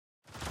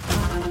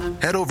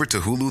Head over to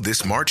Hulu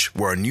this March,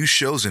 where our new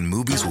shows and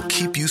movies will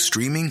keep you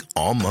streaming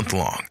all month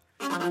long.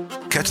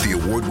 Catch the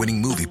award-winning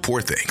movie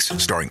Poor Things,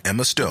 starring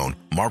Emma Stone,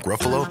 Mark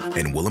Ruffalo,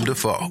 and Willem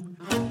Dafoe.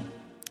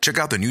 Check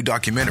out the new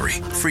documentary,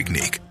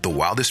 Freaknik, The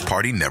Wildest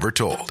Party Never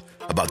Told,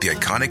 about the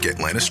iconic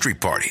Atlanta Street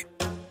Party.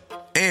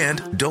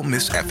 And don't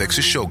miss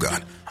FX's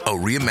Shogun, a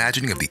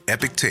reimagining of the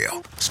epic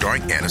tale,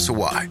 starring Anna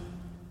Sawai.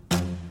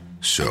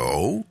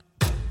 So,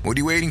 what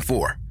are you waiting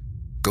for?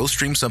 Go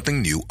stream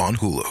something new on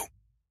Hulu.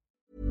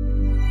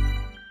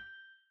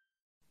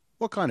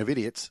 What kind of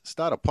idiots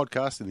start a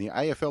podcast in the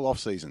AFL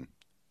off-season?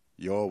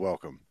 You're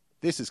welcome.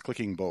 This is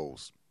Clicking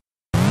Balls.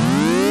 Those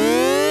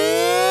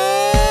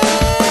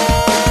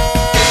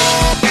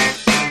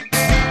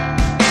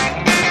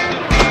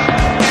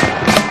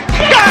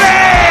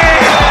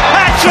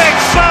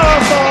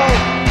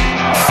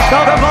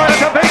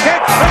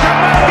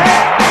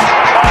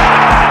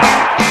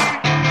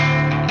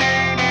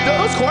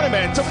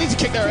cornermen, somebody needs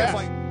to kick their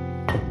ass.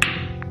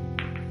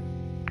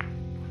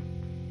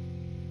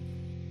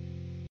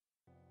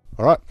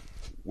 All right,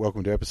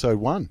 welcome to episode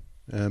 1.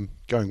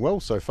 Going well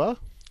so far.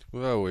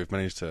 Well, we've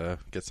managed to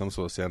get some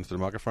sort of sound to the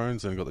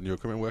microphones and got the new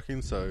equipment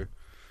working. So,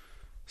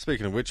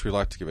 speaking of which, we'd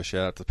like to give a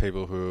shout out to the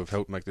people who have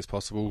helped make this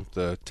possible.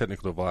 The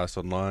technical advice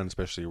online,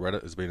 especially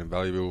Reddit, has been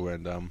invaluable,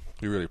 and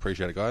we really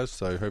appreciate it, guys.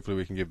 So hopefully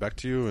we can give back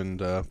to you and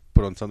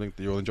put on something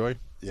that you'll enjoy.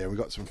 Yeah, we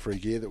got some free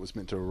gear that was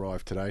meant to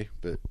arrive today,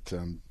 but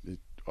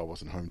I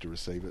wasn't home to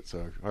receive it,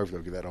 so hopefully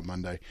I'll get that on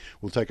Monday.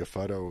 We'll take a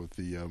photo of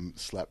the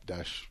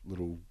slapdash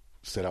little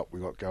setup we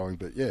got going,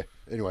 but yeah,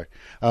 anyway,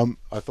 I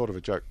thought of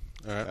a joke.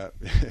 Right.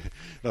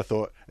 I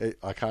thought,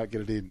 I can't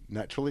get it in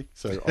naturally,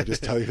 so I'll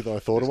just tell you that I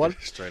thought of one.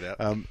 Straight out.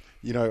 I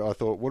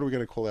thought, what are we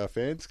going to call our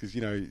fans? Because,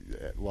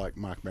 like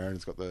Mark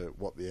Maron's got the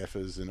What the F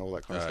is and all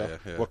that kind of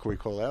stuff. Yeah. What can we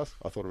call ours?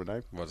 I thought of a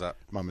name. What's that?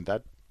 Mum and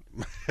Dad.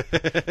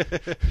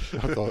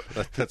 I thought,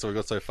 that's all we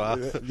got so far.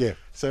 Yeah.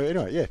 So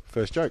anyway, yeah,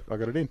 first joke. I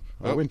got it in.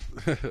 I win.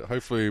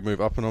 Hopefully we move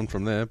up and on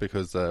from there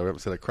because we haven't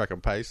set a crack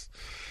and pace.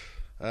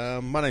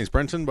 My name's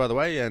Brenton, by the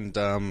way, and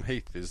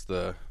Heath is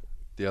the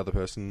other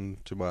person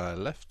to my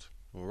left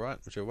or right,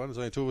 whichever one. There's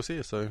only two of us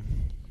here, so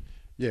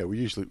yeah.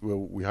 We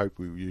hope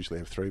we usually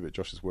have 3, but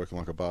Josh is working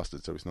like a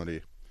bastard, so he's not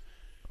here.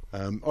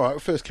 All right,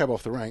 first cab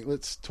off the rank.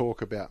 Let's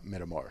talk about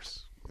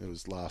Metamoris. It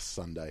was last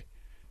Sunday.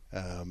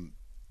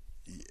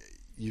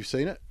 You've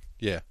seen it?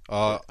 Yeah.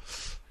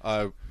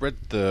 I read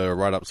the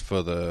write-ups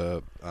for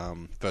the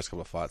first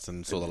couple of fights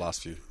and saw the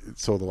last few.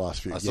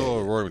 I saw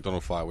a Rory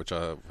McDonald fight, which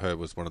I heard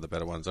was one of the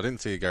better ones. I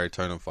didn't see a Gary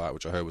Tonin fight,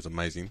 which I heard was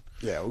amazing.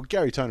 Yeah, well,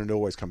 Gary Tonin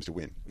always comes to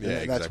win. Yeah,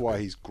 exactly. That's why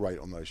he's great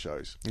on those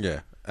shows.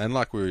 Yeah, and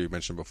like we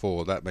mentioned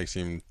before, that makes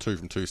him 2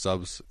 from 2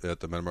 subs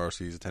at the Metamoris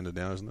he's attended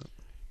now, isn't it?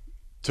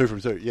 2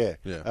 from 2, yeah.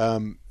 Yeah.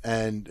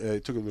 And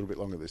it took a little bit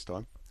longer this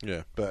time.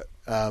 Yeah. But,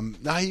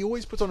 no, he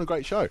always puts on a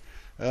great show.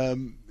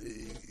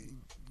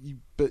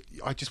 But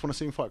I just want to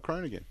see him fight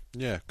Crone again.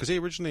 Yeah, because he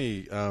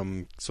originally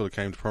sort of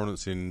came to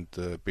prominence in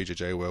the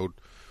BJJ world.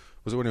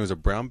 Was it when he was a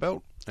brown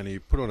belt? And he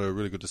put on a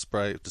really good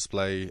display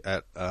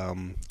at,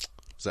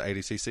 was that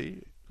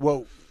ADCC?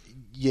 Well,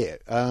 yeah.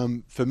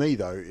 For me,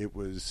 though, it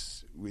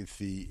was with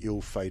the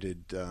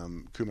ill-fated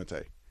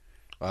Kumite.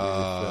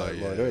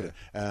 Yeah.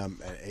 And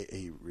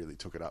he really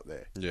took it up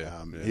there.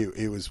 Yeah.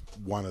 He was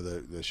one of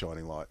the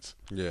shining lights.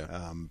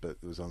 Yeah. But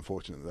it was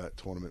unfortunate that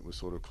tournament was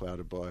sort of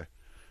clouded by...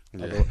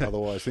 Yeah.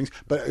 Otherwise things,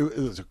 but it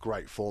was a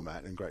great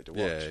format and great to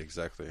watch. Yeah,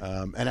 exactly.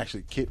 And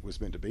actually, Kit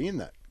was meant to be in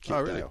that. Kit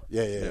really? Dale.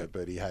 Yeah.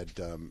 But he had,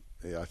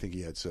 I think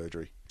he had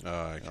surgery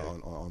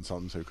on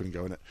something, so he couldn't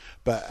go in it.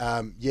 But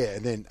and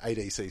then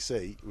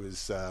ADCC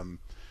was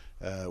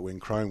when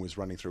Crone was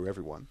running through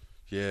everyone.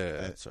 Yeah,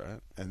 that's right.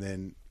 And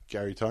then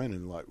Gary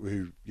Tonin, like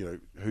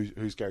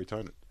who's Gary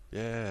Tonin?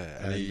 Yeah,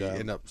 and he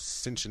ended up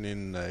cinching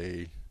in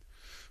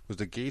was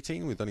the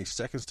guillotine with only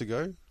seconds to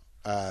go.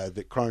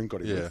 That Crone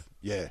got him with.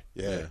 Yeah.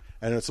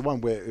 And it's the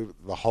one where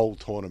the whole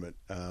tournament,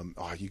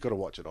 you got to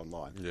watch it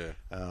online. Yeah.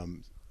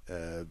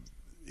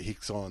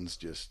 Hickson's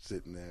just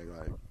sitting there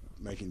like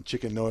making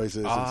chicken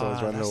noises and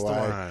someone's running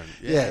away.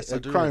 Yes,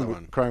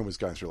 Crone was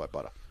going through like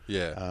butter.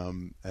 Yeah.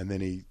 And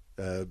then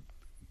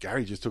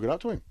Gary just took it up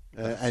to him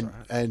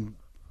and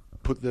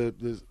put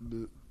the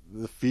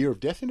fear of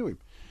death into him.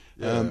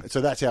 Yeah.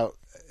 So that's how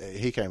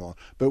he came on.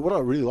 But what I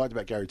really liked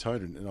about Gary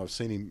Tonin, and I've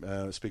seen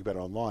him speak about it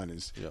online,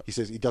 is he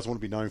says he doesn't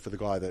want to be known for the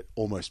guy that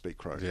almost beat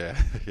Crone. Yeah.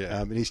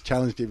 And he's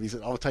challenged him. He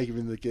said, I'll take him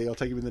in the gi, I'll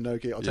take him in the no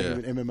gi, I'll take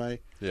him in MMA.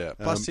 Yeah.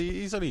 Plus,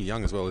 he's only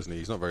young as well, isn't he?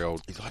 He's not very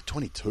old. He's like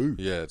 22.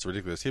 Yeah, it's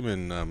ridiculous. Him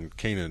and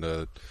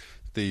Keenan,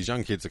 these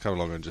young kids are coming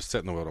along and just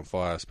setting the world on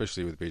fire,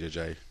 especially with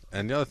BJJ.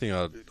 And the other thing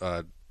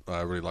I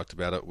really liked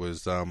about it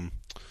was...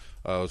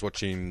 I was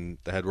watching,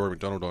 they had Rory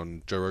McDonald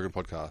on Joe Rogan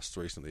podcast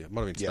recently. It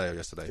might have been today or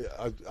yesterday.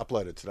 I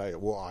uploaded today.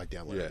 Well, I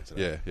downloaded it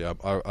today. Yeah.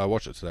 I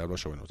watched it today. I'm not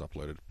sure when it was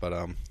uploaded.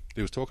 But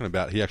he was talking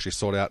about, he actually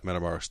sought out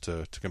Metamoris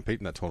to compete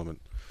in that tournament.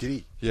 Did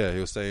he? Yeah,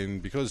 he was saying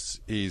because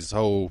his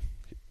whole...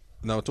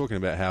 And they were talking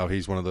about how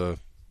he's one of the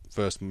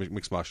first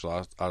mixed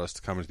martial artist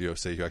to come into the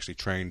UFC who actually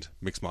trained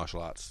mixed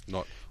martial arts,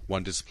 not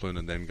one discipline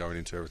and then going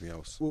into everything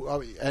else. Well, I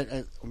mean,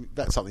 and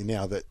that's something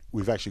now that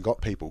we've actually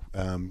got people,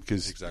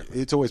 because Exactly.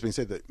 it's always been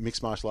said that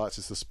mixed martial arts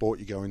is the sport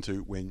you go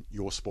into when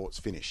your sport's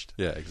finished.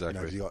 Yeah,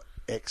 exactly. You got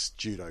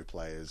ex-judo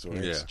players or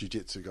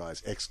ex-jiu-jitsu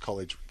guys,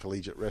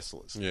 ex-collegiate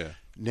wrestlers. Yeah.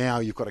 Now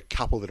you've got a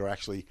couple that are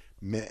actually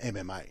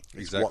MMA.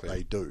 It's what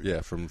they do.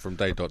 Yeah, from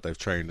day dot they've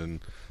trained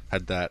and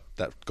had that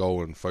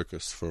goal and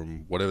focus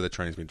from whatever their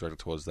training's been directed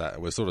towards that.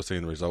 And we're sort of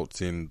seeing the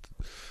results in,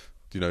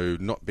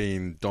 not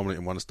being dominant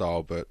in one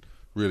style, but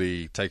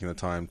really taking the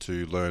time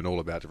to learn all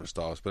about different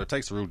styles. But it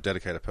takes a real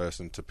dedicated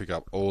person to pick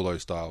up all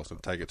those styles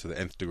and take it to the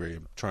nth degree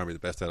and try and be the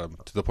best at them,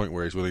 to the point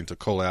where he's willing to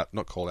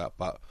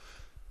but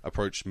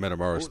approach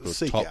Metamoris,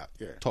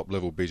 the top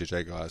level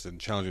BJJ guys, and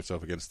challenge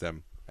himself against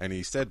them. And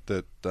he said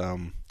that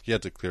he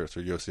had to clear it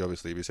through UFC,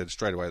 obviously, but he said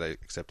straight away they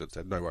accepted,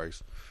 said no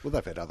worries. Well,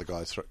 they've had other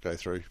guys go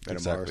through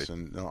Metamoris,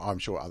 and I'm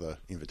sure other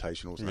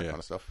invitationals and that kind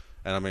of stuff.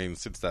 And I mean,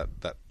 since that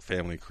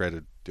family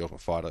created the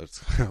Ultimate Fighter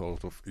or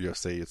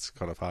UFC, it's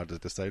kind of hard to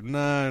just say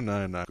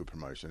no. Good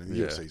promotion, and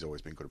the UFC's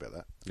always been good about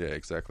that. Yeah,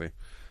 exactly.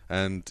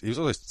 And he was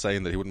always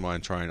saying that he wouldn't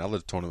mind trying other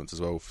tournaments as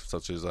well,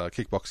 such as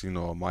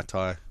kickboxing or Muay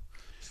Thai.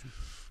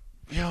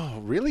 Yeah,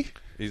 really?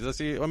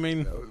 I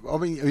mean,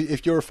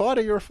 if you're a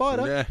fighter, you're a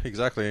fighter. Yeah,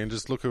 exactly. And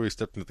just look who he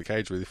stepped into the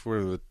cage with. If we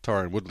were with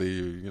Tyron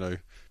Woodley,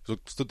 who,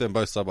 stood them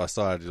both side by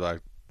side, you're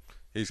like,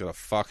 he's going to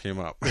fuck him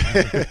up.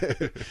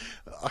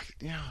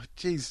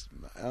 Geez.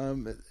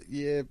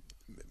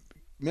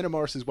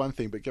 Metamoris is one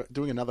thing, but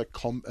doing another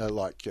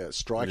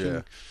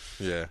striking.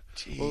 Yeah.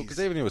 Jeez. Well, because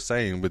even he was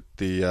saying with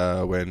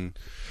the when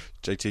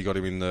JT got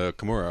him in the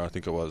Kimura, I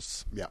think it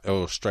was,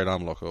 or straight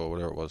arm lock or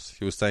whatever it was,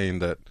 he was saying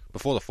that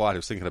before the fight he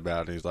was thinking about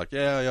it, and he was like,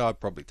 yeah, I'd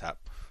probably tap.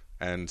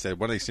 And said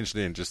when he cinched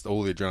it in, just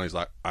all the adrenaline's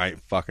like, I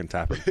ain't fucking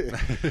tapping.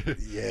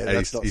 Yeah,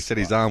 he said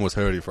his arm was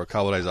hurting for a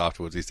couple of days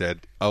afterwards. He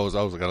said, I was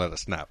going to let it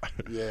snap.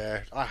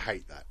 Yeah, I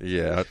hate that.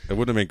 Yeah, it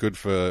wouldn't have been good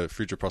for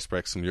future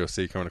prospects from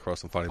UFC coming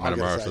across and fighting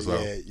Metamoris as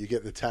well. Yeah, you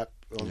get the tap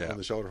on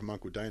the shoulder from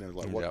Uncle Dana,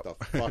 like, what the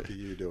fuck are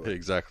you doing?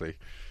 Exactly.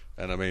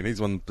 And I mean, he's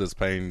one that's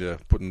putting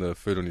the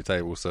food on your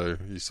table, so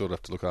you sort of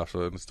have to look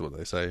after it and do what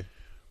they say.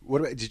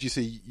 What about, did you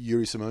see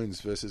Yuri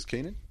Simone's versus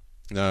Keenan?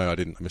 No, I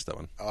didn't. I missed that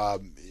one.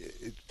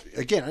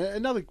 Again,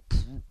 another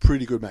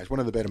pretty good match. One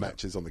of the better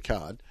matches on the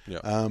card.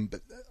 Yeah.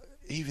 But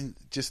even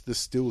just the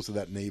stills of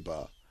that knee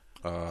bar.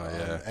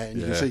 And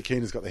you can see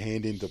Keenan's got the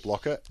hand in to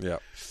block it. Yeah.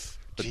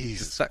 But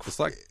Jesus. It's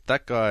like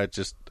that guy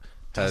just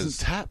has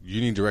tap.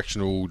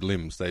 Unidirectional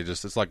limbs.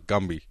 It's like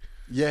Gumby.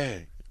 Yeah.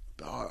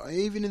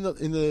 Even in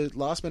the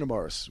last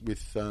Metamoris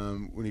with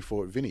when he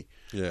fought Vinny.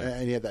 Yeah.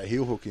 And he had that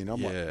heel hook in.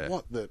 I'm like,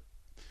 what the...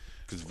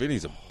 Because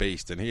Vinny's a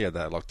beast, and he had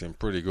that locked in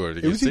pretty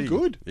good. It was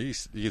good. You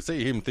can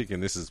see him thinking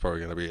this is probably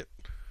going to be it.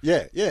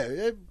 Yeah.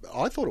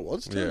 I thought it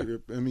was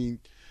too. Yeah. I mean,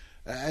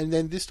 and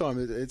then this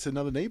time it's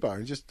another knee bar,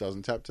 and it just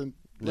doesn't tap to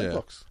leg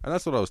locks. And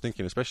that's what I was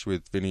thinking, especially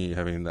with Vinny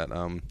having that.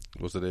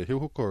 Was it a heel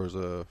hook or was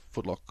it a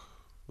footlock?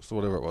 So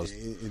whatever it was.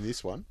 In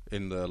this one?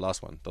 In the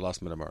last one, the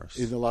last Metamoris.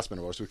 In the last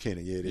Metamoris with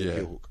Keenan,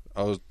 heel hook.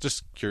 I was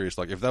just curious,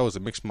 like, if that was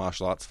a mixed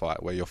martial arts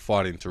fight where you're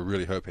fighting to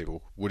really hurt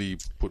people, would he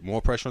put more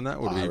pressure on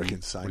that? Would he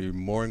be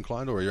more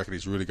inclined, or you reckon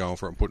he's really going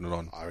for it and putting it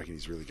on? I reckon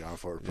he's really going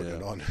for it and putting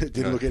it on. It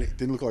didn't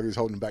look like he was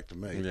holding back to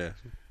me. Yeah.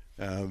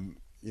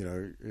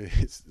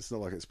 It's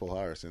not like it's Paul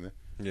Harris in there.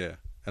 Yeah.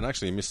 And I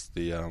actually missed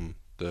the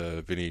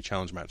Vinny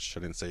challenge match.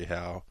 I didn't see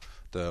how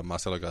the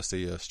Marcelo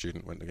Garcia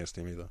student went against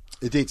him either.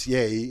 It did,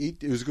 yeah.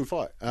 It was a good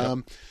fight.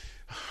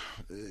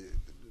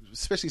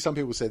 Especially some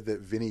people said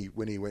that Vinny,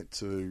 when he went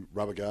to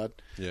rubber guard,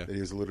 that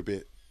he was a little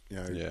bit,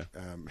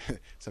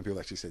 some people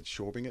actually said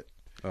shorbing it.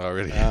 Oh,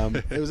 really?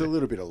 It was a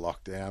little bit of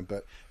lockdown,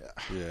 but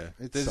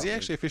Does he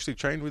actually officially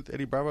train with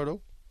Eddie Bravo at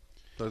all?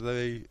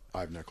 I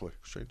have no clue.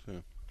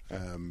 Yeah.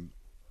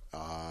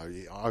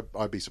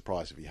 I'd be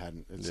surprised if he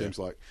hadn't. It seems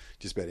like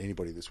just about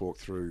anybody that's walked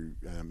through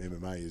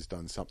MMA has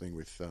done something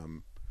with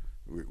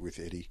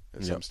Eddie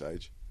at some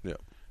stage. Yeah.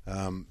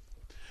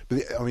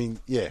 But I mean,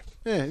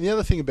 And the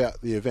other thing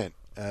about the event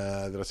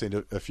that I've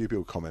seen a few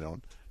people comment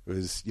on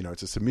was,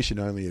 it's a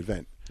submission-only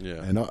event.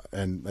 Yeah.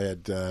 And they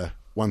had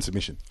one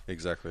submission.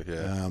 Exactly,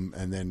 yeah.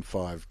 And then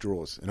 5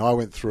 draws. And I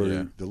went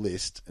through the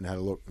list and had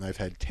a look, and they've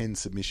had 10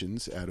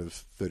 submissions out of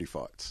 30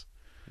 fights.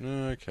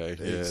 Okay,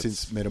 yeah.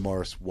 Since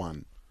Metamoris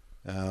won.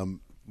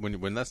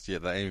 When that's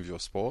the aim of your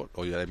sport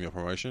or the aim of your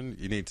promotion,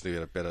 you need to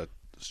get a better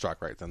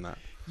strike rate than that.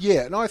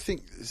 Yeah, and I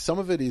think some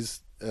of it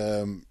is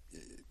some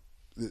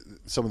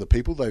of the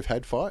people they've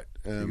had fight.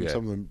 Some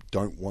of them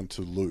don't want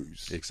to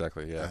lose.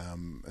 Exactly, yeah.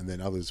 And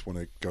then others want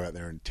to go out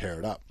there and tear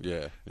it up.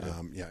 Yeah.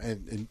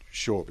 And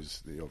Shorb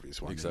is the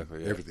obvious one.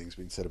 Exactly, Everything's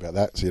been said about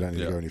that, so you don't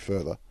need to go any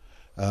further.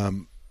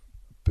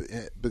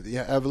 But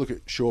have a look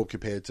at Shorb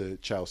compared to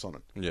Chael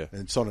Sonnen. Yeah.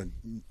 And Sonnen,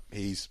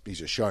 he's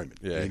a showman.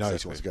 Yeah, he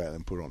knows he wants to go out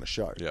and put on a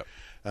show. Yeah.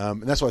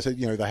 And that's why I said,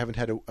 they haven't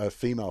had a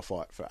female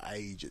fight for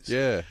ages.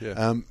 Yeah,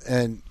 yeah.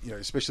 And,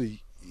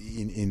 especially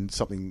in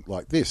something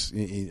like this,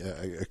 in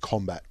a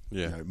combat,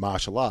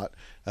 martial art,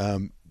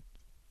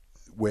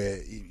 where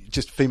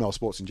just female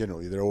sports in general,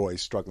 they're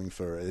always struggling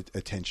for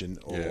attention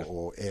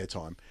or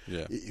airtime.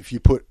 Yeah. If you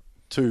put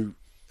two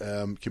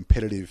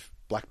competitive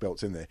black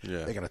belts in there,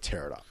 they're going to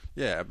tear it up.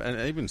 Yeah, and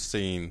even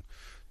seeing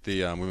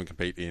the women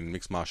compete in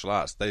mixed martial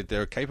arts,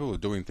 they're capable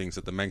of doing things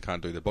that the men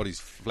can't do. Their bodies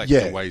flex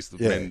in ways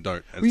that men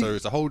don't. And so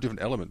it's a whole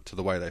different element to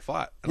the way they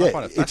fight. And I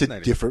find it fascinating.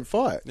 It's a different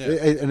fight. Yeah.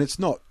 And it's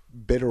not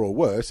better or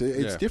worse.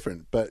 It's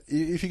different. But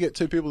if you get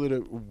two people that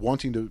are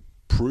wanting to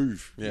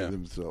prove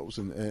themselves,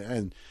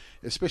 and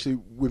especially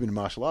women in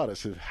martial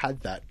artists have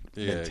had that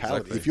mentality.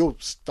 Exactly. If you're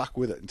stuck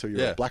with it until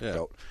you're a black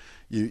belt,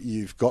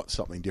 you've got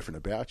something different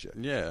about you.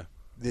 Yeah.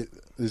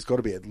 There's got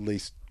to be at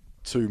least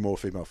 2 more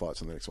female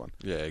fights on the next one.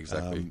 Yeah,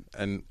 exactly.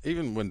 And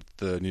even when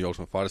the new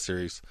Ultimate Fighter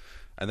series,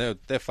 and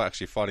they're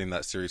actually fighting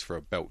that series for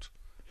a belt.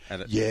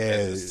 And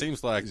it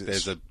seems like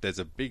there's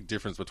a big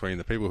difference between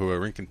the people who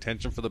are in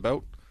contention for the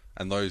belt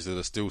and those that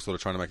are still sort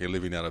of trying to make a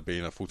living out of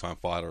being a full-time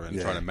fighter and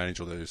trying to manage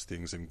all those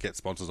things and get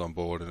sponsors on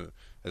board. And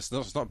it's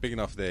not big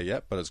enough there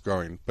yet, but it's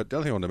growing. But the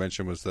other thing I wanted to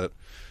mention was that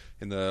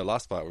in the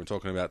last fight, we were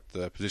talking about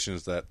the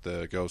positions that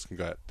the girls can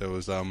go at. There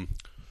was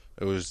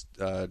it was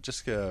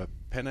Jessica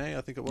Penne,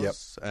 I think it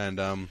was. Yep.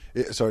 And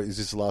sorry, is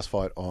this the last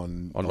fight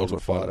on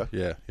Ultimate Fighter?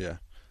 Yeah.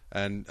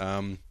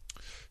 And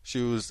she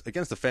was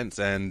against the fence,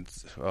 and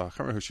I can't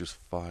remember who she was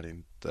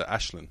fighting. The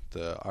Ashlyn,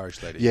 the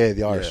Irish lady. Yeah,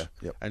 the Irish. Yeah.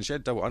 Yep. And she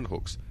had double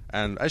underhooks.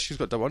 And as she's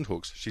got double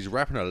underhooks, she's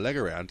wrapping her leg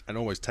around and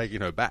always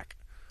taking her back.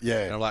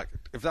 Yeah. And I'm like,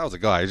 if that was a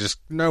guy, just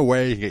no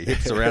way you can get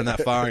hips around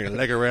that far and your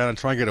leg around and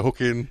try and get a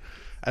hook in.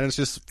 And it's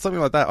just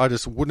something like that I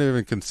just wouldn't have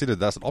even considered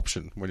that's an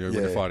option when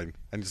you're fighting.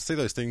 And to see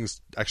those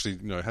things actually,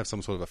 have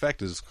some sort of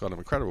effect is kind of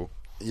incredible.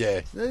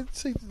 Yeah.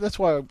 See, that's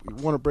why I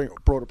want to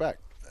brought it back.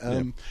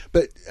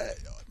 But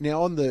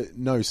now on the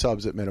no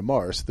subs at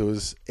Metamoris, there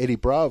was Eddie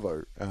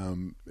Bravo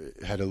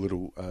had a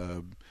little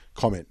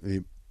comment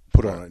he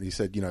put on it, and he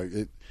said,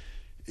 it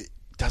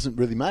doesn't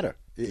really matter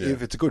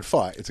if it's a good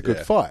fight. It's a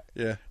good fight.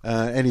 Yeah.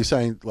 And he's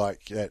saying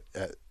like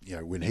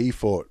when he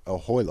fought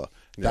Hoyler,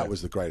 that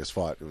was the greatest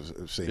fight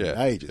I've seen in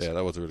ages. Yeah,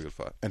 that was a really good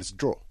fight, and it's a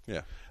draw.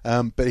 Yeah.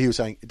 But he was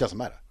saying it doesn't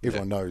matter.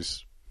 Everyone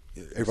knows.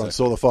 Everyone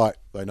saw the fight.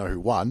 They know who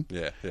won.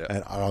 Yeah.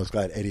 And I was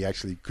glad Eddie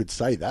actually could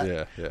say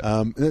that. Yeah.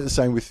 And the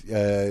same with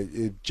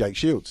Jake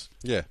Shields.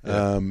 Yeah.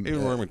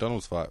 Even Rory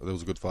McDonald's fight, it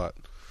was a good fight.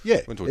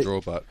 Yeah. Went to a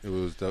draw, but it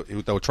was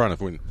they were trying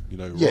to win.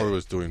 Rory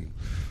was doing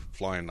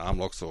flying arm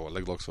locks or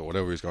leg locks or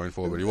whatever he was going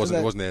for, but he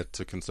wasn't there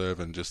to conserve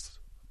and just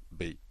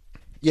beat.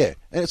 Yeah.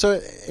 And so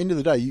at the end of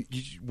the day,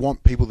 you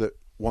want people that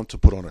want to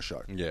put on a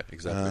show. Yeah,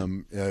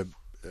 exactly.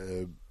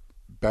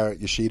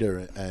 Barrett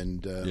Yoshida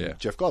and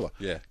Jeff Glover.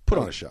 Yeah. Put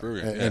on a show.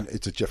 And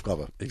it's a Jeff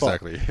Glover.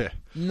 Exactly, fight. Yeah.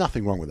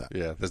 Nothing wrong with that.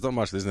 Yeah, there's not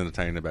much that isn't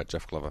entertaining about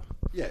Jeff Glover.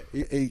 Yeah,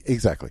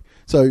 exactly.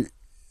 So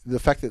the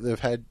fact that they've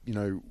had,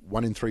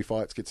 1 in 3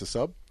 fights gets a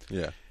sub.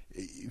 Yeah.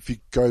 If you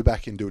go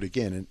back and do it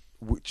again,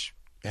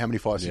 how many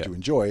fights did you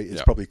enjoy?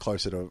 It's probably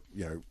closer to,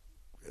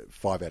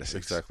 5 out of 6.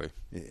 Exactly.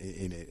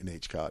 In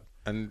each card.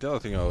 And the other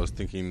thing I was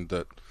thinking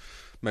that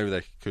maybe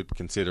they could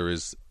consider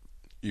is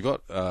you've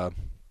got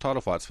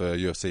title fights for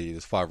UFC.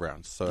 There's 5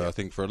 rounds, so I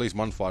think for at least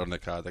one fight on their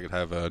card, they could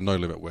have a no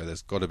limit where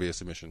there's got to be a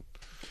submission.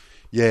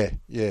 Yeah.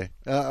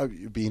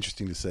 It'd be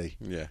interesting to see.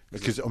 Yeah,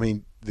 because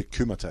the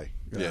Kumite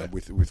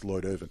with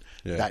Lloyd Irvin,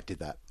 that did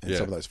that, and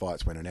some of those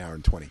fights went an hour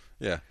and 20.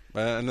 Yeah,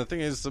 and the thing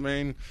is,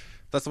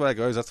 that's the way it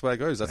goes. That's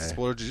the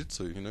sport of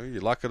jiu-jitsu. You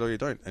like it or you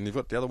don't. And you've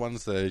got the other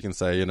ones there. You can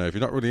say, if you're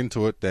not really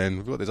into it, then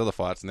we've got these other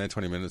fights, and they're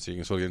 20 minutes, so you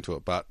can sort of get into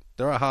it. But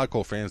there are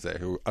hardcore fans there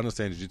who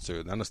understand jiu-jitsu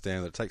and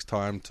understand that it takes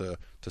time to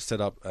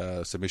set up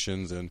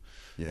submissions, and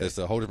there's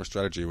a whole different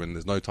strategy when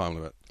there's no time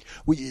limit.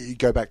 Well, you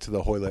go back to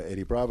the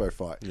Hoyler-Eddie Bravo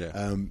fight.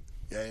 Yeah.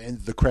 And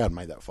the crowd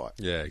made that fight.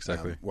 Yeah,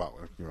 exactly.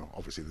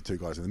 Obviously the 2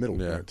 guys in the middle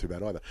weren't too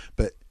bad either.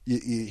 But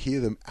you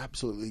hear them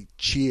absolutely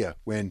cheer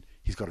when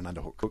he's got an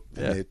underhook,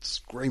 and they're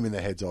screaming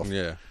their heads off.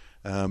 Yeah.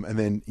 And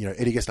then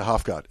Eddie gets the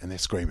half guard, and they're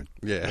screaming.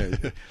 Yeah.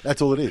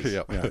 That's all it is.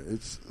 Yep.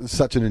 It's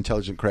such an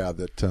intelligent crowd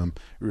that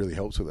really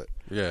helps with it.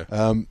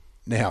 Yeah.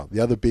 Now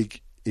the other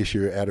big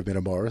issue out of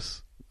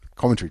Metamoris,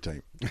 commentary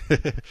team.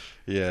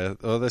 Yeah.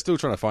 Well, they're still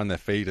trying to find their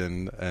feet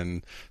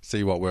and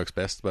see what works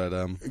best, but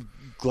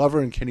Glover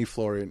and Kenny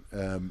Florian,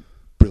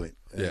 brilliant.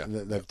 Yeah.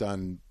 They've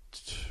done.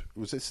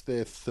 Was this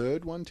their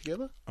 3rd one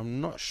together? I'm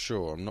not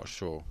sure.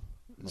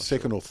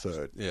 Second or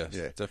third. Yeah.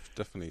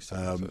 Definitely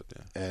second or third.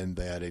 Yeah. And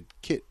they added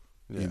Kit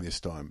in this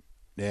time.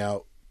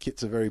 Now,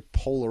 Kit's a very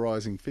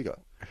polarising figure.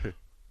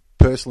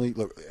 Personally,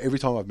 look, every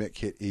time I've met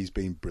Kit, he's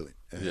been brilliant.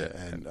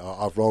 And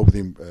I've rolled with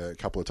him a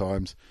couple of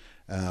times.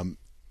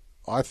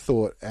 I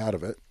thought out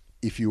of it,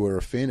 if you were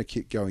a fan of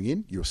Kit going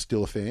in, you're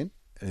still a fan.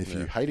 And if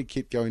you hated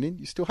Kit going in,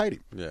 you still hate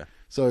him. Yeah.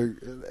 So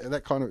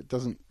that kind of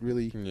doesn't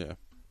really... Yeah.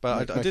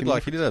 But I did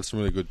he did have some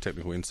really good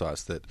technical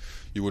insights that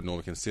you wouldn't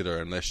normally consider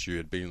unless you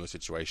had been in those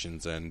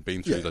situations and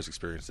been through those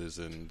experiences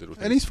and little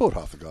things. And he's fought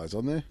half the guys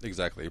on there.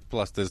 Exactly.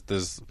 Plus,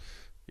 there's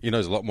he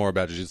knows a lot more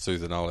about jiu-jitsu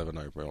than I'll ever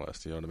know, more or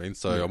less. You know what I mean?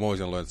 So I'm always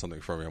going to learn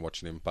something from him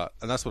watching him.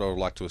 And that's what I would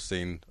like to have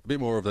seen, a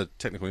bit more of the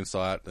technical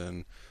insight.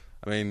 And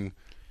I mean,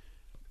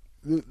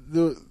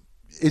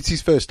 it's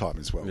his first time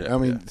as well. Yeah, I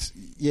mean,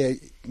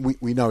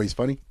 we know he's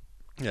funny.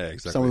 Yeah,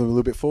 exactly. Some of them are a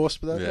little bit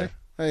forced, but Yeah.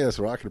 hey, that's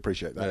all right. I can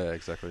appreciate that. Yeah,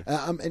 exactly.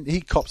 And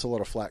he cops a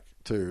lot of flack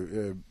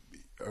too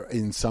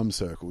in some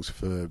circles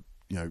for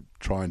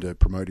trying to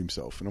promote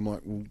himself. And I'm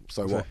like, well,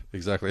 so what?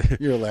 Exactly.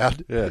 You're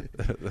allowed. Yeah,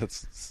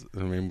 since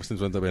when's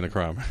that been a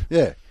crime?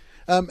 Yeah.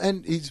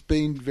 And he's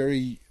been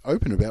very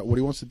open about what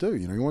he wants to do.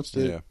 He wants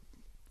to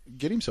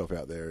get himself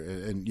out there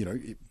and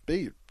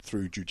be it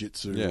through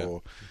jiu-jitsu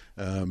or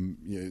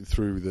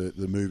through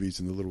the movies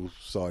and the little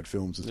side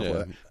films and stuff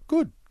like that.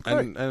 Good.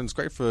 Great. And it's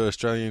great for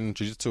Australian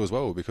jiu-jitsu as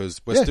well,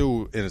 because we're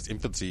still in its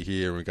infancy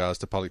here in regards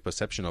to public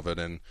perception of it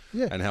and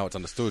how it's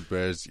understood.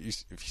 Whereas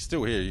if you're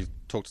still here, you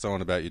talk to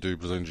someone about you do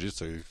Brazilian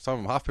jiu-jitsu,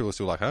 half people are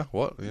still like, huh,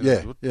 what?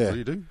 What do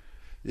you do?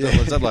 Yeah.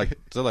 Is that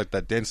like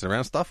that dancing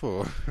around stuff,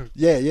 or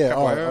yeah,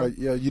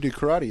 you do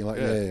karate. You're like,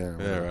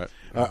 yeah, right.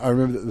 I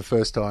remember that the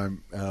first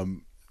time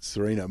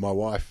Serena, my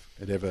wife,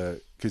 had ever,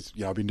 because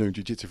I've been doing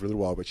jiu-jitsu for a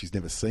little while, but she's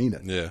never seen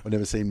it. Yeah, I've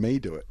never seen me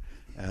do it.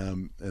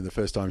 And the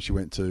first time she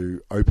went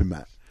to open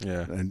mat,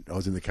 and I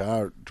was in the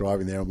car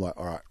driving there. I'm like,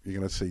 all right, you're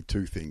going to see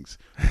two things.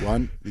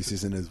 One, this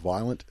isn't as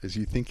violent as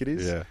you think it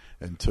is,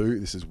 and two,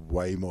 this is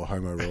way more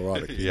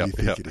homoerotic than you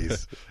think it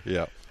is.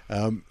 Yeah.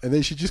 And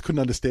then she just couldn't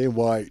understand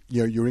why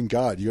you're in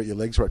guard, you got your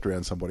legs wrapped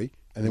around somebody,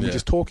 and then we're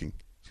just talking.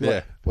 She's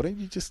like, why don't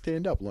you just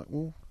stand up? I'm like,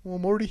 well,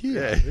 I'm already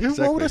here. Yeah,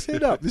 exactly. Why would I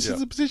stand up? This is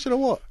the position I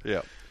want.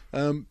 Yeah.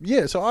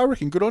 So I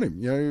reckon good on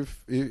him.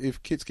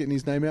 If Kit's getting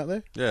his name out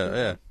there.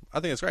 Yeah. I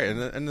think it's great.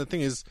 And the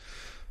thing is,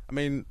 I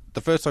mean,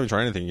 the first time you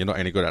try anything, you're not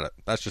any good at it.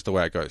 That's just the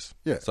way it goes.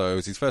 Yeah. So it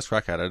was his first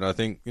crack at it, and I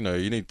think you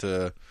need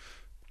to.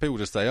 People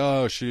just say,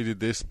 "Oh, she did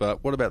this,"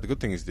 but what about the good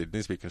things he did? There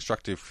needs to be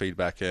constructive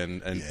feedback,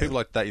 and people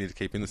like that you need to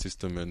keep in the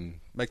system and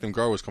make them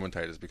grow as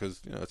commentators, because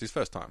it's his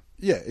first time.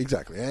 Yeah,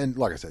 exactly. And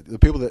like I said, the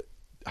people that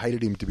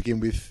hated him to begin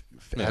with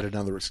had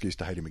another excuse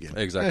to hate him again.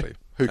 Exactly.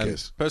 Who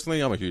cares?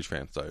 Personally, I'm a huge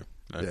fan, so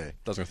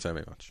doesn't concern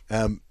me much.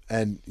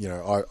 And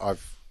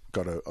I've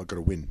got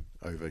a win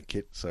over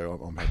Kit, so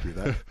I'm happy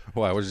with that.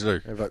 Why? What did you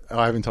do?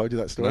 I haven't told you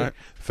that story. No.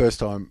 First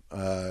time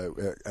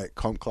at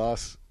comp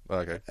class.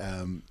 Okay.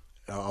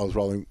 I was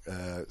rolling,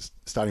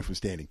 starting from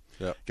standing.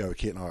 Yeah. Go with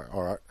Kit, and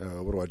all right,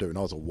 what do I do? And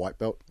I was a white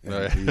belt,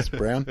 and he's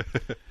brown.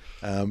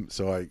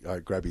 So I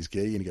grab his gi,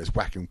 and he goes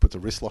whack and puts a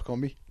wrist lock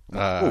on me.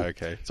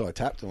 Okay. So I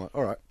tapped, and I'm like,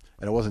 all right.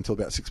 And it wasn't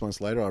until about 6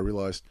 months later I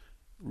realised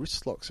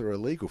wrist locks are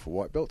illegal for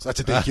white belts. That's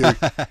a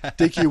DQ.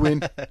 DQ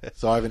win.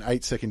 So I have an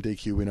 8-second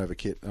DQ win over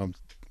Kit. I'm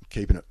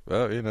keeping it.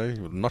 Well, you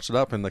notch it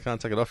up, and they can't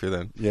take it off you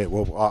then. Yeah,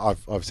 well,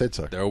 I've said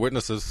so. There are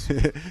witnesses.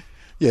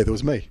 Yeah, there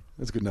was me.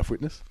 That's a good enough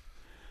witness.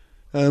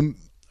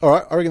 All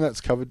right, I reckon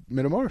that's covered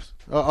Metamoris.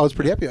 I was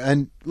pretty happy.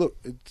 And look,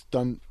 it's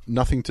done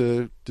nothing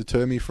to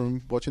deter me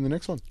from watching the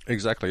next one.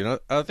 Exactly.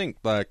 I think,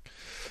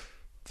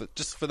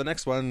 just for the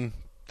next one,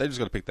 they just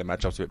got to pick their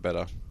matchups a bit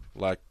better.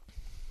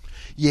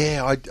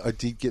 Yeah, I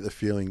did get the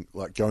feeling,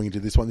 going into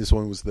this one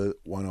was the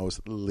one I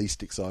was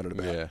least excited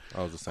about. Yeah,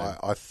 I was the same.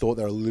 I thought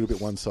they were a little bit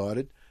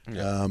one-sided.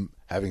 Yeah.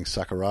 Having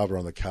Sakuraba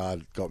on the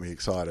card got me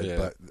excited,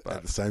 but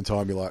at the same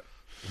time, you're like...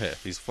 Yeah,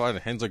 he's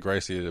fighting Renzo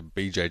Gracie at a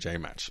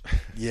BJJ match.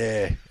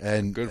 Yeah,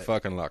 and... Good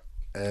fucking luck.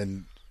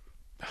 And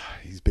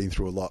he's been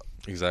through a lot.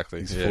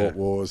 Exactly. He's fought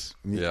wars.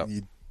 Yeah.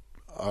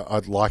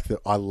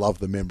 I love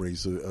the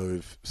memories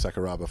of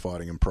Sakuraba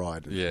fighting in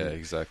Pride. Yeah,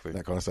 exactly.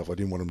 That kind of stuff. I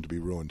didn't want him to be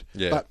ruined.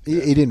 Yeah. But he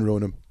didn't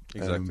ruin him.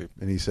 Exactly.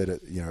 And he said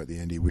at the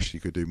end he wished he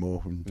could do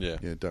more.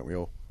 And, don't we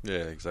all?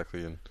 Yeah,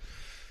 exactly. And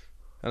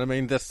I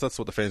mean, that's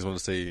what the fans want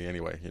to see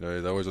anyway.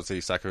 They always want to see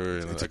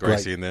Sakur and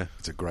Gracie in there.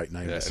 It's a great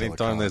name. Yeah,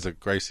 anytime there's a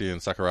Gracie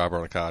and Sakuraba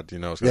on a card,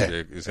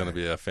 it's going to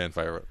be a fan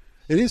favourite.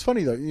 It is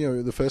funny though.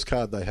 The first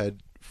card they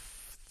had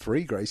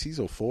 3 Gracies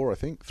or 4, I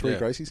think. 3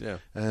 Gracies. Yeah.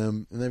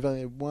 And they've only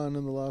had 1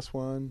 in the last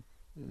one,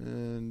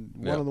 and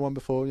 1 in the one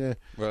before. Yeah.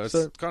 Well,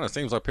 it kind of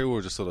seems like people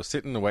are just sort of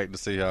sitting and waiting to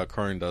see how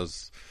Crone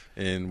does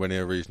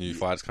whenever his new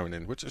fight's coming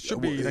in, which it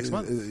should be next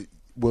month.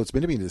 Well, it's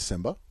meant to be in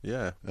December.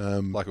 Yeah.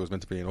 Like it was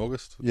meant to be in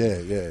August.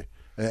 Yeah.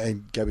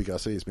 And Gabby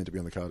Garcia is meant to be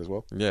on the card as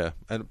well. Yeah,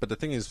 but the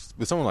thing is,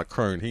 with someone like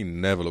Crone, he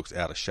never looks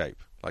out of shape.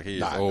 He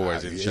is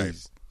always in shape.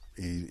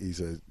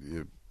 He's a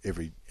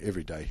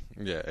every day.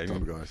 Yeah, type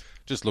of guys.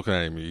 Just looking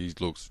at him, he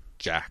looks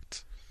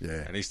jacked.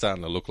 Yeah, and he's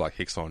starting to look like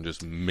Hickson,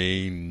 just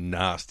mean,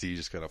 nasty,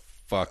 just gonna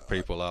fuck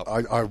people up.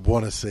 I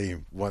want to see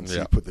him once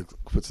he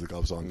puts the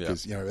gloves on,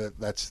 because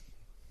that's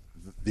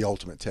the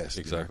ultimate test.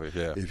 Exactly.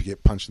 Yeah. If you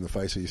get punched in the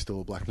face, are you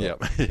still a black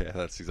belt? Yeah,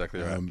 that's exactly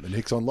right. And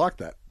Hickson liked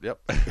that. Yep.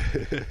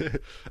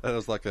 That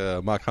was like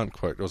a Mark Hunt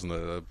quote, wasn't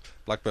it?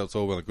 Black belt's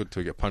all well and good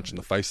till you get punched in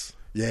the face.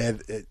 Yeah.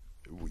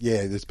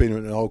 There's been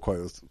an old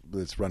quote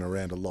that's run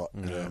around a lot.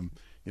 Yeah.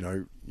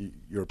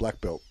 You're a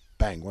black belt.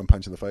 Bang, 1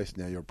 punch in the face.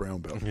 Now you're a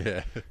brown belt.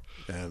 Yeah.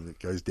 And it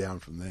goes down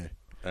from there.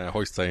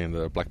 Hoist saying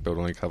the black belt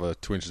only cover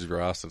 2 inches of your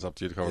ass. It's up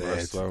to you to cover the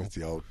rest. So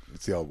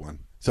it's the old one.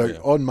 So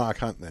on Mark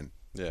Hunt then.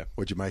 Yeah.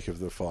 What'd you make of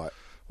the fight?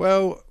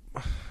 Well,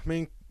 I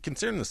mean,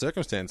 considering the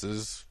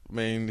circumstances,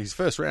 his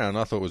first round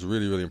I thought was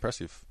really, really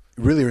impressive.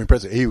 Really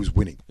impressive. He was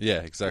winning. Yeah,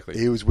 exactly.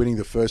 He was winning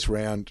the first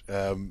round.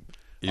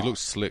 He looked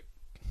slick.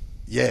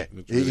 Yeah,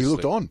 he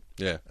looked on.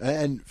 Yeah.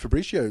 And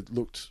Fabricio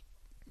looked,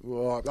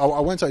 well, I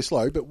won't say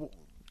slow, but...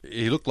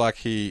 He looked like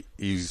he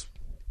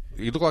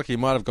looked like he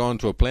might have gone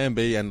to a plan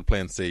B and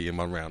plan C in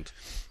one round.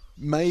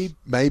 Maybe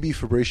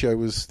Fabricio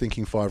was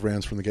thinking 5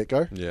 rounds from the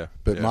get-go. Yeah.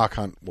 But yeah. Mark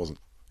Hunt wasn't.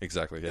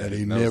 Exactly, yeah. And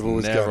he never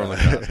was never going on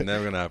the cards.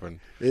 Never going to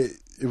happen.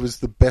 It was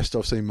the best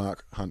I've seen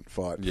Mark Hunt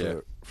fight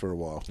for a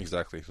while.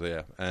 Exactly, so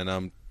yeah.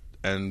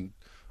 And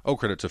all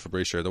credit to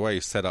Fabricio. The way he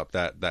set up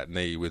that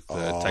knee with the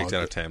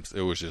takedown attempts,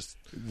 it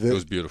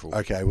was beautiful.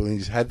 Okay, well,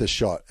 he's had the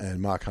shot,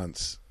 and Mark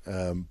Hunt's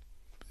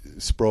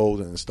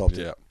sprawled and stopped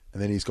it.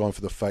 And then he's gone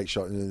for the fake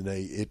shot into the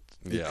knee.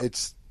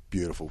 It's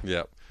beautiful.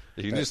 Yeah.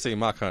 You can just see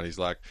Mark Hunt, he's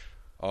like,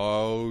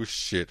 oh,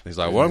 shit. He's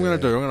like, what I'm going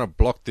to do, I'm going to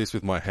block this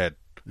with my head.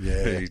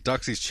 Yeah. He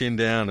ducks his chin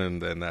down, and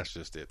then that's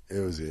just it. It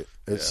was it.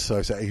 It's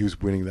so sad. He was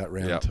winning that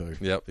round too.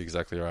 Yep,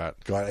 exactly right.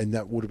 God, and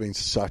that would have been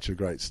such a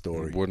great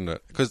story. Wouldn't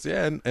it? Because,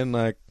 and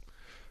like,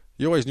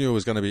 you always knew it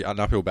was going to be an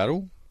uphill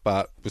battle,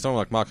 but with someone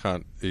like Mark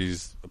Hunt,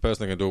 he's a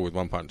person that can do it with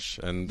one punch.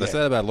 And they say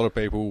that about a lot of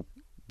people,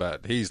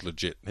 but he's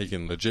legit. He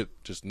can legit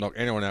just knock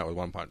anyone out with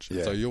one punch.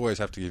 Yeah. So you always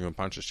have to give him a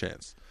puncher's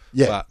chance.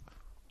 Yeah. But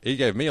he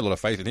gave me a lot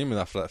of faith in him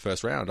after that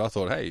first round. I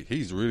thought, hey,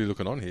 he's really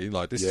looking on here.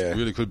 Like, this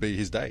really could be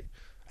his day.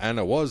 And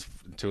it was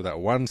until that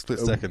one split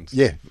second.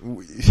 Yeah.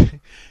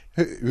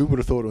 Who would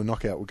have thought a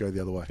knockout would go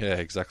the other way? Yeah,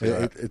 exactly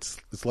right. It's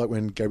like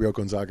when Gabriel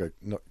Gonzaga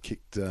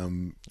kicked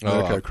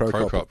Mirko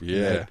Krokop.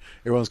 Yeah.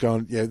 Everyone's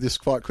going, this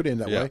fight could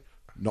end that way.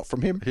 Not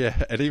from him.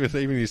 Yeah, and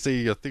even you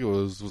see, I think it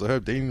was a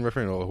Herb Dean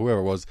refereeing or whoever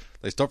it was,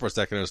 they stopped for a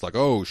second and it's like,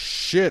 oh,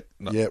 shit.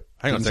 No,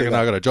 hang on a second,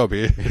 I got a job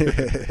here.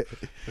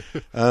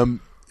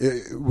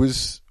 It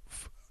was...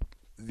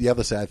 The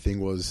other sad thing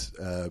was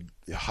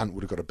Hunt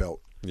would have got a belt.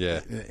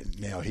 Yeah.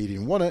 Now he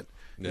didn't want it.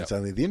 Yep. It's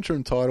only the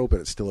interim title, but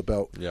it's still a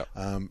belt. Yeah.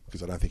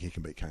 Because I don't think he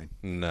can beat Kane.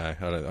 No,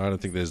 I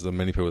don't think there's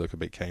many people that could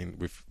beat Kane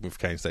if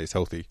Kane stays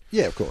healthy.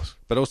 Yeah, of course.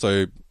 But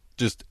also,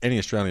 just any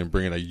Australian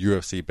bringing a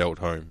UFC belt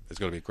home is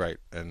going to be great.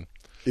 And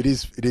it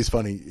is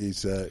funny.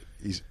 He's the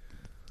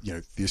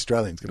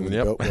Australian's going to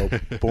win the belt.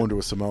 Well, born to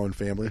a Samoan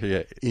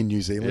family in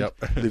New Zealand,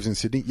 lives in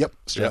Sydney. Yep,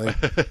 Australian.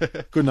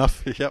 Good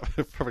enough. Yep,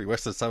 probably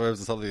western suburbs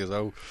or something as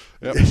well.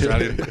 Yep,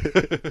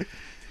 Australian.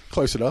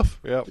 Close enough.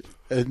 Yep.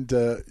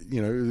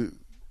 And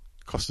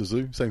Costa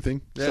Zoo, same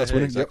thing. Starts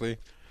winning. Exactly.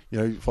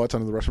 Yep. Fights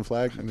under the Russian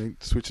flag and then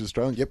switches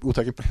Australian. Yep, we'll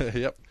take him.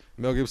 Yep.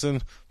 Mel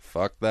Gibson,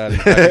 fuck that.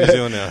 He's back in New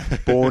Zealand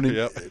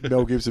now.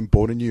 Mel Gibson,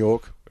 born in New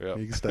York. Yep.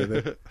 He can stay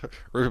there.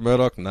 Rupert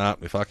Murdoch, nah,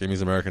 fuck him.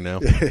 He's American now.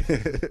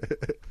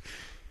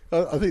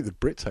 I think the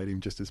Brits hate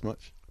him just as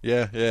much.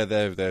 Yeah,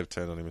 they've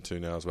turned on him too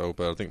now as well.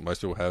 But I think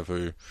most people have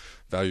who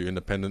value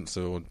independence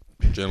or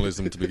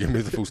journalism to begin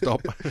with. Full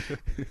stop.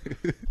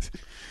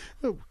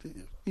 Well,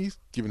 he's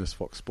given us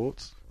Fox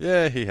Sports.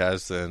 Yeah, he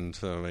has, and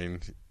I mean,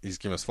 he's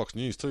given us Fox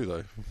News too,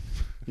 though.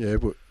 Yeah,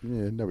 but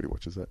nobody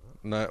watches that.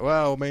 No,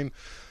 well, I mean,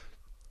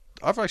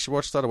 I've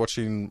actually started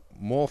watching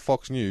more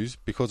Fox News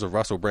because of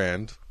Russell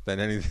Brand than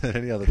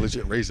any other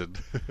legit reason.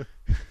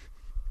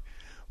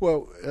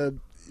 Well,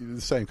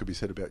 the same could be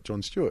said about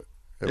Jon Stewart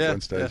at one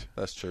stage. Yeah,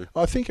 that's true.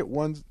 I think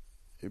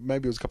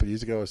maybe it was a couple of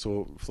years ago, I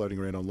saw floating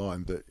around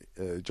online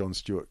that Jon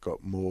Stewart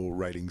got more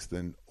ratings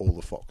than all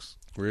the Fox.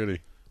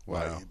 Really?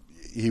 Wow.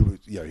 He was,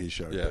 his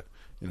show. Yeah.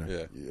 But,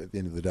 at the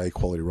end of the day,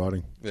 quality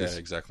writing. Yeah,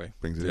 exactly.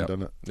 Brings it in,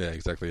 doesn't it? Yeah,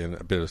 exactly. And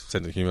a bit of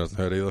sense of humour doesn't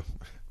hurt either.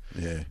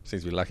 Yeah.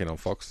 Seems to be lacking on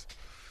Fox.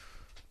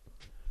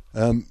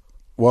 While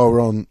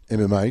we're on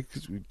MMA,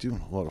 because we're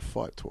doing a lot of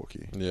fight talk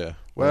here. Yeah.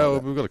 Well,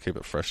 we've got to keep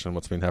it fresh on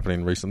what's been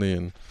happening recently.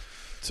 And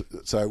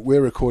so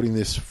we're recording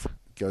this,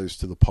 goes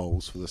to the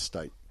polls for the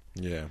state.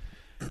 Yeah.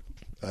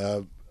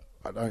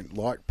 I don't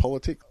like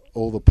politics,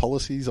 all the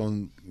policies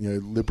on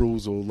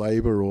Liberals or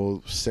Labor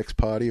or Sex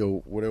Party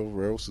or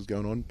whatever else is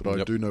going on, but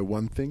I do know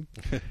one thing,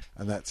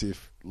 and that's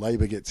if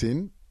Labor gets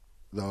in,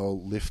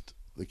 they'll lift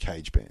the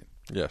cage ban.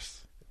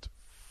 Yes. It's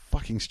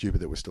fucking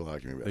stupid that we're still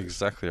arguing about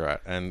Exactly right.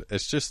 And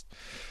it's just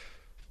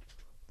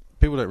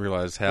people don't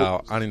realise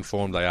how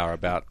uninformed they are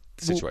about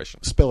the situation.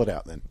 Well, spell it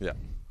out then. Yeah.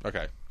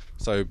 Okay.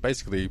 So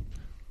basically,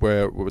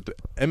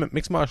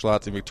 mixed martial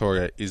arts in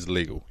Victoria is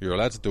legal. You're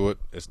allowed to do it.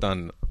 It's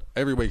done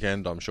every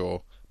weekend, I'm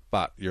sure,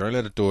 but you're only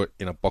allowed to do it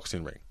in a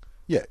boxing ring.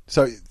 Yeah.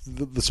 So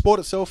the sport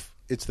itself,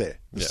 it's there.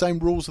 The same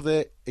rules are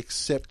there,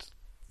 except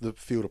the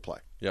field of play.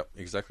 Yep,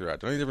 exactly right.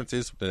 The only difference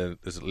is that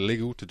it's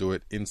legal to do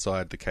it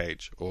inside the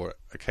cage, or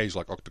a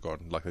cage-like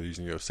octagon, like they use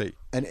in UFC.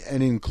 An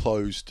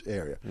enclosed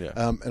area. Yeah.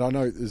 And I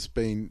know there's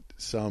been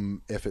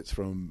some efforts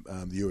from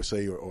the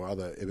UFC or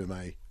other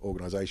MMA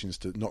organisations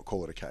to not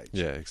call it a cage.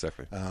 Yeah,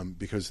 exactly.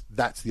 Because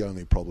that's the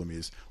only problem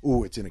is,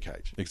 it's in a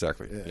cage.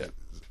 Exactly,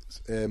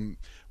 yeah.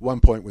 One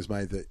point was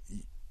made that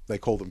they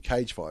call them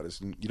cage fighters,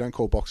 and you don't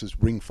call boxers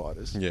ring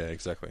fighters. Yeah,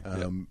 exactly.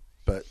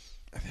 But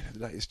at the end of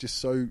the day, it's just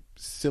so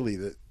silly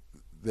that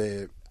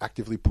they're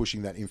actively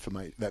pushing that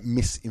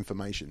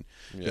misinformation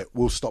that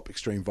will stop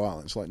extreme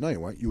violence. Like, no, you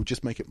won't. You'll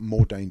just make it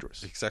more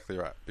dangerous. Exactly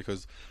right.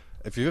 Because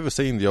if you've ever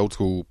seen the old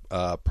school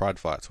pride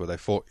fights where they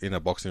fought in a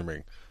boxing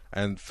ring,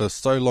 And for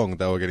so long,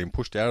 they were getting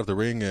pushed out of the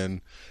ring,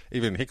 and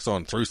even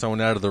Hickson threw someone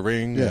out of the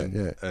ring.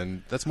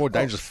 And that's more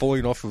dangerous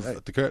falling off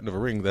of the curtain of a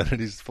ring than it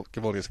is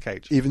falling his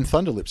cage. Even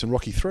Thunderlips in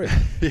Rocky 3.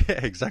 Yeah,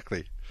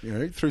 exactly.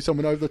 Threw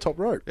someone over the top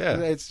rope. Yeah.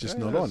 It's just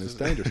not on. It's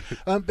dangerous.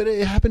 But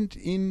it happened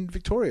in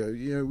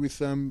Victoria,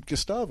 with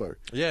Gustavo.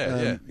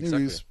 Yeah,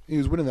 exactly. He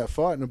was winning that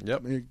fight, and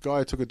Yep. a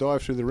guy took a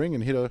dive through the ring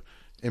and hit a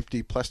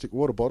empty plastic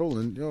water bottle,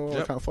 and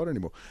I can't fight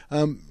anymore.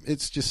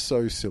 It's just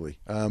so silly.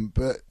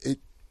 But it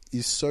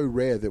is so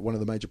rare that one of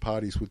the major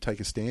parties would take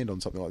a stand on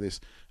something like this,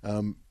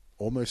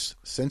 almost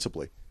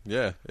sensibly.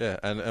 Yeah.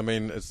 And I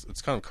mean,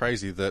 it's kind of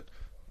crazy that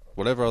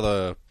whatever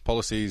other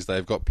policies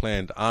they've got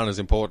planned aren't as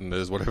important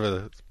as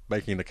whatever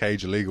making the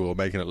cage illegal or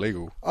making it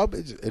legal. Oh, but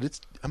it's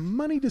a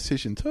money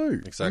decision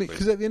too. Exactly.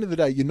 Because at the end of the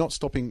day, you're not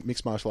stopping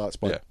mixed martial arts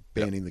by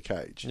banning the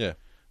cage. Yeah.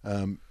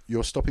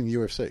 You're stopping the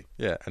UFC.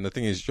 Yeah, and the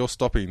thing is, you're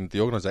stopping the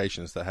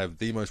organisations that have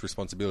the most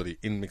responsibility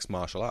in mixed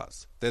martial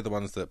arts. They're the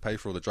ones that pay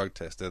for all the drug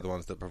tests. They're the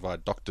ones that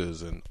provide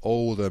doctors and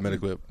all the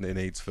medical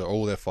needs for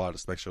all their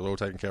fighters to make sure they're all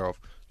taken care of.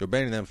 You're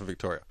banning them from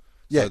Victoria.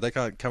 Yeah. So they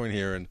can't come in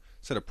here and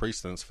set a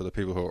precedence for the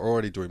people who are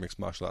already doing mixed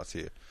martial arts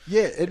here.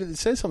 Yeah, it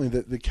says something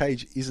that the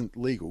cage isn't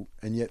legal,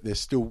 and yet they're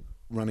still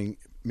running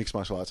mixed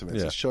martial arts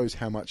events. Yeah. It shows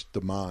how much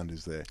demand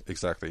is there.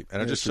 Exactly.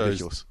 And it Yeah, just it's shows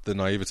ridiculous. the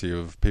naivety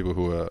of people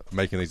who are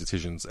making these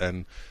decisions.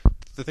 And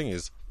the thing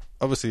is,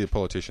 obviously the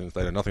politicians,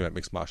 they know nothing about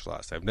mixed martial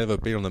arts. They've never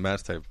been on the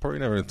mats. They've probably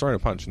never thrown a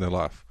punch in their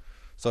life.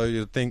 So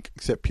you'd think...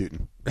 Except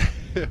Putin.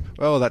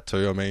 Well, that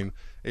too. I mean,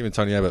 even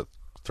Tony Abbott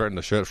threatened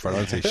a shirt front. I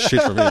don't see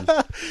shit from him.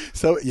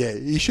 So, yeah,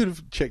 you should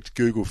have checked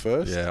Google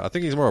first. Yeah, I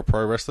think he's more a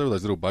pro wrestler with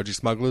those little budgie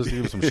smugglers. Give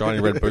him some shiny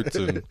red boots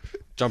and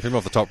jump him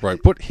off the top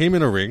rope. Put him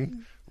in a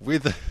ring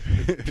with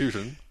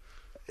Putin.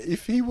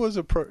 If he was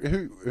a pro...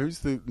 Who's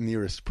the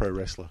nearest pro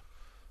wrestler?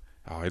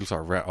 Oh, he looks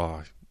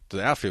like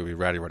the outfit would be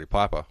Roddy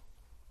Piper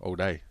all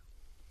day.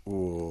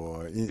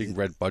 Or... Big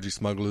red budgie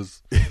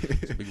smugglers.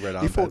 Big red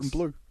arm He fought in pads.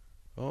 blue.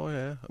 Oh,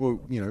 yeah. Well,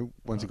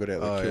 once he got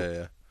out of the kill.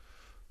 Yeah.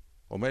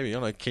 Or maybe,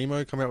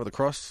 Chemo come out with a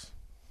cross.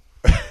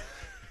 Yeah,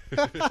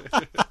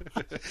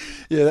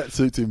 that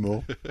suits him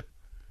more.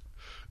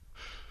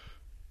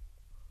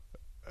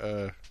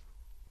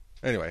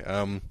 Anyway,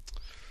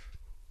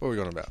 what are we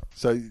going about?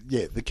 So,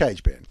 yeah, the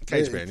cage ban.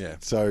 Cage ban, yeah.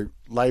 So,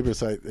 Labor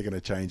say they're going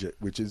to change it,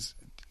 which is...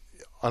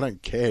 I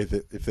don't care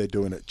that if they're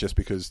doing it just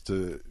because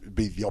to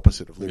be the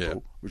opposite of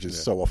Liberal, which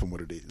is so often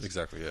what it is.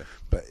 Exactly, yeah.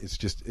 But it's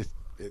just...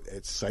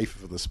 It's safer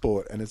for the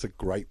sport, and it's a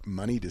great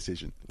money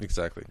decision.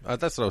 Exactly.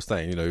 That's what I was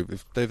saying.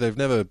 If they've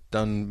never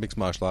done mixed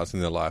martial arts in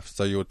their life,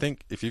 so you would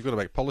think if you've got to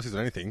make policies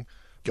on anything,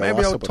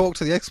 maybe I'll talk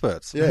to the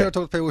experts. Yeah. Maybe I'll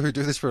talk to people who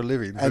do this for a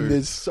living. And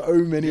there's so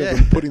many of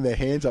them putting their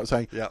hands up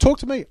saying, talk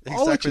to me,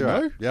 I'll let you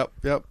know.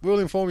 Yep, we'll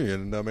inform you.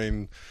 And I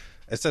mean,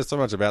 it says so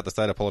much about the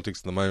state of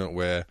politics at the moment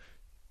where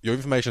your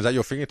information is at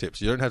your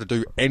fingertips. You don't have to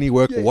do any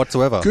work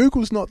whatsoever.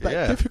 Google's not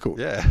that difficult.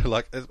 Yeah,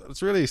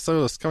 it's really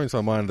so it's coming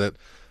to my mind that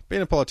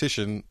being a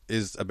politician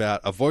is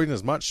about avoiding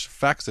as much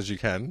facts as you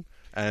can,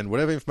 and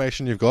whatever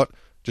information you've got,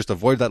 just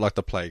avoid that like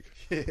the plague.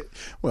 Yeah.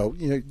 Well,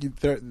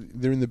 they're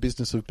in the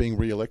business of being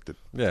re-elected.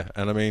 Yeah,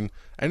 and I mean,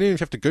 and even if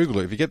you have to Google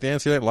it, if you get the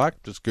answer you don't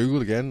like, just Google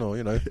it again, or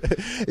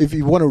If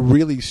you want a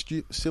really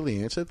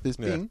silly answer, there's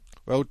Bing.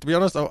 Well, to be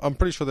honest, I'm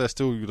pretty sure they're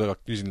still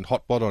using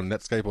Hotbot on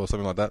Netscape or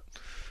something like that.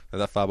 They're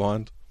that far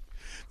behind.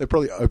 They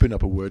probably opened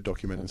up a Word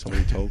document and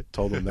somebody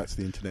told them that's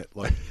the internet,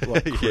 like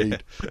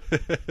Creed.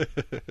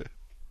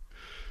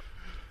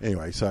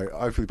 Anyway, so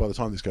hopefully by the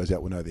time this goes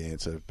out, we'll know the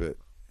answer. But,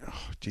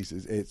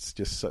 Jesus, it's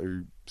just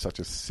such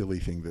a silly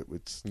thing that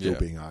it's still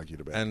being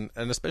argued about. And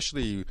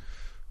especially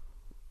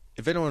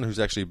if anyone who's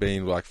actually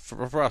been,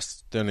 for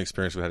us, the only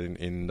experience we had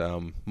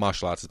in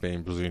martial arts has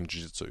been Brazilian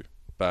Jiu-Jitsu.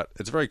 But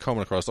it's very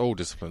common across all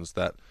disciplines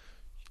that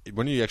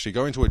when you actually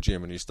go into a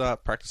gym and you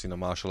start practicing a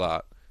martial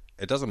art,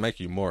 it doesn't make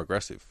you more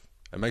aggressive.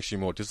 It makes you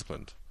more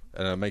disciplined.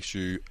 And it makes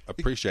you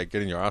appreciate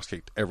getting your ass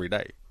kicked every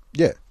day.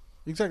 Yeah.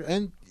 Exactly,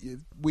 and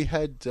we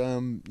had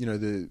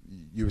the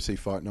UFC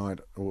Fight Night,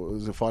 or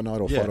was it Fight Night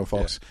or Fight on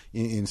Fox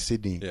in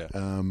Sydney,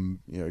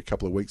 a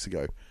couple of weeks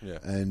ago,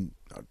 and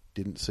I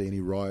didn't see any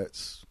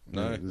riots.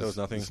 No, there was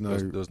nothing.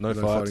 There was no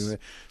fighting fights. there.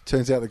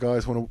 Turns out the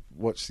guys want to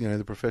watch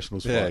the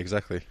professionals fight. Yeah,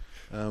 exactly.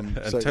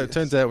 So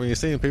turns out when you're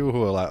seeing people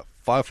who are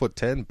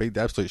 5'10" beat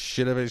the absolute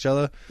shit out of each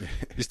other,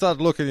 you start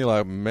looking, you're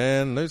like,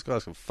 man, those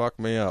guys can fuck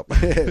me up.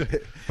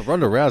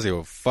 Ronda Rousey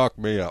will fuck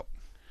me up.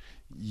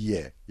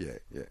 Yeah.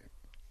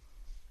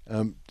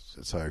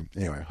 So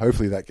anyway,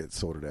 hopefully that gets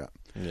sorted out.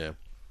 Yeah.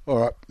 All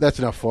right, that's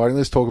enough fighting.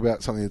 Let's talk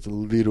about something that's a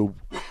little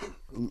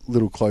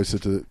closer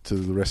to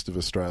the rest of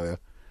Australia.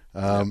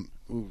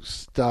 We'll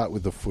start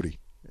with the footy.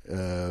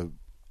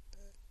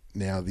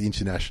 Now, the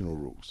international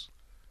rules.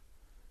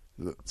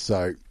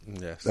 So,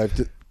 yes.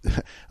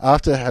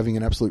 After having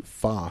an absolute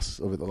farce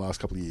of it the last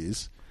couple of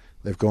years,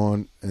 they've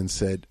gone and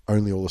said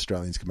only all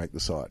Australians can make the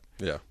side.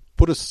 Yeah.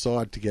 Put a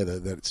side together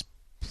that it's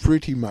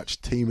pretty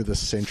much team of the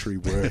century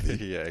worthy.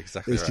 Yeah,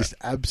 exactly. It's just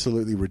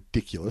absolutely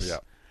ridiculous. Yeah.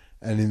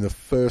 And in the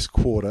first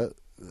quarter,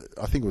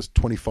 I think it was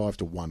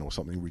 25-1 or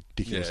something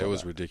ridiculous. Yeah, it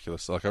was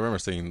ridiculous. Like I remember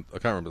seeing, I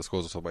can't remember the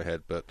scores off the top of my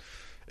head, but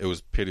it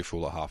was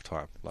pitiful at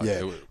halftime. Like,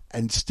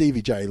 and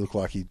Stevie J looked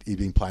like he'd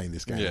been playing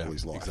this game all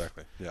his life.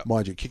 Exactly. Yeah,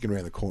 mind you, kicking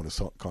around the corner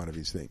is kind of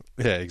his thing.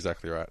 Yeah,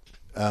 exactly right.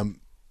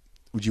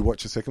 Would you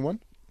watch the second one?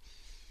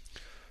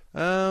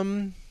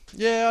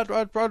 Yeah,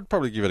 I'd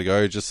probably give it a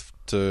go, just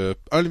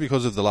only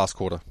because of the last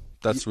quarter.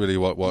 That's really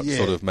what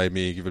sort of made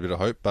me give it a bit of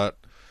hope. But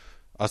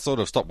I sort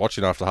of stopped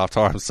watching after half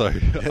time. So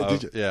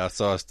Did you? Yeah,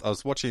 so I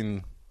was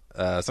watching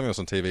something else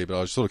on TV, but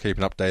I was sort of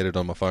keeping updated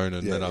on my phone,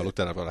 and then I looked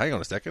at it and I thought, hang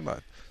on a second,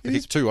 they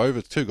kicked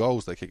two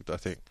goals they kicked, I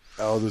think.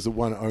 Oh, there's a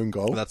one own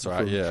goal. That's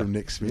right, from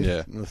Nick Smith.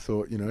 Yeah. And I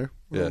thought,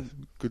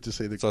 good to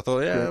see the so I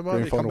thought, it might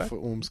grand be final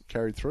forms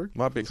carried through.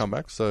 Might be a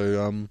comeback.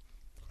 So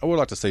I would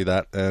like to see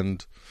that.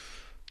 And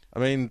I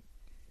mean,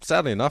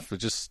 sadly enough,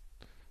 it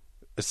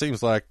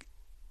seems like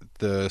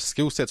the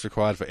skill sets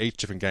required for each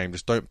different game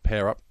just don't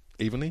pair up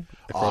evenly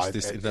across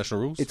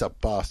international rules. It's a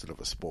bastard of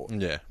a sport.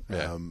 Yeah.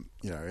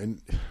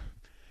 And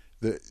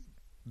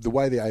the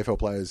way the AFL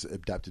players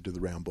adapted to the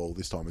round ball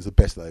this time is the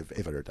best they've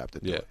ever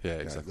adapted to it. Yeah,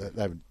 exactly.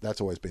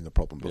 That's always been the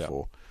problem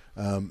before.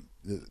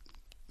 It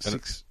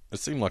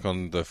seemed like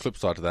on the flip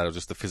side to that, it was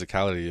just the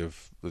physicality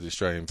of the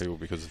Australian people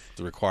because of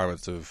the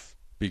requirements of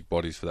big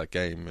bodies for that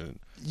game. And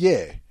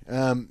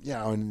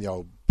and the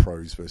old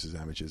pros versus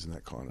amateurs and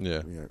that kind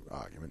of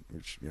argument,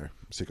 which I'm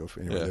sick of.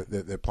 Anyway,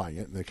 they're playing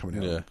it and they're coming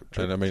out.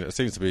 Yeah, and I mean, it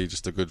seems to be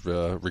just a good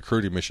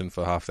recruiting mission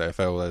for half the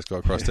AFL. They just go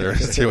across there and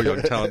see what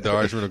young talent the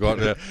Irishmen have got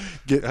there.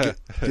 Get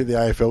the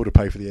AFL to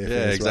pay for the AFL.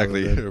 Yeah,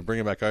 exactly. Bring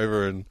them back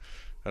over and,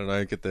 I don't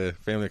know, get their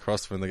family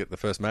across when they get the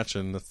first match,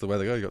 and that's the way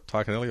they go. You got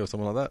Tyrconnelly or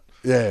someone like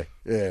that.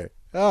 Yeah.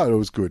 Oh, it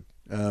was good.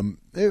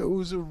 It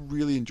was a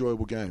really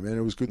enjoyable game, and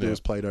it was good that it was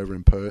played over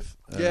in Perth.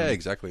 Yeah,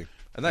 exactly.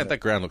 And that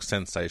ground looks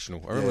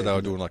sensational. I remember they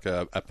were doing like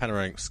a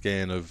panoramic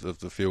scan of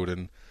the field,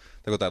 and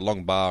they got that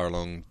long bar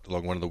along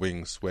one of the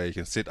wings where you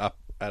can sit up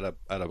at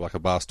a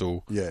bar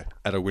stool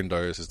at a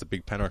window. It's just a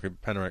big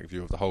panoramic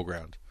view of the whole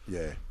ground.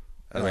 Yeah.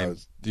 I mean,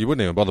 you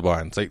wouldn't even bother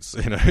buying seats,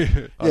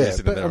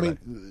 but I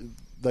mean,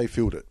 they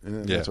filled it,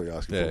 and that's what you're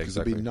asking for. Because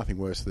it'd be nothing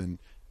worse than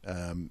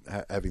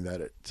having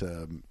that at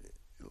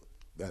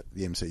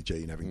the MCG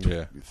and having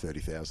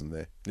 30,000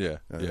 there. Yeah,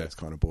 That's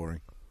kind of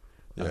boring.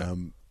 Yeah.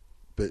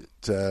 But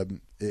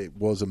it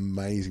was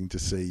amazing to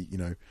see,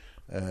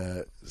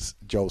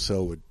 Joel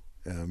Selwood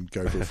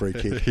go for a free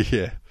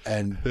kick,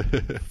 and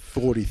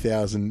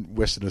 40,000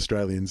 Western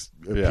Australians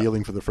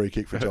appealing for the free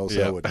kick for Joel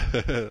Selwood.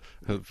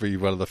 It'll be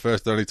one of the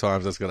first only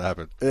times that's going to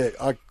happen. Yeah,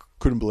 I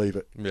couldn't believe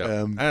it.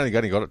 Yeah, and he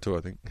got it too,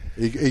 I think.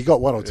 He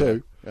got one or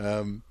two,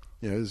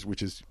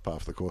 which is par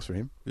for the course for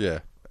him. Yeah,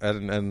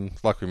 and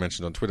like we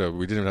mentioned on Twitter,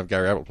 we didn't even have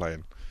Gary Ablett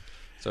playing.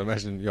 So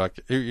imagine,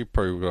 you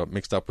probably got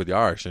mixed up with the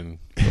Irish and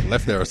got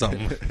left there or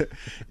something.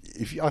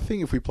 I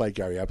think if we played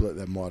Gary Ablett,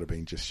 that might have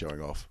been just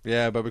showing off.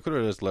 Yeah, but we could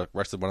have just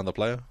rested one other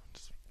player,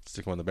 just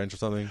stick him on the bench or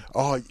something.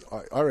 Oh,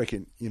 I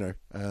reckon,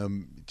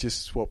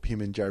 just swap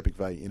him and Jared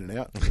McVeigh in and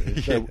out.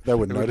 They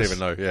wouldn't notice. Even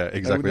know. Yeah,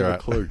 exactly right.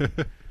 They wouldn't have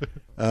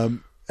a clue.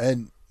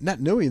 And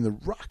Nat Nui in the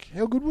ruck,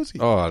 how good was he?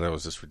 Oh, that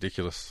was just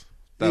ridiculous.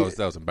 That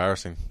was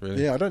embarrassing,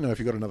 really. Yeah, I don't know if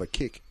he got another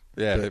kick.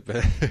 Yeah,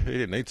 but he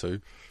didn't need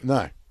to.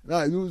 No,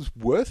 it was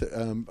worth it.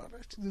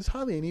 There's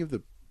hardly any of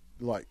the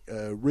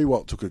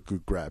Rewalt took a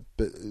good grab,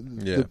 but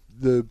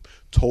the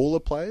taller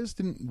players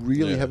didn't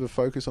really have a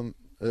focus on.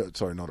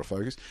 Not a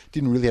focus.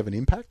 Didn't really have an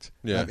impact.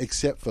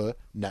 Except for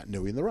Nat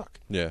Nui in the ruck.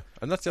 Yeah,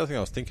 and that's the other thing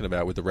I was thinking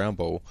about with the round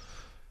ball.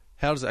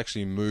 How does it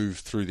actually move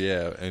through the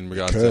air in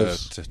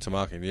regards to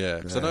marking? Yeah,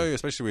 because I know,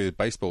 especially with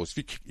baseballs,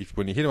 if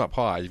when you hit them up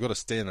high, you've got to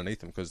stay underneath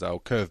them because they'll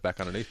curve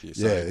back underneath you.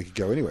 So, they could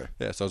go anywhere.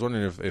 Yeah, so I was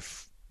wondering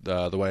if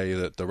the way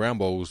that the round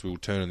balls will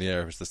turn in the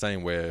air is the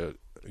same, where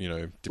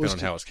depending on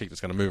how it's kicked,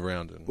 it's going to move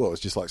around. Well, it's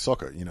just like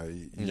soccer. You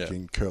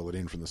can curl it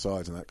in from the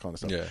sides and that kind of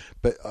stuff. Yeah.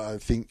 But I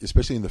think,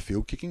 especially in the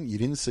field kicking, you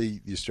didn't see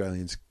the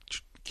Australians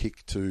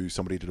kick to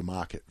somebody to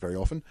mark it very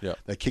often. Yeah.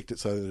 They kicked it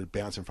so that it would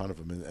bounce in front of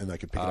them and they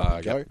could pick it up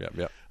and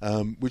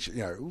go. Which,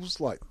 it was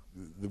like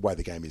the way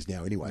the game is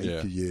now anyway.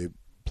 Yeah. You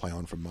play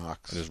on from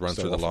marks. And just run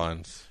through the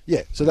lines.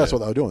 Yeah, so that's what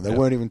they were doing. They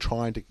weren't even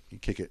trying to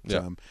kick it.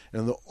 And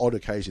on the odd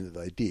occasion that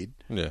they did,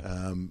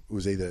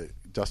 was either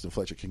Dustin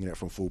Fletcher kicking it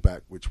from full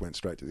back, which went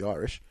straight to the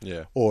Irish,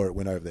 or it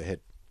went over their head.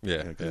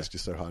 Yeah, because it's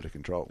just so hard to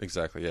control.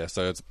 Exactly, yeah.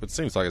 So it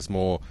seems like it's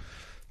more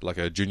like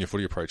a junior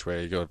footy approach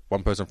where you got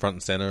one person front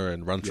and centre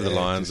and run through the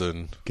lines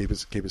and keep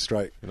it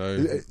straight. No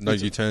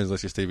U-turns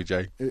unless you're Stevie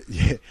J.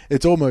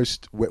 It's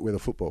almost wet weather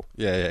football.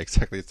 Yeah,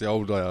 exactly. It's the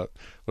old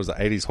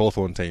 80s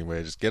Hawthorn team where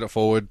you just get it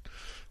forward,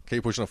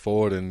 keep pushing it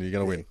forward, and you're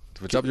going to win.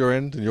 If it's up your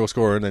end and you're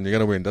scoring, then you're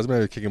going to win. Doesn't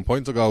matter if you're kicking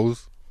points or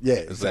goals. Yeah,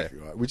 exactly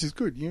right. Which is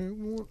good.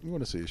 You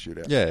want to see a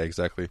shootout. Yeah,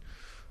 exactly.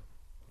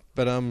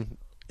 But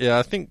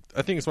I think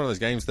it's one of those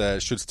games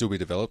that should still be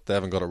developed. They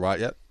haven't got it right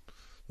yet.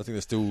 I think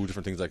there's still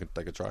different things they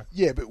could try.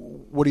 Yeah, but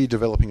what are you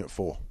developing it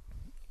for?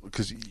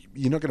 Because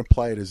you're not going to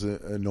play it as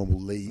a normal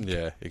league.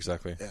 Yeah,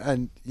 exactly.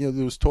 And there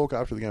was talk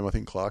after the game. I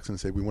think Clarkson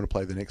said we want to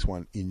play the next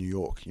one in New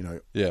York.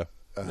 Yeah.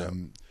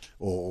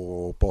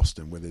 or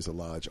Boston, where there's a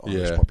large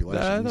Irish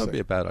population. That would be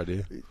a bad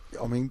idea.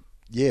 I mean,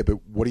 yeah,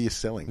 but what are you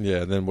selling?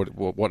 Yeah, and then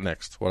what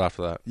next? What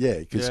after that?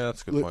 Yeah,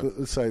 that's a good point.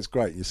 Let's say it's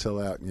great. You sell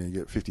out, you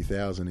get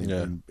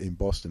 50,000 in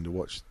Boston to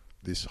watch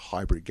this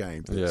hybrid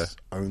game that's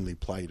only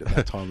played at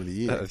that time of the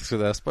year.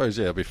 So I suppose,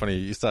 it'd be funny.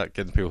 You start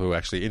getting people who are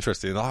actually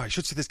interested in, you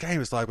should see this game.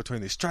 It's like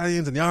between the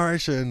Australians and the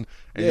Irish, and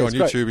you're on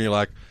YouTube and you're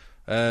like,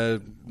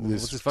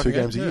 there's this 2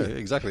 games a year.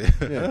 Exactly.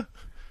 Yeah.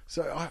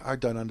 So I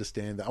don't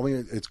understand that. I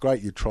mean, it's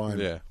great you try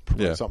and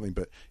promote something,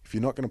 but if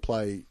you're not going to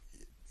play,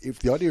 if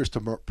the idea is to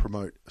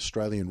promote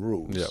Australian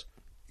rules, you've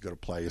got to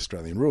play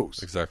Australian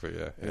rules. Exactly.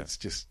 Yeah.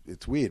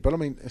 It's weird, but I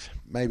mean,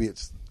 maybe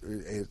it's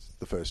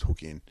the first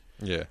hook in.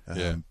 Yeah.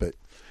 But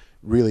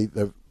really,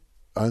 they've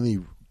only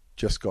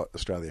just got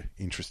Australia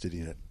interested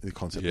in it, the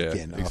concept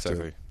again,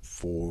 after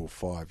 4 or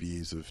 5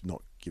 years of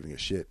not giving a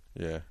shit.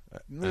 Yeah.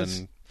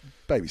 And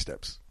baby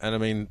steps. And I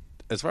mean,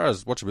 as far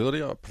as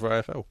watchability, I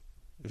prefer AFL.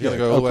 If you're going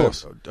to go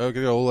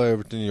all the way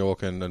over to New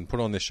York and put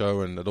on this show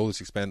and at all this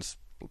expense,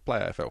 play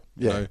AFL.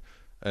 You know?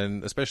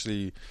 And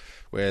especially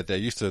where they're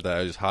used to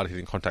those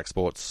hard-hitting contact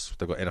sports,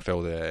 they've got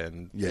NFL there,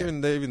 and even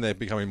they're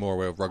becoming more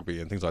aware of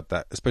rugby and things like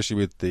that, especially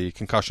with the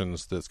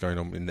concussions that's going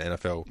on in the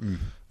NFL.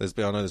 I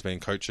know there's been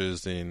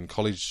coaches in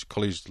college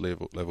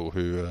level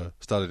who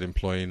started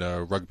employing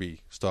a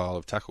rugby style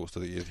of tackle so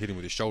that you're hitting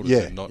with your shoulders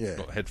and not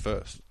head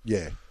first.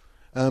 Yeah.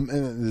 And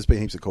there's been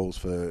heaps of calls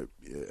for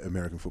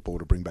American football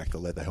to bring back the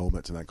leather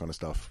helmets and that kind of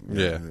stuff.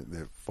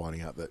 They're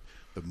finding out that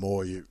the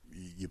more you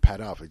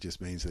pad up, it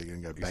just means they're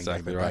going to go bang,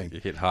 bang, bang, bang.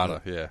 You hit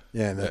harder,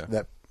 and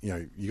that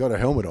you got a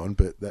helmet on,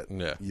 but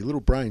your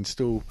little brain's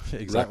still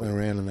rattling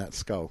around in that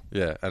skull.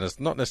 Yeah, and it's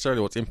not necessarily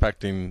what's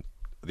impacting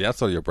the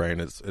outside of your brain.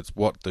 It's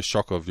what the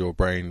shock of your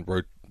brain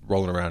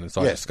rolling around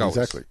inside your skull.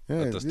 Exactly.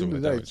 That's doing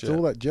the damage. It's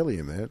all that jelly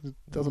in there. It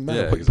doesn't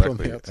matter what you put on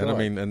the outside. And I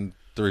mean, and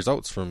the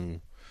results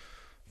from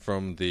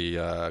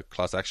the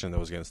class action that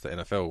was against the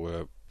NFL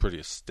were pretty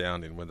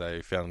astounding when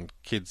they found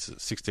kids at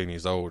 16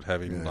 years old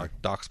having like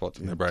dark spots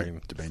in their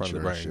brain, front of the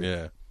brain,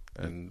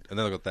 and then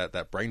they've got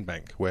that brain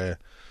bank where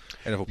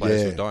NFL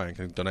players who are dying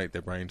can donate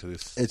their brain to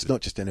this. It's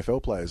not just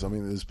NFL players. I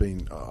mean, there's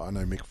been I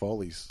know Mick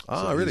Foley's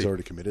he's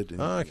already committed.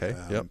 Okay,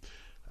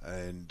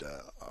 and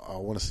I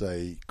want to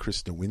say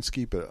Chris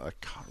Nowinski, but I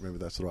can't remember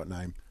if that's the right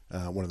name.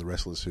 One of the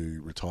wrestlers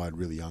who retired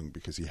really young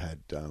because he had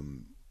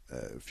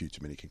a few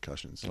too many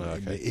concussions.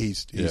 Okay.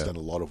 He's done a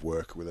lot of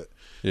work with it,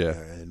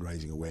 and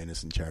raising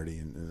awareness and charity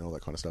and all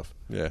that kind of stuff.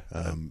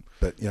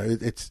 But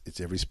it's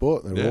every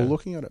sport. They're all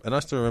looking at it. And I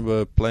still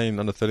remember playing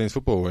under 13s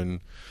football and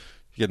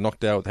you get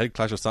knocked out with head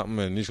clash or something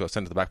and you just got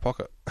sent to the back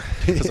pocket.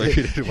 So way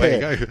to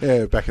go.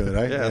 Yeah, back in the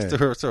day. I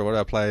still one of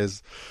our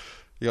players,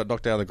 he got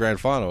knocked out in the grand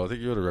final. I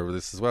think you would remember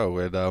this as well,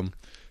 where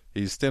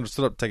he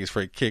stood up to take his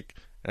free kick,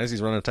 and as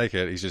he's running to take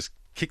it, he's just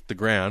kicked the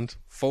ground,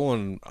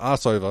 fallen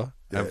arse over,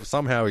 and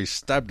somehow he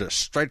stabbed it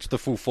straight to the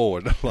full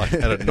forward, like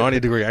at a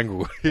 90-degree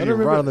angle.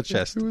 Right on the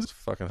chest. It was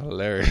fucking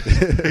hilarious.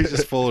 He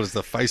just fallen as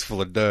the face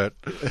full of dirt.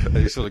 And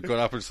he sort of got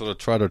up and sort of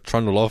tried to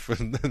trundle off,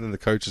 and then the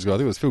coach just got, I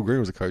think it was Phil Green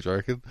was the coach, I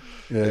reckon.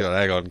 He got,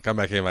 hang on, come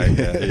back here, mate.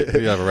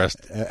 You have a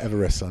rest. Have a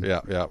rest, son. Yeah.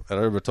 And I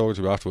remember talking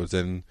to him afterwards,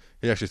 and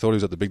he actually thought he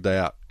was at the big day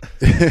out.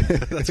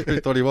 That's what he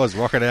thought he was,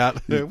 rocking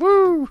out.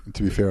 Woo!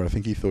 To be fair, I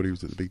think he thought he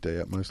was at the big day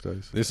out most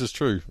days. This is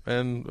true.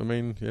 And, I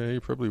mean, he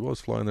probably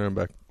was flying there and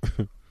back.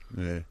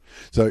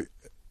 So,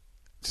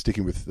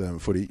 sticking with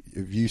footy,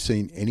 have you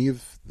seen any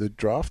of the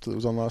draft that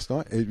was on last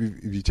night? Have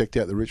you checked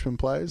out the Richmond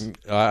players?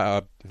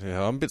 I'm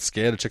a bit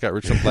scared to check out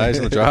Richmond players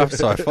in the draft,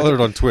 so I followed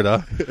it on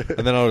Twitter,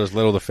 and then I'll just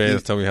let all the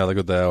fans tell me how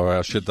good they are or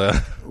how shit they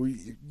are.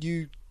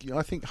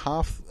 I think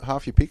half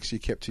your picks you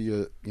kept to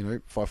your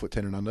 5'10"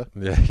 and under.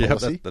 Yeah,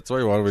 that's what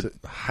you want.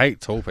 I hate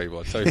tall people.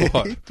 I tell you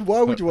what.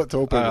 Why would you want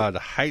tall people? I'd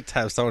hate to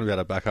have someone to be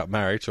able to back up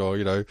Marriage, or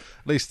at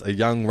least a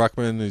young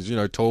ruckman who's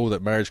tall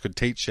that Marriage could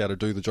teach how to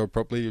do the job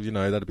properly.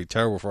 That'd be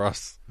terrible for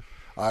us.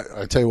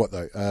 I tell you what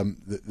though,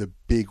 the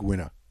big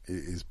winner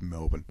is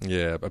Melbourne.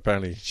 Yeah,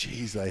 apparently.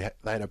 Jeez, they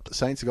had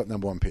Saints have got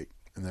number 1 pick,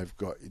 and they've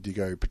got. Do you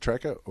go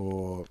Petrarca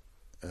or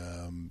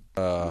who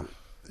the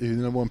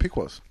number 1 pick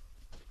was?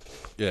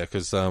 Yeah,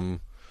 because the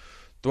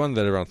one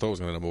that everyone thought was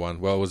going to be number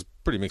 1, well, it was a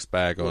pretty mixed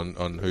bag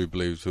on who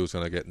believes who was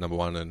going to get number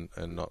 1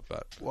 and not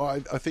that.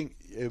 Well, I think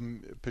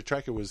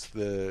Petrarca was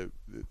the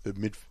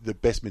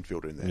best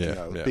midfielder in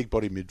there. A big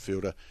body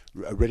midfielder,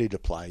 ready to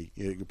play.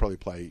 You could probably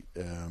play.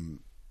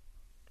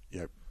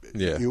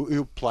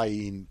 He'll play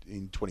in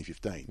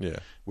 2015. Yeah.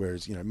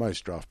 Whereas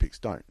most draft picks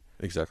don't.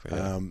 Exactly.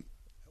 Yeah.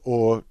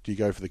 Or do you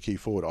go for the key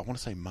forward? I want to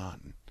say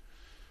Martin.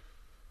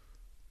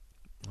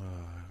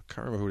 I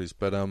can't remember who it is,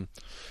 but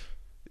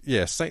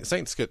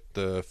Saints get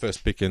the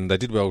first pick, and they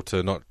did well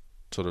to not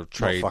sort of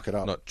trade,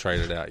 not trade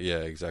it out. Yeah,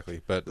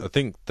 exactly. But I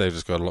think they've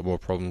just got a lot more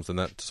problems than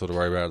that to sort of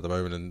worry about at the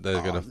moment, and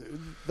they're going to.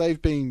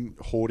 They've been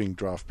hoarding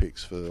draft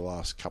picks for the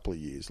last couple of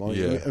years. I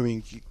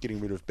mean, getting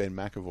rid of Ben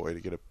McAvoy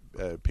to get a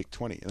pick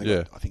 20. And they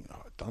got, I think,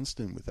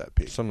 Dunstan with that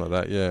pick. Something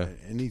like that, yeah.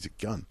 And he's a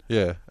gun.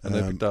 Yeah, and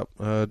they picked up...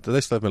 do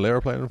they still have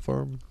Malera playing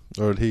for him?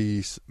 Or did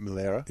he...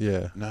 Malera?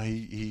 Yeah. No,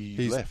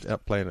 he's left.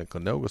 Out playing at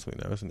Glenelg or something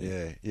now, isn't he?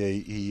 Yeah.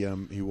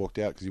 He walked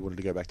out because he wanted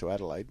to go back to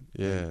Adelaide.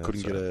 Yeah,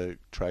 couldn't get a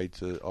trade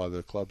to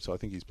either club, so I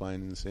think he's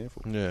playing in the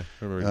Sandford. Yeah.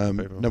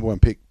 Number 1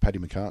 pick, Paddy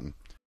McCartan.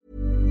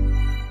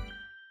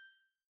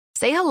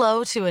 Say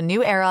hello to a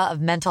new era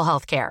of mental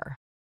health care.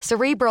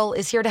 Cerebral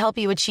is here to help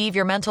you achieve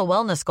your mental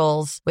wellness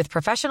goals with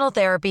professional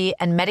therapy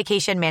and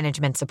medication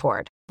management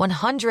support.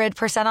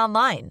 100%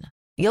 online.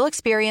 You'll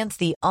experience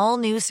the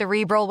all-new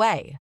Cerebral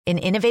Way, an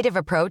innovative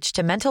approach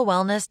to mental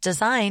wellness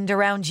designed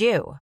around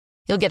you.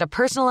 You'll get a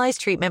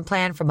personalized treatment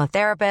plan from a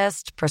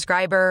therapist,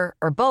 prescriber,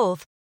 or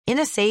both in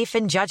a safe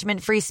and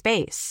judgment-free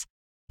space.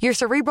 Your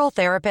Cerebral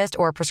therapist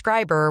or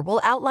prescriber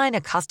will outline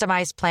a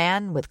customized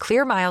plan with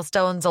clear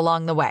milestones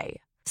along the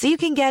way, so you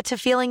can get to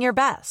feeling your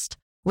best.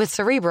 With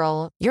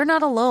Cerebral, you're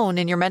not alone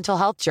in your mental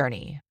health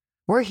journey.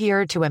 We're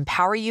here to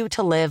empower you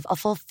to live a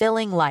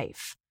fulfilling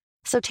life.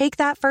 So take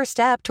that first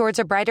step towards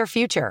a brighter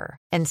future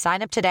and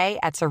sign up today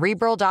at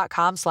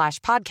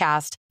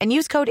Cerebral.com/podcast and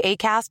use code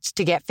ACAST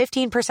to get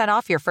 15%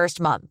 off your first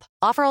month.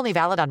 Offer only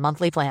valid on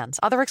monthly plans.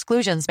 Other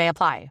exclusions may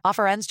apply.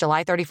 Offer ends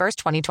July 31st,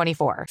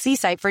 2024. See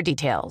site for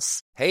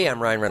details. Hey,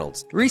 I'm Ryan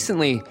Reynolds.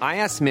 Recently, I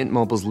asked Mint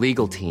Mobile's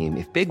legal team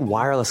if big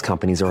wireless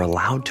companies are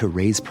allowed to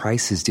raise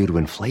prices due to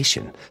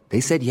inflation.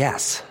 They said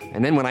yes.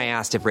 And then when I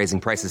asked if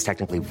raising prices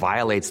technically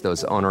violates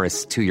those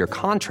onerous 2-year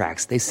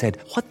contracts, they said,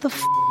 "What the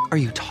f*** are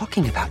you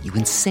talking about, you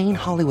insane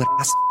Hollywood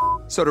ass?"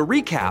 So to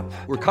recap,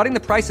 we're cutting the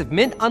price of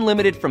Mint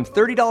Unlimited from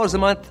 $30 a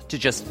month to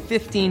just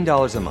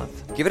 $15 a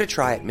month. Give it a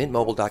try at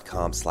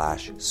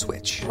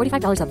mintmobile.com/switch.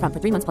 $45 up front for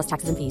 3 months plus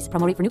taxes and fees.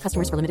 Promo rate for new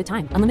customers for limited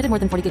time. Unlimited more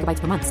than 40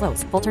 gigabytes per month.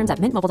 Slows full terms at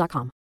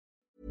mintmobile.com.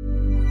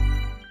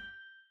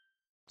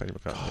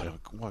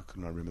 Why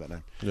couldn't I remember that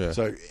name? Yeah.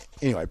 So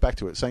anyway, back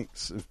to it.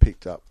 Saints have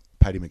picked up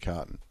Paddy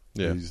McCartan,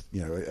 who's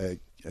a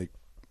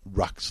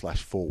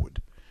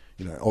ruck/forward.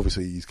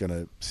 Obviously he's going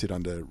to sit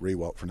under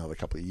Rewalt for another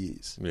couple of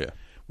years. Yeah.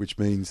 Which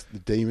means the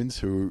Demons,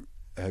 who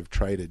have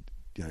traded,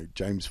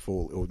 James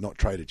Frawley, or not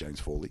traded James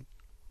Frawley,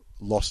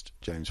 lost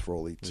James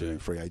Frawley to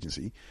free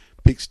agency,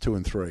 picks 2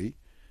 and 3,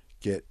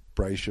 get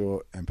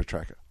Brayshaw and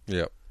Petrarca.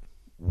 Yep.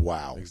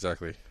 Wow.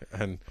 Exactly.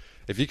 And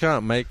if you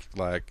can't make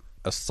like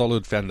a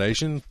solid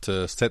foundation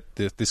to set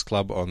this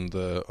club on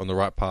the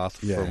right path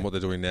from what they're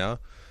doing now,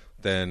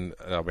 then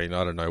I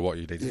don't know what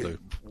you need to do.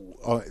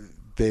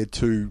 They're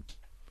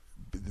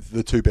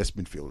the two best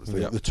midfielders.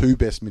 The 2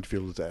 best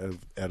midfielders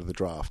out of the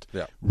draft,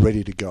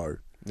 ready to go.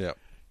 Yeah.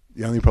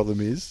 The only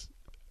problem is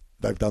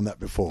they've done that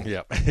before.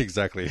 Yeah,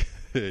 exactly.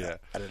 Yeah.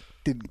 And it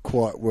didn't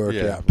quite work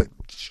out, but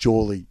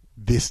surely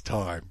this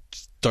time.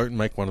 Just don't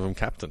make one of them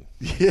captain.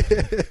 Yeah.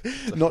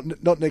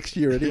 Not next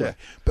year anyway. Yeah.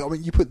 But I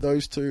mean, you put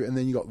those two, and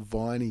then you got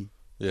Viney,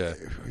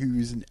 who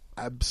is an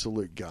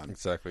absolute gun.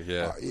 Exactly,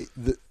 yeah.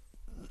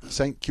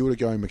 St Kilda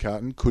going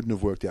McCartan couldn't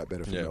have worked out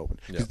better for Melbourne.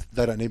 Because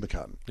they don't need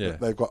McCartan. Yeah.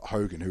 They've got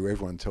Hogan, who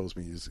everyone tells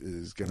me is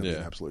going to be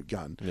an absolute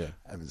gun. Yeah.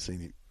 I haven't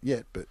seen it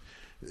yet, but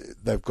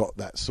they've got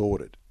that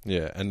sorted.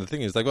 Yeah, and the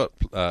thing is, they've got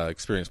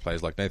experienced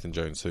players like Nathan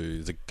Jones, who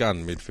is a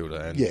gun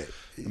midfielder. And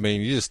I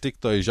mean, you just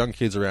stick those young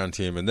kids around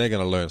him, and they're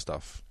going to learn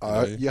stuff.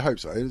 You hope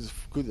so. It's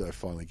good that they've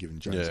finally given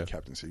Jones a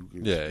captaincy.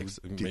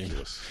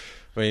 Ridiculous.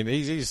 I mean,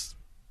 he's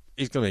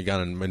going to be a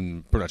gun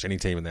in pretty much any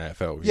team in the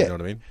AFL. You know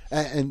what I mean?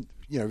 And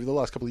over the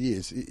last couple of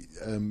years,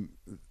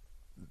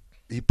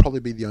 he'd probably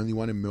be the only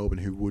one in Melbourne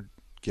who would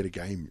get a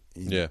game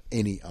in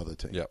any other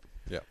team. Yep.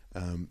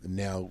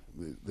 Now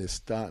they're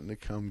starting to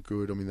come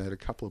good. I mean, they had a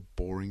couple of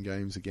boring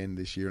games again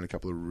this year and a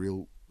couple of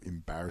real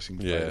embarrassing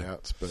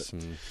playouts. But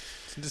some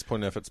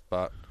disappointing efforts.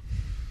 But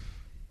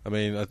I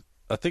mean,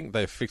 I think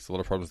they've fixed a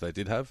lot of problems they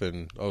did have,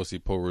 and obviously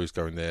Paul Roos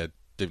going there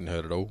didn't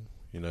hurt at all.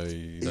 He knows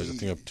a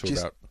thing or two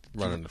about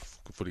running a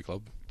footy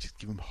club. Just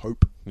give them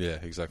hope. Yeah,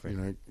 exactly.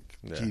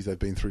 Geez, they've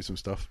been through some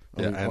stuff.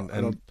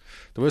 And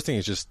the worst thing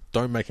is just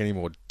don't make any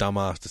more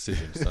dumbass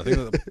decisions. I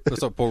think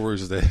that's what Paul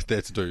Roos is there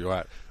to do,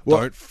 right?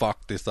 Don't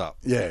fuck this up.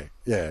 Yeah.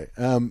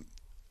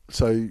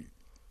 So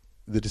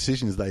the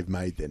decisions they've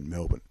made then,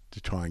 Melbourne,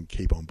 to try and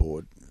keep on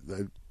board,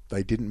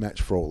 they didn't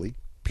match Frawley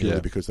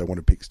purely because they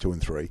wanted picks 2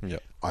 and 3.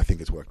 Yep. I think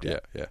it's worked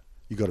out. Yeah.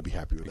 You've got to be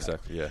happy with that.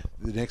 Exactly, yeah.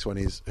 The next one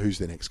is who's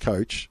their next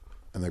coach,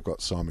 and they've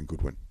got Simon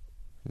Goodwin.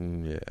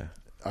 Yeah.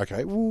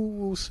 Okay,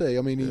 we'll see.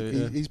 I mean,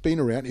 he's been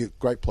around. He's a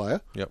great player,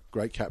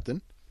 great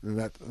captain, and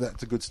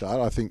that's a good start.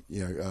 I think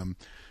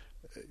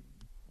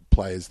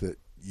players that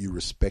you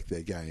respect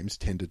their games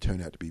tend to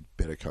turn out to be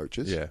better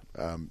coaches. Yeah,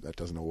 that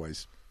doesn't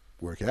always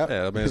work out.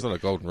 Yeah, I mean, it's not a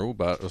golden rule,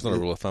 but it's not a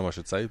rule of thumb, I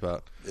should say.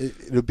 But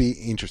it'll be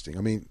interesting.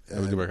 I mean, it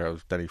did work out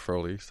with Danny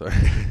Frawley. So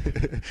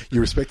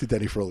you respected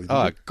Danny Frawley?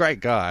 Oh, great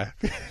guy,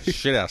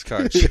 shit house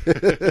coach.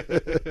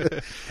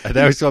 And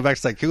now he's gone back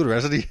to St Kilda,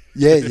 hasn't he?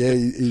 Yeah,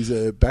 he's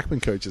a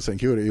backman coach at St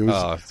Kilda. He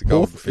was it's a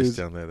golden fist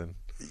down there then.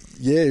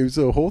 Yeah, he was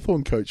a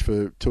Hawthorn coach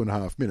for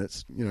 2.5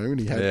 minutes. You know, when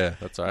he had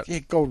that's right. Yeah,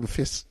 golden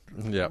fists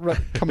Yeah,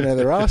 coming out of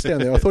their ass down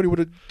there. I thought he would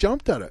have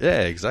jumped at it.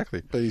 Yeah,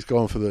 exactly. But he's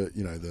gone for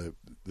the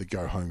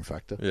go home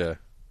factor.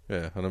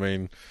 Yeah, and I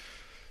mean,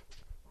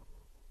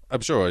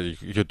 I'm sure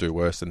you could do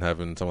worse than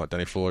having someone like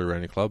Danny Flory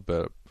around your club,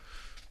 but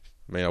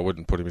I mean, I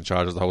wouldn't put him in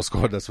charge of the whole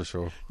squad. That's for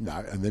sure.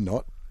 No, and they're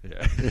not.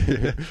 Yeah,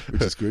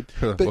 which is good.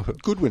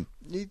 But Goodwin,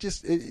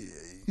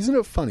 isn't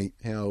it funny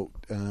how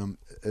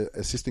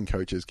assistant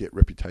coaches get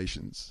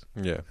reputations?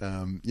 Yeah.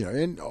 You know,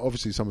 and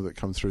obviously some of it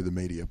comes through the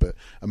media, but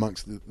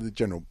amongst the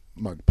general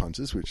mug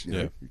punters, which you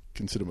know,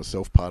 consider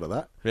myself part of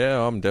that. Yeah,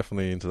 I'm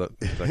definitely into that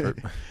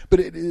group. But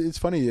it's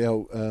funny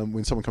how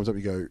when someone comes up,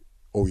 you go,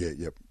 "Oh yeah,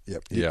 yep.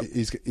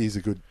 He's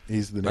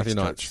the next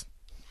coach."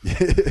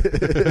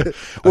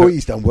 Well,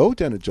 he's done well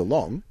down at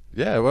Geelong.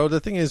 Yeah, well, the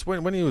thing is,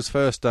 when he was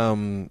first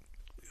going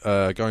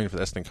for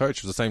the Essendon coach,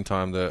 it was the same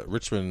time that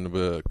Richmond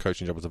were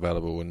coaching job was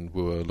available, and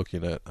we were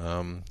looking at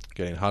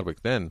getting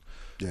Hardwick then.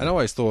 Yeah. And I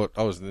always thought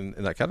I was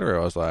in that category.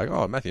 I was like,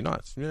 oh, Matthew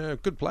Knights,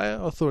 good player.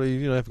 I thought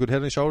he have a good head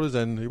on his shoulders,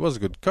 and he was a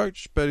good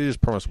coach, but he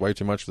just promised way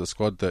too much for the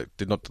squad that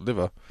did not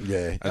deliver.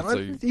 Yeah,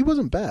 he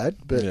wasn't bad,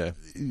 but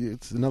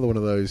it's another one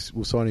of those.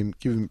 We'll sign him,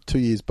 give him 2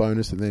 years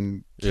bonus, and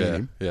then kill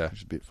him. Yeah, which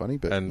is a bit funny,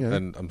 but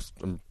and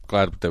I'm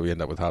glad that we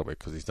end up with Hardwick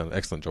because he's done an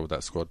excellent job with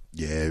that squad.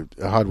 Yeah,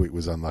 Hardwick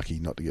was unlucky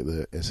not to get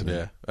the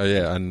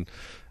Essendon.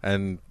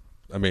 And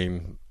I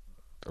mean,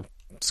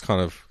 it's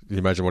kind of, you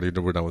imagine what he would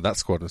have done with that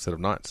squad instead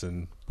of Knights,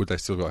 and would they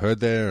still got hurt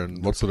there,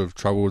 and what sort of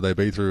trouble would they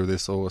be through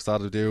this all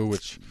started deal,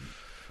 which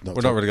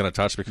we're not really going to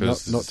touch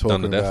because not it's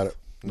done to talking death. about it.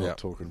 Not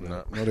talking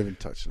about it. Not even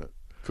touching it.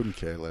 Couldn't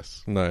care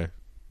less. No.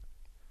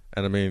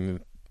 And I mean,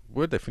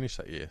 where'd they finish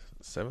that year?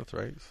 7th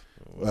or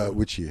 8th?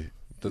 Which year?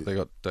 They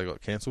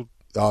got cancelled.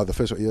 Oh, the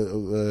first one,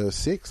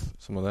 6th?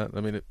 Something like that.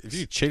 I mean, if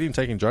you're cheating,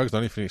 taking drugs,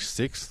 don't you finish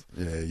 6th?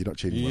 Yeah, you're not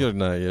cheating.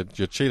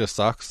 Your cheater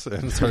sucks,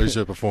 and so is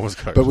your performance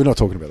coach. But we're not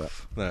talking about that.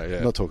 No,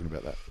 yeah. Not talking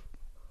about that.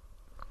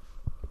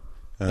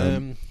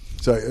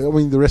 So, I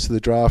mean, the rest of the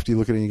draft, you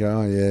look at it and you go,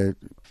 oh, yeah,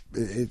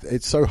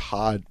 it's so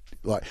hard.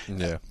 Like,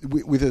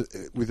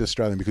 with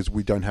Australian, because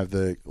we don't have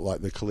the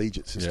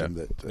collegiate system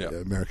that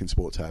American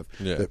sports have,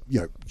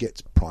 that gets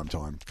prime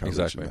time coverage.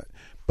 Exactly. And that.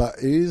 But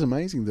it is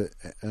amazing that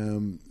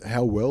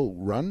how well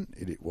run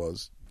it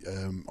was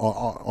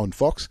on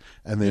Fox,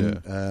 and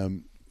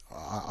then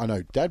I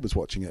know Dad was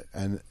watching it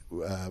and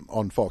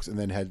on Fox, and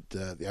then had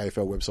the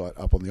AFL website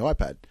up on the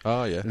iPad.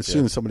 Oh yeah! And as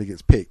soon as somebody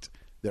gets picked,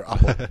 they're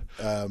up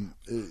on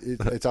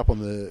it's up on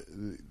the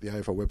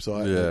AFL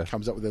website. Yeah. It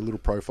comes up with their little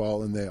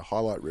profile and their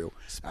highlight reel.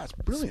 That's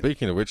brilliant.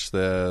 Speaking of which,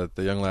 the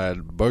young lad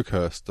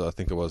Boakhurst, I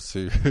think it was,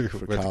 who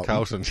went to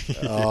Carlton.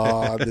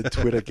 Oh, the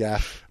Twitter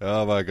gaff.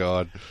 Oh my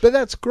God! But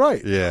that's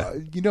great. Yeah.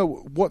 You know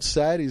what's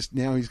sad is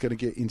now he's going to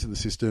get into the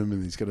system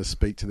and he's going to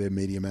speak to their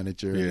media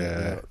manager.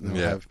 Yeah. And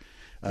they'll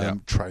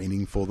have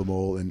training for them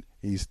all, and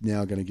he's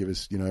now going to give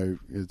us,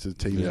 it's a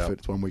team effort.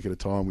 It's 1 week at a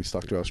time. We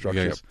stuck to our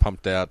structures. You get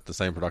pumped out the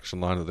same production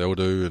line that they'll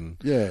do, and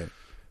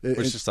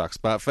which just sucks.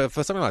 But for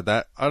something like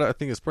that, I don't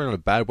think it's probably not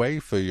a bad way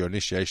for your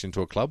initiation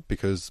to a club,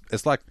 because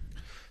it's like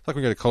when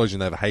you go to college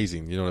and they have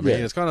hazing. You know what I mean?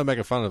 It's kind of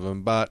making fun of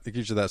them, but it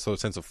gives you that sort of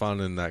sense of fun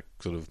and that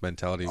sort of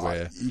mentality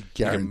where you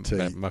guarantee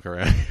you can muck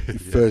around.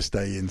 First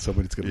day in,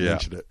 somebody's going to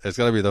mention it. It's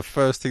going to be the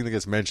first thing that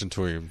gets mentioned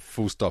to him.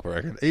 Full stop, I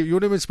reckon. You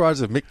wouldn't have been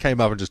surprised if Mick came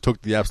up and just took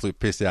the absolute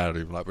piss out of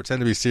him, like pretend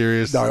to be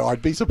serious. No,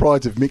 I'd be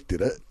surprised if Mick did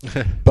it.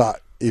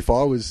 But if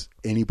I was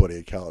anybody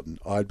at Carlton,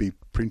 I'd be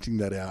printing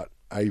that out.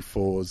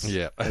 A4s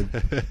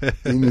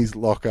in his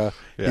locker.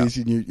 Here's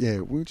your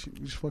new, which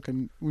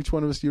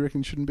one of us do you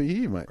reckon shouldn't be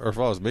here, mate? Or if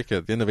I was Mick,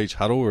 at the end of each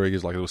huddle where he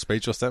gives like a little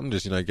speech or something,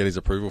 just get his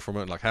approval from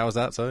it. Like, how is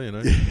that, sir?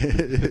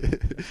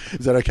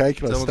 Is that okay?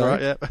 Can I stay?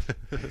 Right? Yeah.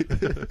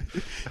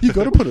 You've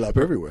got to put it up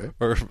everywhere.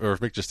 Or if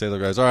Mick just stands there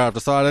and goes, all right, I've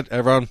decided,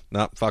 everyone,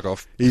 nah, fuck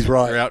off. He's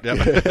right. You're out.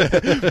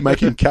 Yep.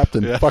 Make him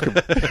captain. Yeah. Fuck him.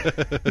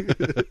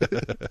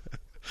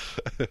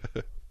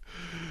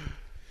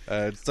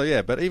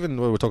 But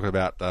even when we're talking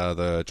about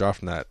the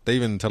draft and that, they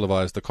even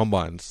televised the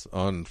combines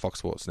on Fox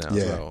Sports now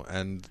as well.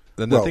 And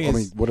then the thing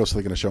is, what else are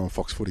they going to show on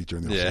Fox Footy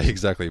during the off-season?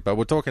 Exactly. But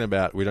we're talking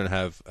about, we don't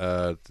have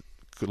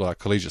like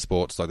collegiate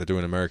sports like they do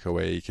in America,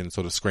 where you can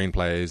sort of screen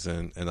plays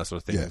and that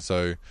sort of thing. Yeah.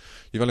 So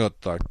you've only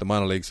got like the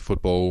minor leagues of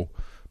football,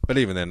 but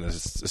even then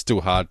it's still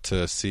hard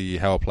to see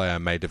how a player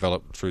may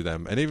develop through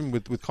them. And even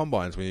with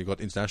combines, when you've got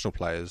international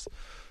players,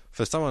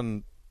 for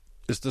someone,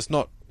 it's just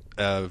not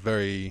a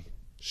very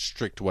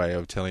strict way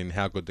of telling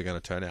how good they're going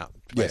to turn out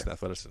based on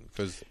athleticism.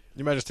 Because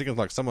you imagine thinking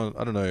like someone,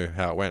 I don't know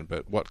how it went,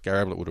 but what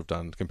Gary Ablett would have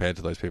done compared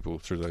to those people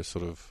through those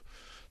sort of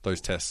those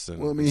tests. And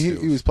well, I mean,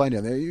 he was playing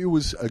down there. He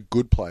was a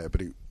good player,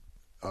 but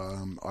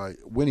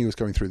when he was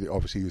going through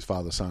obviously he was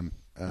father-son,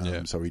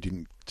 so he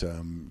didn't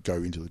go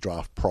into the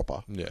draft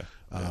proper.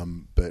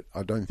 But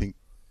I don't think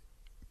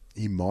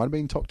he might have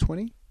been top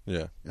 20.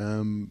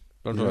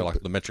 I'm talking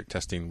like the metric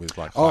testing with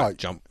like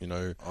jump, he'd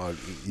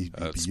be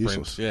sprints.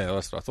 useless. Yeah,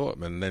 that's what I thought.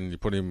 And then you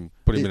put him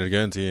in a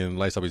Guernsey and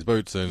lace up his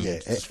boots, and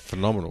it's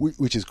phenomenal.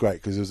 Which is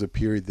great because there was a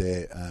period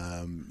there,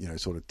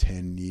 sort of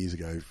 10 years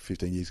ago,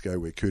 15 years ago,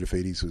 where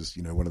Koutafidis was,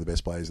 one of the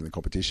best players in the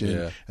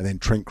competition, and then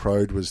Trent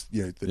Crode was,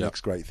 the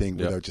next great thing.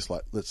 Where they were just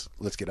like,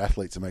 let's get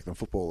athletes and make them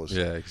footballers.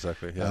 Yeah,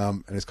 exactly. Yeah.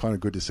 And it's kind of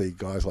good to see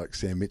guys like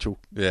Sam Mitchell.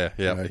 Yeah,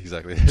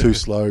 exactly. Too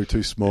slow,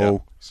 too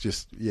small. It's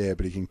just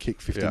but he can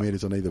kick 50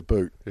 metres on either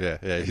boot. Yeah.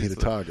 And hit a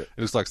target.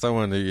 It looks like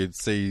someone who you'd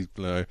see,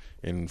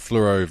 in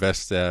fluoro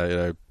vests,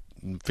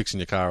 fixing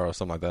your car or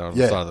something like that on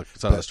the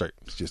side of the street.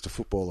 It's just a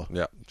footballer.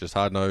 Yeah, just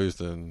hard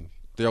nosed and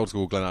the old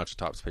school Glen Archer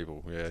types of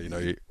people. Yeah,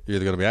 you're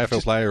either going to be an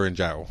AFL player or in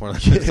jail,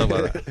 something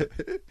like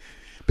that.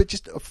 But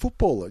just a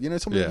footballer,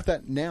 something with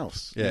that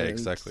nous. Yeah,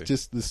 exactly.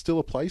 Just there's still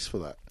a place for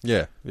that.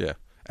 Yeah.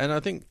 And I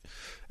think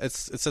it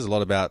says a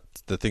lot about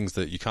the things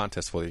that you can't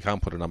test for. You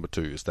can't put a number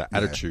 2. It's that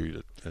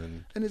attitude.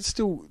 And it's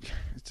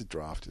a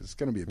draft. It's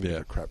going to be a bit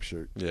of a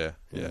crapshoot. Yeah.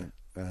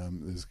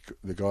 There's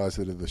the guys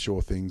that are the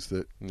sure things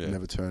that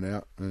never turn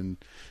out, and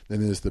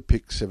then there's the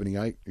pick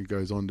 78 who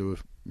goes on to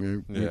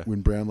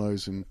win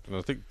Brownlows. And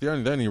I think the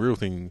only real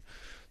thing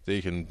that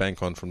you can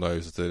bank on from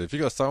those is that if you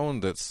got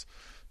someone that's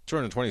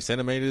 220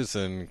 centimetres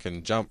and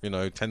can jump,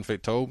 10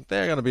 feet tall,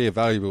 they're going to be a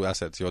valuable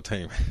asset to your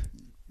team.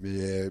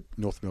 Yeah,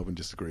 North Melbourne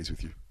disagrees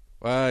with you.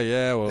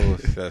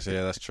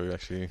 That's true,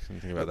 actually. I'm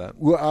thinking about that.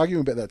 We were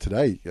arguing about that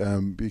today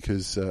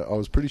because I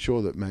was pretty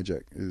sure that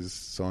Majak is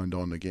signed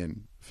on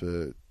again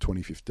for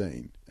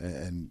 2015,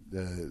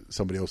 and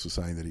somebody else was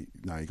saying that he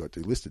got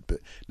delisted, but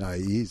no,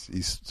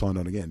 he's signed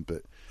on again.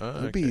 But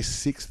it'll be his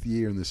 6th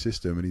year in the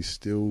system, and he's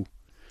still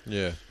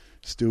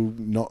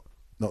not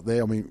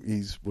there. I mean,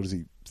 he's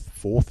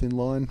 4th in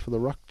line for the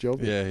ruck job.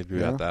 Yeah, he'd be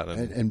about that.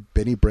 And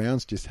Benny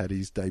Brown's just had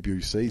his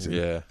debut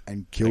season.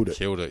 And killed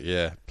it.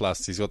 Yeah.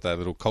 Plus, he's got that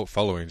little cult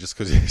following just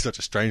because he's such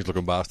a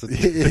strange-looking bastard.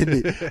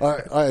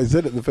 I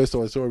said it the first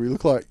time I saw him. He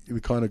looked like the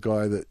kind of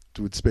guy that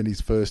would spend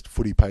his first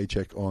footy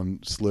paycheck on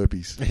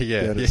Slurpees.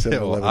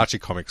 Or Archie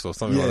comics or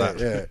something like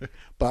that. Yeah.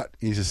 But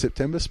he's a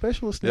September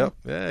specialist now. Yep.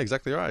 Yeah,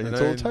 exactly right.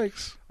 That's all it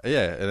takes.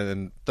 Yeah,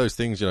 and those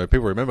things, people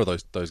remember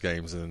those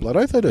games. And blood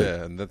oath they do.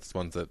 Yeah, and that's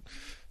ones that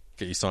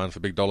get you signed for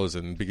big dollars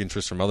and big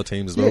interest from other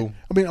teams as well.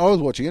 I mean, I was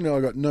watching it and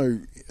I got no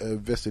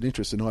vested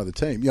interest in either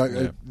team.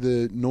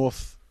 The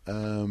North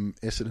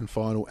Essendon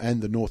final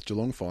and the North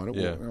Geelong final.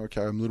 Yeah. Well,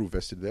 okay, I'm a little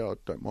vested there. I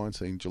don't mind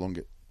seeing Geelong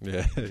get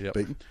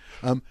beaten.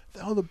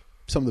 They were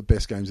some of the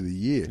best games of the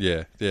year.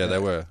 Yeah, they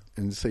were.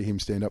 And to see him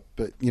stand up.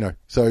 But,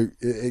 so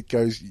it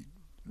goes,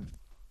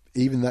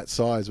 even that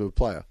size of a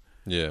player.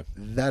 Yeah.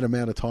 That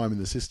amount of time in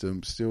the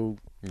system still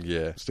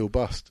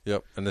bust.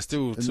 Yep. And they're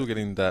still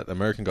getting that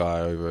American guy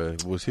over.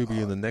 Was he be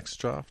in the next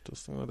draft or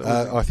something like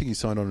that? I think he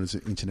signed on as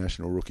an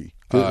international rookie.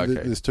 Okay.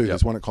 There's two. Yep.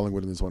 There's one at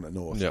Collingwood and there's one at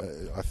North. Yep.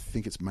 I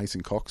think it's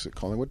Mason Cox at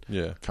Collingwood.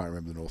 Yeah. Can't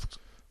remember the North.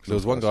 There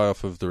was one guy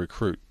off of the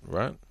recruit,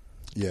 right?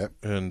 Yeah.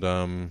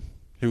 And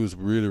he was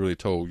really, really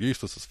tall.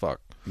 Useless as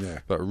fuck. Yeah.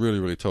 But really,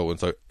 really tall.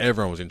 And so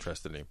everyone was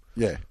interested in him.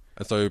 Yeah.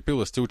 And so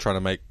people are still trying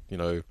to make,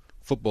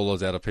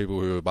 footballers out of people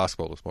who are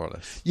basketballers, more or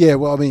less. Yeah,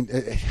 well, I mean,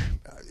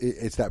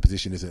 it's that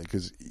position, isn't it?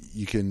 Because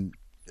you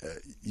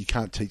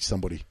can't teach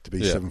somebody to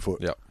be 7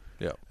 foot. Yeah.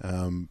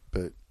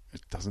 But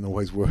it doesn't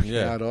always work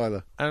out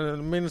either. And I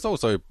mean, it's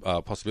also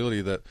a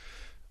possibility that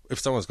if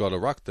someone's got a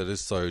ruck that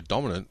is so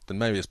dominant, then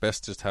maybe it's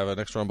best just to have an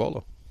extra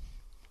bowler.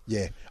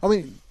 Yeah, I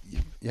mean,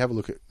 you have a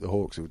look at the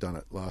Hawks who've done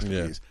it last few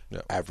years.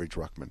 Yeah. Average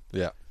ruckman.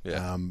 Yeah.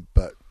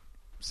 But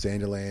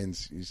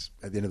Sanderlands is,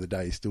 at the end of the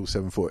day, he's still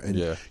 7 foot,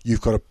 and you've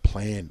got to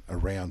plan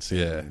around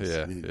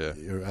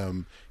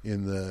Sanderlands.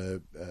 In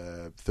the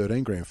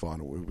 13 grand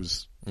final, it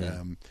was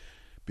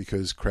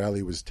because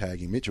Crowley was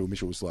tagging Mitchell.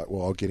 Mitchell was like,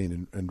 "Well, I'll get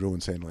in and ruin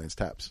Sanderlands'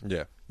 taps."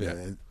 Yeah.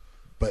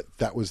 But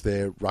that was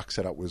their ruck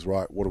setup was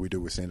right. What do we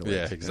do with Sanderlands?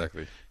 Yeah,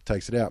 exactly.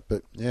 Takes it out.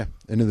 But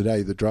end of the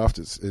day, the draft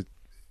is.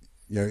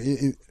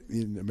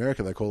 In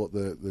America they call it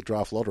the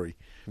draft lottery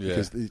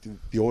because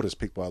the order's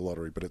picked by a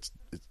lottery, but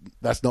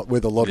that's not where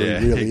the lottery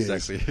really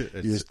is.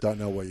 You just don't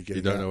know what you're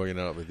getting. You don't know what you're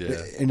not with. Yeah.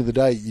 At the end of the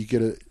day, you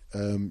get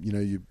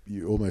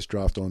you almost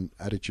draft on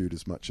attitude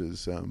as much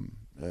as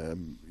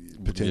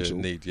potential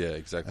need. Yeah,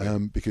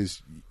 exactly.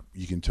 Because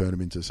you can turn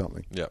them into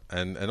something. Yeah,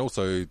 and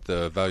also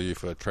the value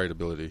for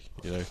tradability,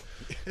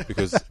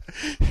 because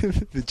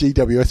the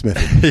GWS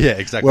method. Yeah,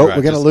 exactly. Well,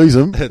 we're going to lose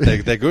them.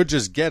 They're good.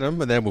 Just get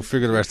them, and then we'll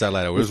figure the rest out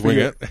later. We'll just wing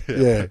it.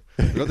 Yeah.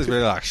 We got this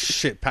really like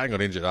shit. Patton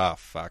got injured.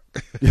 Fuck.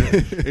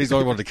 He's the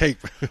only one to keep.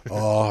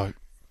 I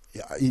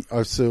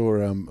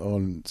saw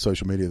on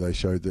social media they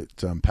showed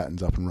that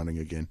Patton's up and running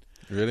again.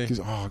 Really?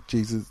 Because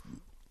Jesus.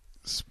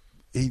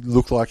 He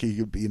looked like he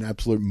could be an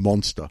absolute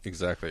monster.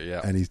 Exactly, yeah.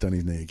 And he's done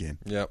his knee again.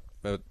 Yep.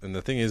 And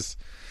the thing is,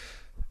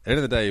 at the end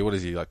of the day, what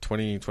is he, like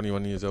 20,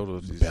 21 years old? Or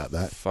about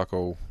that. Fuck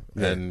all.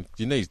 Yeah. And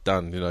your knee's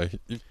done,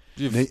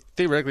 You've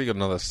theoretically got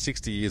another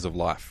 60 years of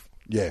life.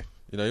 Yeah.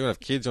 You want to have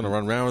kids, you want to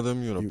run around with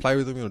them, you want to play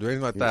with them, you want to do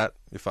anything like that,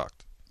 you're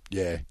fucked.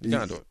 Yeah, You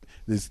can't do it.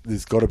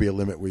 There's got to be a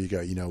limit where you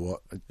go, you know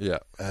what? Yeah.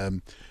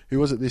 Who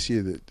was it this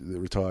year that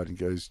retired and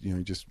goes,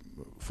 just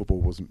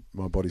football wasn't,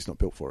 my body's not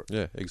built for it.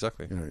 Yeah,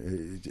 exactly.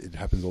 It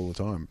happens all the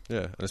time.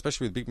 Yeah, and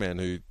especially with big man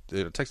who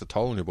it takes a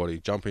toll on your body,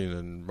 jumping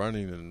and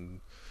running and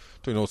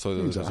doing all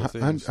sorts of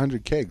things.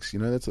 100 kegs,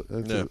 that's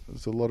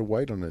a lot of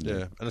weight on it.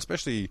 Yeah, and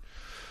especially,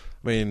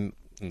 I mean,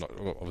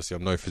 obviously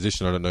I'm no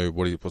physician, I don't know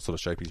what sort of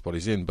shape his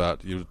body's in,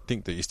 but you would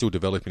think that you're still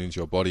developing into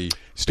your body,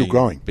 still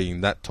growing,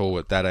 being that tall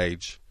at that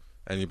age.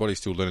 And your body's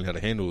still learning how to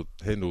handle,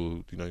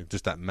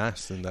 just that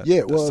mass and that.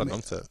 Yeah, well, sudden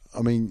onset.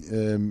 I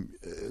mean,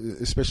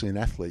 especially an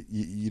athlete,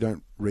 you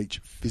don't reach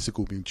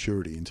physical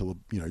maturity until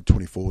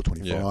 24,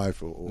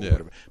 25, or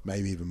whatever.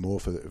 Maybe even more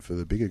for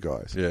the bigger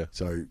guys. Yeah.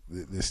 So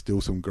there's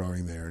still some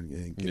growing there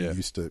and getting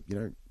used to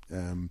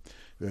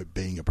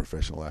being a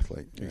professional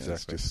athlete.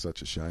 Exactly. It's just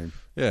such a shame.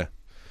 Yeah.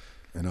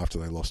 And after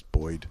they lost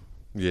Boyd.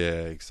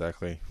 Yeah,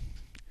 exactly.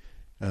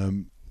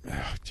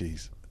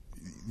 Geez,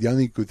 the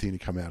only good thing to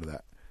come out of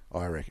that,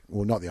 I reckon,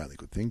 well, not the only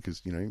good thing,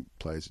 because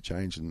players have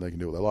changed and they can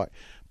do what they like,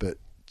 but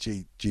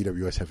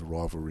GWS have a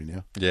rivalry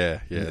now.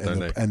 Yeah,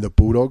 and the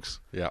Bulldogs.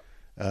 Yeah,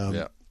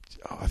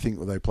 I think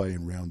they play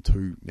in round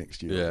 2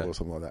 next year or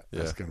something like that.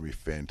 That's going to be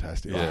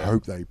fantastic. I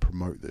hope they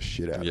promote the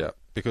shit out of it. Yeah,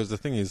 because the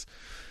thing is,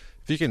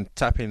 if you can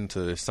tap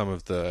into some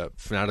of the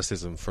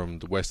fanaticism from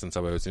the western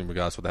suburbs in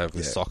regards to what they have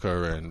with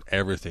soccer and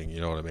everything,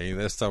 you know what I mean?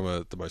 They're some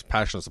of the most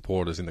passionate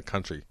supporters in the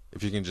country.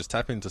 If you can just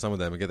tap into some of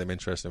them and get them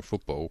interested in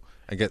football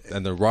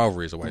and the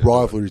rivalry is a way to do it.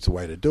 Rivalry is a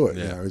way to do it.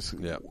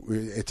 Yeah.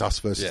 It's us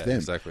versus them.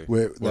 Exactly.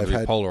 They've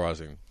had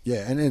polarising.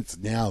 Yeah, and it's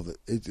now that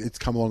it's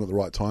come along at the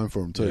right time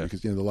for them too,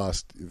 because the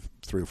last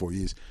 3 or 4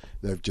 years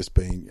they've just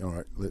been, all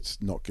right,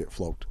 let's not get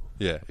flogged.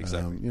 Yeah,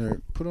 exactly.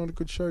 Put on a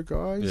good show,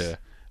 guys. Yeah.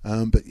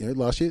 But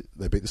last year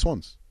they beat the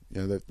Swans.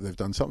 They've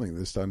done something.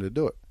 They're starting to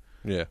do it.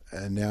 Yeah.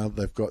 And now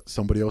they've got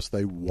somebody else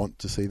they want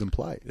to see them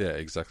play. Yeah,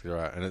 exactly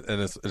right.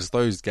 And it's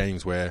those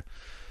games where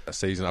a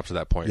season up to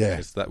that point,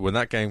 it's that when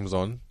that game's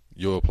on,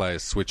 your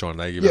players switch on.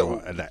 They give it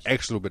an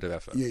extra little bit of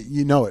effort. Yeah,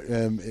 you know it.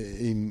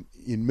 In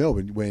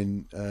Melbourne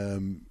when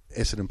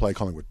Essendon play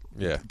Collingwood,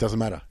 it doesn't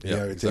matter.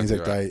 It's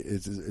Anzac Day.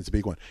 It's a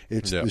big one.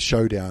 It's the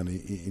showdown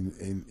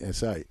in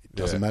SA. It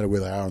doesn't matter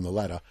where they are on the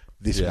ladder.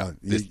 This one,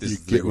 you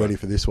get ready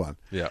for this one.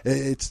 Yeah,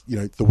 it's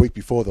the week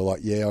before they're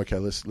like, okay,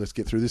 let's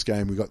get through this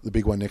game. We got the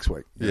big one next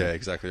week. Yeah,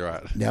 exactly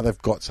right. Now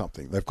they've got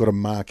something. They've got a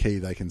marquee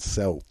they can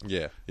sell.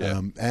 Yeah.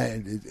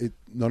 And it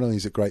not only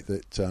is it great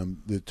that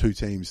the two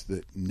teams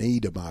that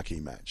need a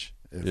marquee match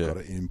have got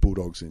it in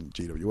Bulldogs and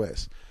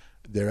GWS.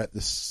 They're at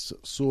the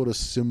sort of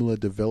similar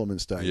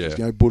development stages.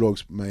 Yeah.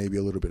 Bulldogs may be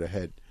a little bit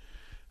ahead,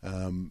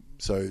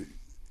 so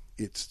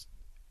it's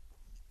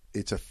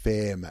a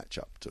fair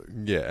matchup too.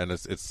 Yeah, and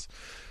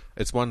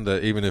it's one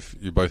that even if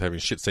you're both having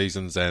shit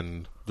seasons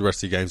and the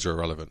rest of your games are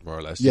irrelevant, more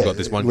or less, you've got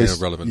this one game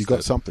of relevance. You've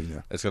got something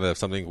there. It's going to have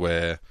something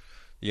where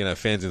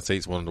fans in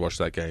seats wanting to watch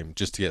that game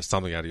just to get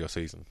something out of your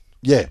season.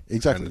 Yeah,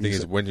 exactly. And the thing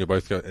is, when you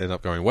both end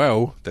up going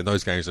well, then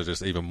those games are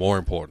just even more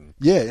important.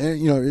 Yeah,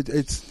 and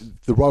it's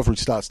the rivalry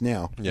starts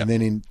now, and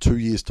then in 2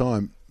 years'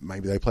 time,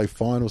 maybe they play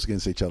finals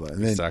against each other,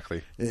 and then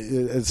exactly,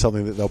 it's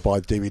something that they'll buy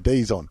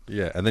DVDs on.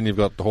 Yeah, and then you've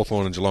got the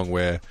Hawthorn and Geelong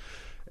where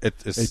it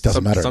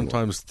doesn't matter.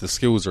 Sometimes the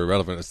skills are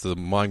irrelevant. It's the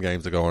mind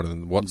games that go on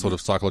and what sort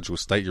of psychological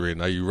state you're in.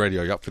 Are you ready?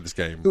 Are you up for this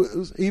game? It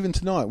was even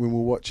tonight when we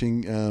were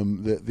watching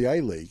the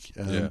A-League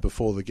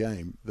before the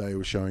game. They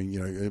were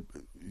showing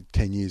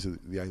 10 years of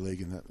the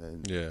A-League and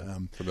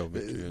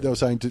that. They were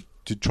saying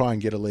to try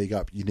and get a league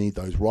up, you need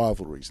those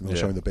rivalries, and they were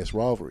showing the best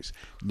rivalries.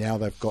 Now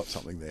they've got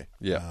something there,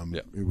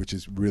 which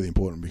is really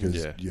important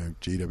because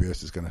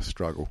GWS is going to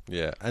struggle.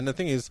 Yeah, and the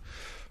thing is,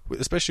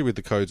 especially with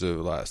the codes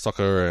of like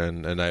soccer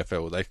and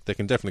AFL, they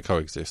can definitely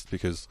coexist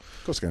because,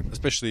 of course,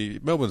 especially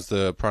Melbourne's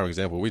the prime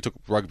example. We took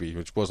rugby,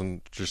 which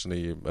wasn't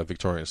traditionally a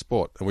Victorian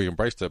sport, and we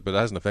embraced it, but it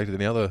hasn't affected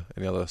any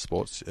other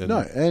sports. No,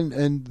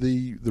 and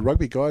the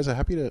rugby guys are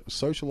happy to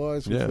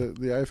socialise with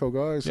the AFL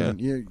guys,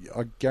 and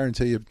I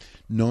guarantee you,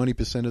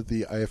 90% of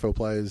the AFL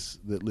players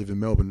that live in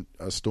Melbourne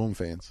are Storm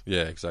fans.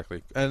 Yeah,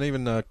 exactly. And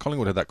even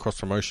Collingwood had that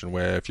cross promotion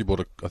where if you bought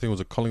I think it was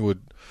a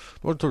Collingwood,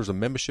 I wasn't sure it was a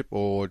membership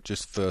or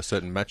just for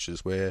certain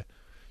matches where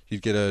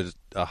you'd get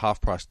a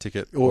half-price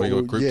ticket or you got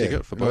a group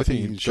ticket for both, and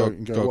you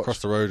can go across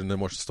the road and then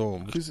watch the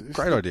Storm.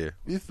 Great idea.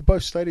 If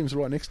both stadiums are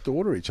right next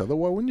door to each other,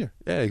 why wouldn't you?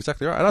 Yeah,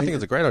 exactly right. And I think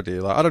it's a great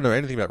idea. Like, I don't know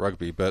anything about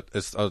rugby, but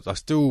I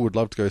still would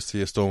love to go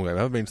see a Storm game. I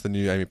haven't been to the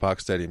new Amy Park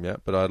Stadium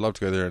yet, but I'd love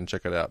to go there and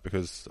check it out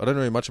because I don't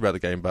know much about the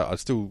game, but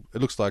it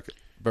looks like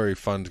very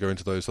fun to go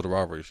into those sort of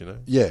rivalries,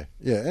 Yeah,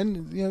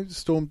 and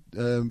Storm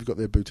have got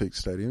their boutique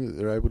stadium that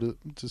they're able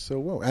to sell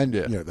well, and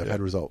they've had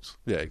results.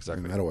 Yeah,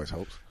 exactly. And that always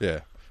helps.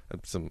 Yeah,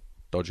 and some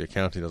dodgy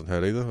accounting doesn't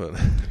hurt either. But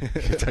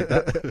take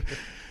that.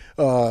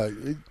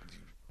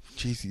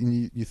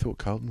 Jeez, you thought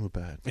Carlton were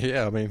bad.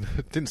 Yeah, I mean,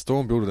 didn't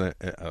Storm build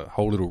a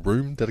whole little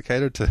room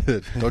dedicated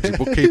to dodgy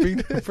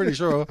bookkeeping? I'm pretty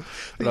sure.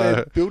 They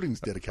had buildings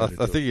dedicated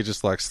I think you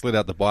just like slid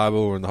out the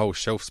Bible and the whole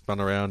shelf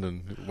spun around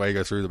and away you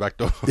go through the back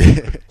door.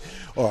 Yeah.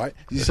 All right.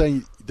 You're saying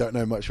you don't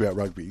know much about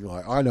rugby.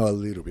 Like, I know a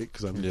little bit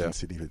because I've lived in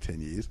Sydney for 10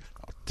 years.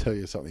 I'll tell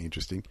you something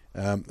interesting.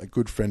 A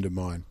good friend of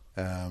mine,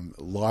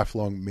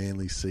 lifelong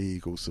Manly Sea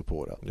Eagles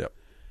supporter. Yep.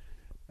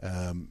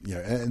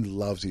 And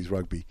loves his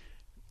rugby.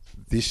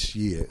 This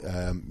year,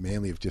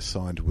 Manly have just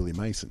signed Willie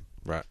Mason.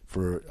 Right.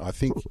 For I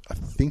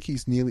think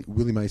he's nearly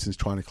Willie Mason's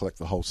trying to collect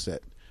the whole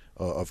set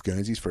of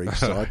Guernseys for each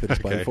side that he's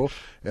playing for.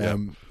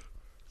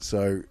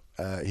 So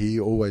he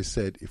always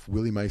said, if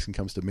Willie Mason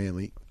comes to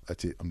Manly,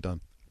 that's it. I'm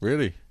done.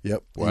 Really?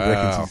 Yep. Wow. He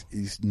reckons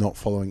he's not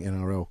following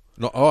NRL.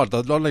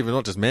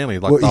 Not just Manly,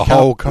 like the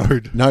whole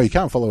code. No, he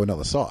can't follow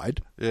another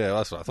side. Yeah,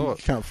 that's what I thought.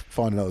 He can't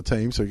find another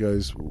team, so he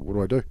goes, what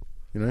do I do?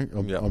 You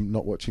know, I'm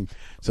not watching.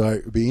 So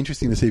it'd be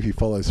interesting to see if he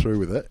follows through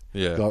with it.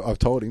 Yeah. I've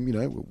told him,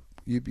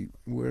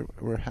 we're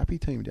a happy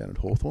team down at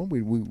Hawthorn.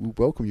 We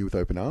welcome you with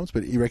open arms,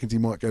 but he reckons he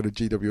might go to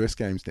GWS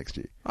games next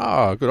year.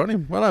 Oh, good on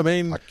him. Well, I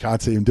mean, I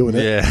can't see him doing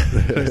it.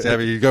 Yeah.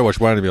 You go watch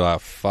one and be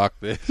like, fuck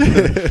this.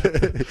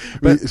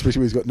 Especially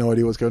when he's got no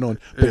idea what's going on.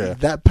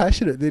 But that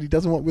passionate that he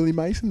doesn't want Willie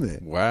Mason there.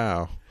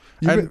 Wow.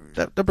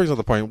 That brings up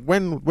the point.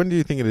 When do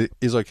you think it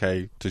is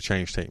okay to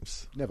change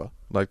teams? Never.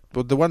 Like,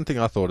 the one thing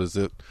I thought is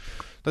that,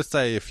 let's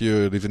say if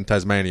you live in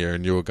Tasmania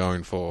and you were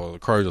going for the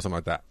Crows or something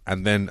like that,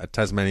 and then a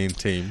Tasmanian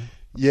team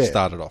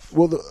started off.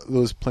 Well, there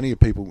was plenty of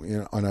people,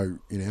 I know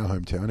in our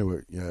hometown who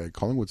were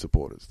Collingwood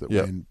supporters that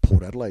when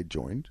Port Adelaide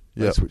joined,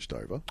 they switched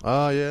over.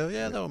 Oh,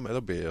 yeah,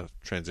 that'll be a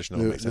transition.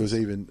 There was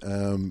even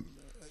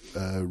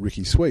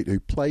Ricky Sweet, who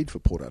played for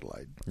Port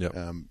Adelaide,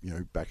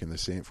 back in the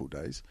Sandford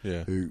days,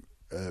 who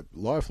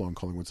lifelong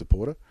Collingwood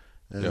supporter.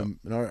 And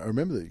I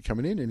remember that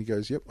coming in and he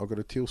goes, "Yep, I've got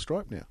a teal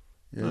stripe now."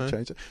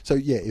 Change it. So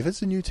if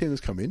it's a new team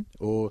that's come in,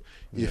 or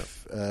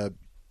if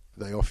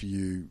they offer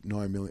you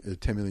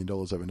 $10 million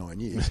over 9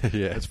 years,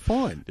 that's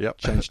fine.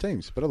 Change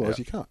teams, but otherwise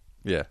you can't.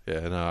 No,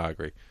 I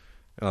agree.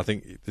 And I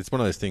think it's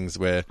one of those things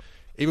where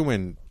even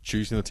when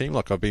choosing the team,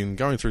 like I've been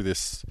going through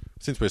this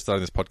since we're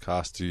starting this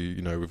podcast.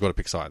 We've got to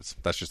pick sides.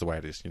 That's just the way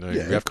it is. You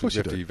have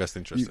to invest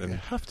interest. You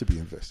have to be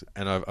invested.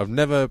 And I've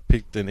never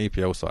picked an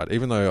EPL side,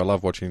 even though I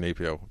love watching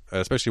EPL,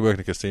 especially working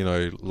in a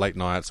casino late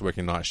nights,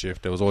 working night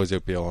shift. There was always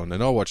EPL on,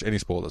 and I'll watch any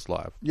sport that's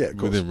live. Yeah, of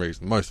course. Within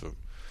reason, most of them.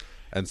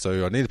 And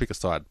so I need to pick a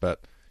side,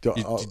 but you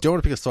don't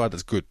want to pick a side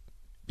that's good.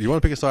 You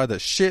want to pick a side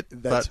that's shit,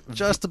 but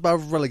just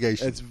above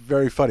relegation. It's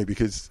very funny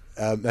because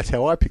that's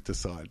how I picked a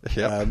side.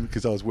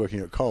 Because I was working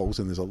at Coles,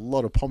 and there's a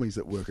lot of pommies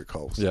that work at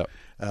Coles.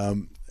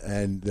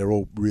 And they're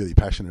all really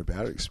passionate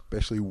about it,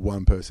 especially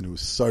one person who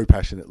was so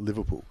passionate,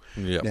 Liverpool.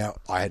 Now,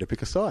 I had to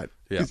pick a side.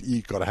 Because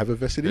you've got to have a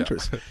vested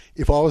interest.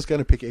 If I was going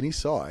to pick any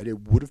side, it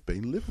would have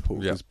been Liverpool.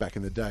 Because back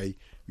in the day,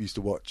 we used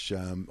to watch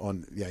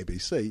on the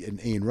ABC,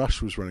 and Ian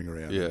Rush was running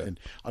around. And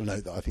I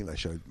don't know, I think they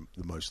showed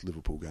the most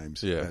Liverpool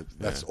games.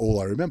 That's all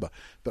I remember.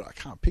 But I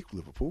can't pick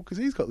Liverpool because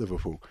he's got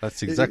Liverpool.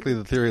 That's exactly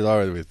the theory that I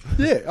went with.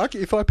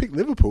 If I pick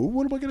Liverpool,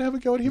 what am I going to have a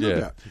go at him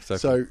about? Exactly.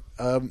 So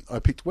I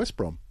picked West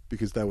Brom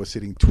because they were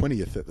sitting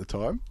 20th at the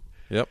time.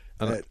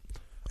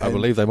 I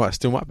believe they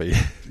still might be.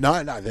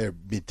 No, they're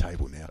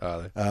mid-table now.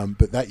 Are they?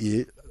 But that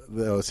year,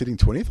 they were sitting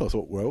 20th. I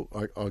thought, well,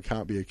 I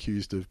can't be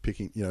accused of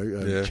picking,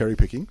 cherry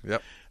picking.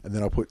 And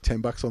then I put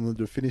 $10 on them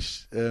to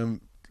finish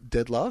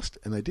dead last,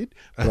 and they did.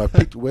 But I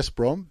picked West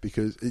Brom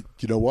because, do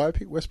you know why I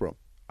picked West Brom?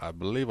 I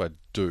believe I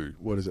do.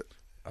 What is it?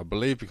 I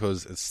believe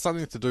because it's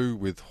something to do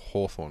with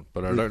Hawthorn,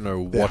 but I don't know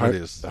what it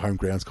is. The home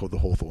ground's called the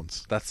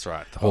Hawthorns. That's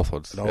right, the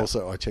Hawthorns. And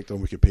also, I checked on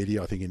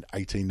Wikipedia, I think in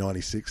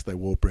 1896 they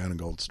wore brown and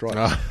gold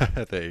stripes.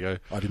 There you go.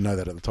 I didn't know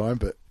that at the time,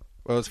 but...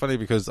 Well, it's funny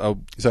because... So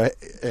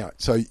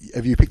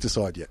have you picked a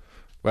side yet?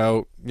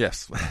 Well,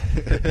 yes.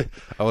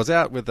 I was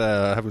out with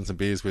having some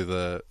beers with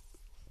one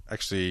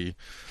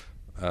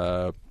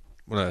of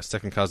our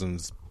second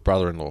cousin's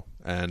brother-in-law,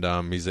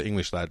 and he's an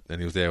English lad, and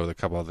he was there with a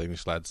couple other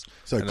English lads.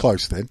 So and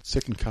close then.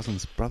 Second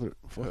cousin's brother.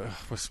 We're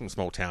from a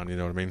small town, you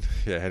know what I mean?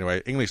 Yeah.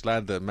 Anyway, English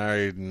lad that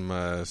married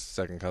my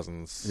second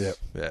cousin's.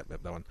 That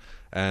one.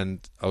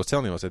 And I was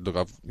telling him, I said, look,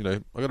 I've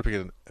got to pick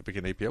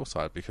an EPL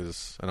side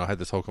and I had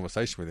this whole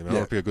conversation with him. I don't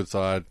want to pick a good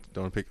side. I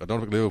don't want to pick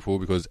Liverpool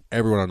because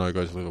everyone I know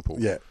goes to Liverpool.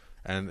 Yeah.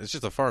 And it's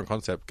just a foreign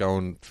concept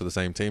going for the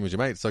same team as your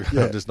mates. So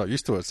I'm just not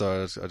used to it.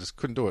 So I just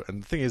couldn't do it.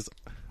 And the thing is,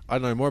 I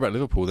know more about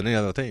Liverpool than any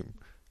other team.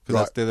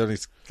 Because they're the only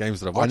games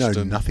that I've watched. I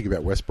know nothing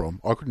about West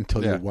Brom. I couldn't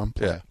tell you one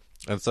player.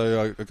 Yeah. And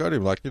so I go to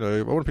him like,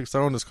 I want to pick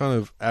someone that's kind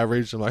of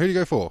average. I'm like, who do you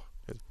go for?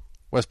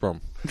 West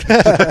Brom.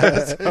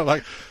 So I'm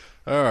like,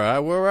 all right,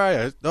 where are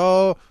you?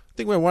 Oh, I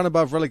think we're one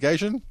above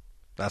relegation.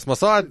 That's my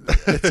side.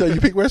 So you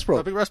pick West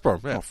Brom? I pick West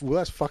Brom, yeah. Oh, well,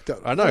 that's fucked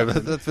up. I know.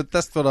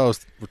 That's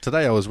what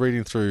today I was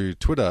reading through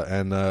Twitter,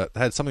 and they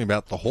had something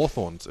about the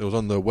Hawthorns. It was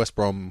on the West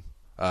Brom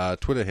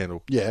Twitter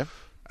handle. Yeah.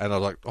 And I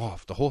was like, oh,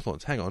 the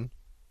Hawthorns, hang on.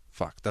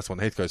 Fuck, that's what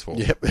Heath goes for.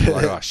 Yep. Like, oh,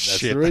 that's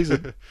shit. the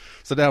reason.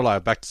 So now,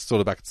 back to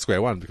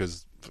square one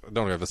because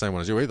don't want to have the same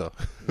one as you either.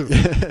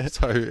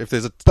 So if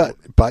there's a... But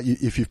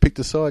if you've picked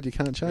a side, you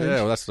can't change. Yeah,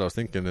 well, that's what I was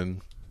thinking.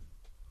 And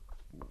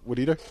what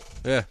do you do?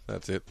 yeah,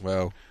 that's it.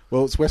 Well,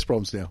 it's West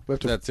Brom's now.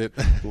 That's it.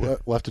 We'll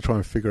have to try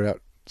and figure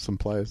out some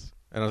players.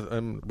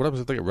 And what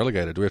happens if they get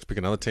relegated? Do we have to pick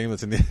another team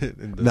that's in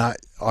the No,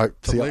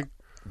 league?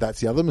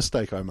 That's the other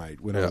mistake I made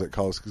when I was at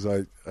Coles, because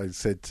I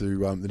said to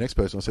the next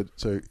person, I said,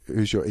 so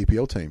who's your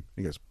EPL team?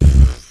 He goes,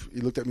 Pff. He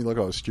looked at me like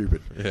I was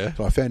stupid. Yeah.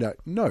 So I found out,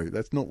 no,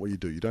 that's not what you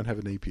do. You don't have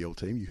an EPL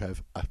team. You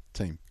have a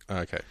team.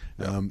 Okay.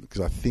 Because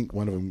I think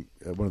one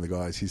of the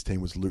guys, his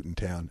team was Luton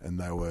Town, and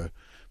they were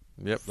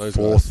those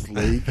fourth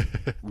league,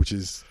 which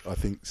is, I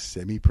think,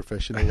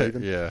 semi-professional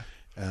even. Yeah.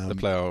 They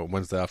play on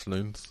Wednesday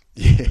afternoons.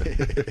 Yeah.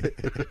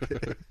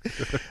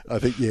 I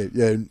think,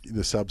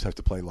 the subs have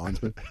to play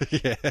linesmen.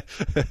 Yeah,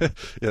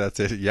 that's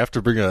it. You have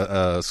to bring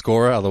a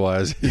scorer,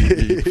 otherwise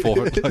you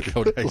forfeit like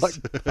old days.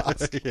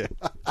 Yeah.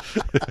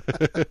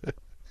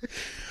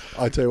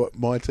 I tell you what,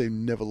 my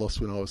team never lost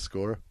when I was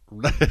scorer.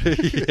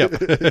 Yep.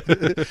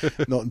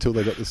 Not until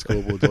they got the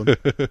scoreboards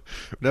on.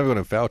 Never got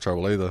in foul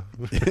trouble either.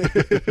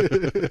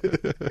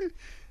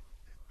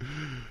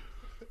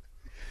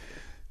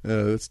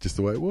 That's just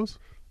the way it was.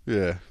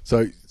 Yeah.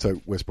 So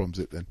West Brom's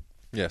it then.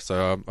 Yeah.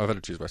 So I've had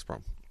to choose West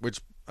Brom. Which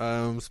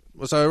so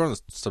we're on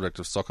the subject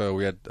of soccer.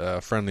 We had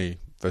friendly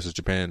versus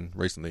Japan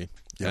recently,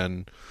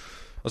 and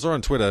I saw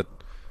on Twitter.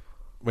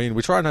 I mean,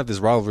 we try and have this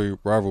rivalry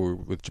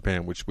with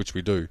Japan, which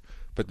we do.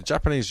 But the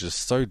Japanese are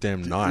just so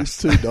damn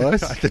nice. It's too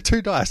nice. They're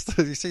too nice.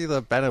 You see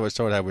the banner which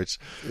showed out, which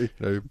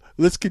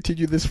let's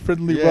continue this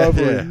friendly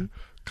rivalry. Yeah.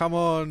 Come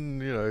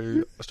on,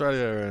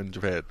 Australia and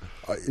Japan.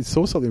 I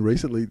saw something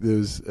recently.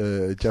 There's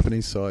a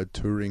Japanese side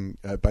touring,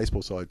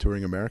 baseball side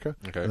touring America,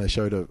 and they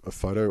showed a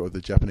photo of the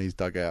Japanese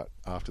dugout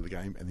after the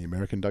game and the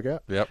American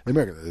dugout. Yep. In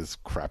America, there's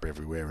crap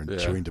everywhere and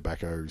chewing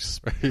tobacco,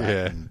 spat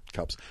and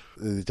cups.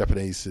 The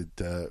Japanese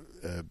had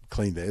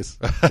cleaned theirs.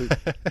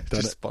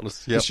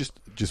 It's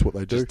just what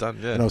they do. Just done,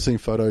 yeah. And I was seeing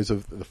photos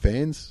of the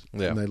fans,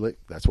 yeah. and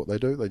that's what they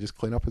do. They just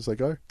clean up as they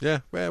go.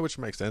 Yeah, which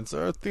makes sense.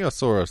 I think I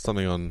saw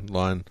something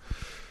online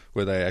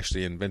where they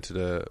actually invented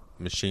a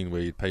machine where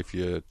you'd pay for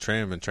your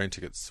tram and train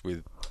tickets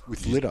with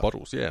litter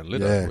bottles, and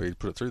litter, where you'd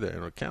put it through there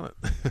and it would count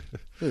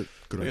it.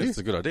 Good idea. It's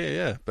a good idea,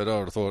 yeah. But I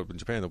would have thought in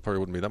Japan there probably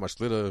wouldn't be that much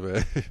litter.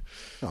 But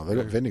no, they've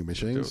got vending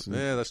machines.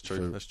 Yeah, that's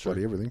true. That's true.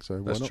 Bloody everything. So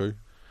why that's not? true.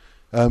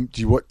 Do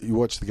you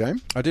watch the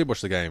game? I did watch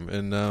the game,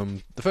 and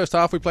the first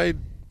half we played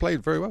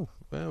very well.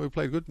 Yeah, we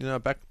played good.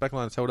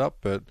 Backline's held up,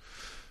 but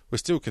we're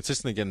still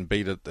consistently getting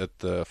beat at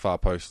the far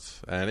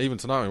post. And even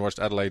tonight we watched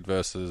Adelaide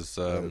versus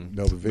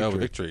Melbourne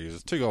Victory.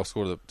 There's 2 goals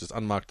scored that just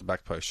unmarked the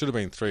back post. Should have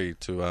been 3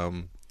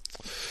 to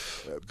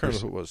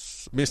it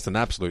was missed an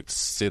absolute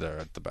sitter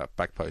at the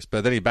back post.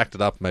 But then he backed it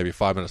up maybe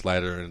 5 minutes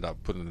later and ended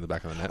up putting it in the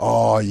back of the net.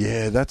 Oh,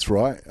 yeah, that's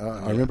right.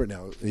 I remember it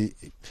now. He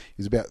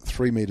was about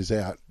 3 metres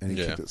out and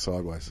he kicked it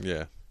sideways.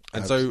 Yeah.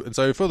 And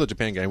so for the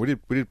Japan game, we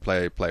did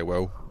play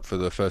well for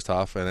the first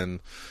half, and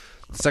then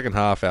the second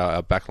half,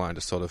 our backline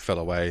just sort of fell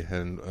away,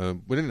 and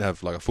we didn't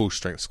have like a full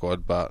strength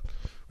squad, but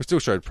we still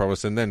showed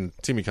promise. And then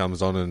Timmy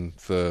comes on and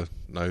for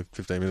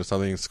 15 minutes or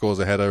something, scores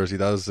a header as he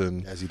does,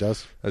 and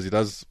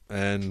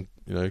and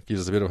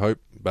gives us a bit of hope.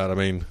 But I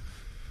mean,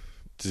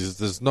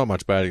 there's not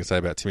much bad you can say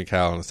about Timmy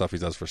Cowell and the stuff he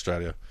does for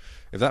Australia.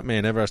 If that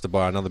man ever has to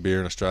buy another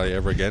beer in Australia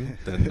ever again,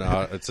 then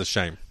it's a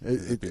shame.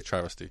 It'd be a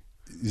travesty.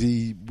 Is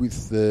he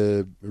with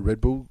the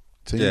Red Bull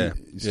team? Yeah,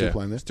 he's still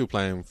playing there. Still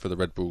playing for the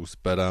Red Bulls,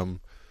 but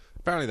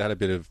apparently they had a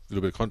little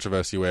bit of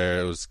controversy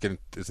where it's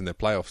in their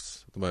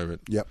playoffs at the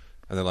moment. Yep.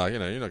 And they're like,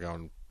 you're not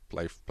going to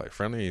play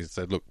friendly. He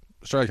said, look,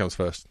 Australia comes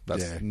first.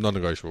 That's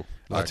non-negotiable.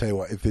 I'll tell you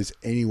what, if there's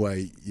any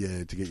way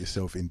to get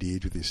yourself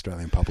endeared with the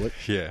Australian public,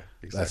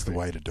 exactly. That's the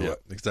way to do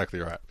it. Exactly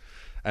right.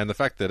 And the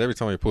fact that every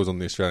time he pulls on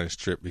the Australian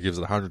strip, he gives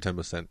it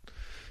 110%. And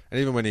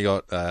even when he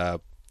got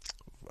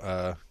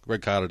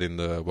red carded in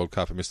the World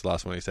Cup and missed the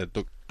last one, he said,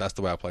 look, that's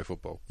the way I play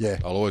football. Yeah.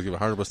 I'll always give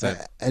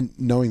 100%. And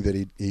knowing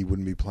that he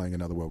wouldn't be playing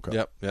another World Cup.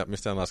 Yep,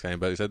 missed out on last game,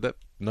 but he said that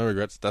no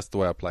regrets, that's the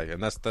way I play.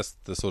 And that's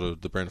the sort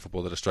of the brand of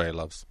football that Australia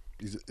loves.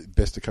 Is it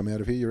best to come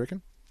out of here, you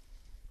reckon?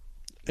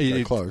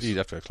 He'd close. He'd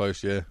have to go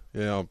close, yeah.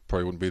 Yeah, I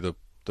probably wouldn't be the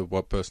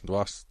one person to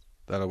ask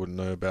that. I wouldn't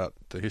know about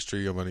the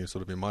history. I've only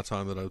sort of in my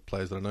time that I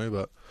players that I know,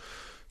 but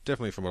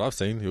definitely from what I've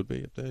seen, he would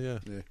be up there, yeah.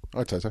 Yeah,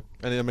 I'd say so.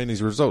 And I mean,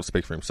 his results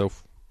speak for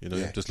himself.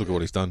 Just look at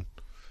what he's done.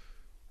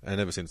 And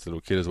ever since the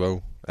little kid as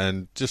well.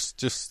 And just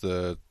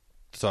the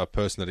type of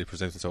person that he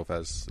presents himself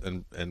as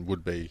and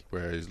would be,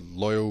 where he's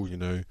loyal,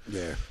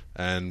 Yeah.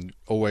 And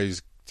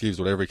always gives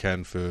whatever he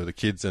can for the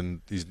kids.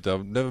 And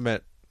I've never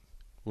met,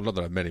 well, not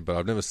that I've met him, but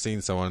I've never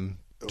seen someone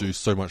do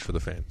so much for the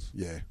fans.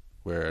 Yeah.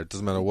 Where it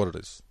doesn't matter what it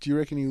is. Do you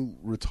reckon he'll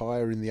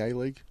retire in the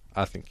A-League?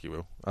 I think he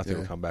will. I think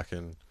he'll come back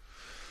and...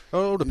 It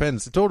all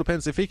depends. It all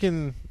depends. If he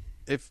can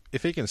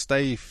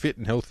stay fit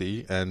and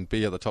healthy and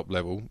be at the top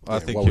level, I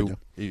think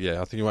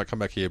I think he might come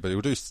back here, but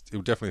he'll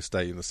definitely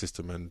stay in the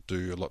system and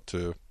do a lot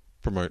to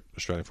promote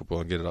Australian football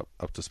and get it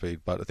up to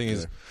speed. But the thing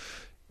is,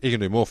 he can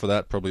do more for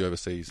that, probably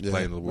overseas,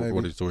 playing maybe.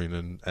 what he's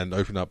doing and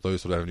open up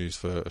those sort of avenues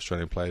for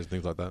Australian players and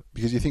things like that.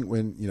 Because you think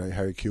when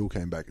Harry Kewell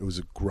came back, it was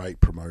a great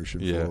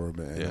promotion for him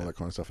and all that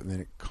kind of stuff, and then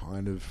it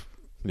kind of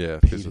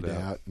petered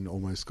out and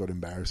almost got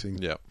embarrassing.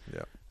 Yeah.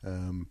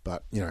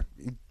 But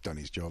he'd done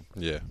his job.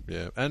 Yeah.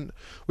 And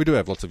we do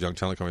have lots of young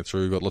talent coming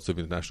through. We've got lots of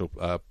international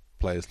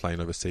players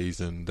playing overseas,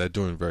 and they're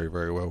doing very,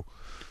 very well.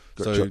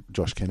 Got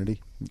Josh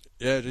Kennedy.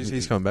 Yeah,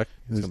 he's coming back.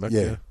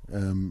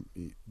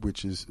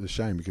 Which is a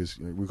shame because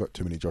we've got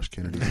too many Josh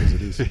Kennedys as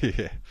it is.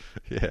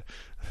 yeah.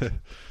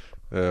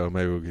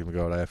 Maybe we'll give him a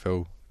go at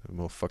AFL, a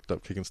more fucked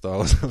up kicking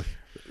style or something.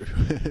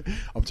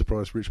 I'm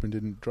surprised Richmond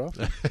didn't draft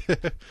him.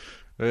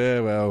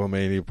 Yeah, well, I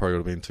mean, he probably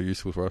would have been too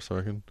useful for us, I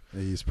reckon.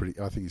 He's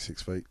I think he's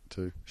 6 feet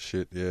too.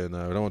 Shit, yeah,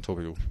 no, we don't want tall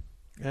people.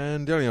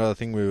 And the only other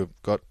thing we've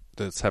got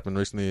that's happened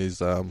recently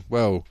is,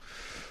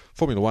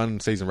 Formula 1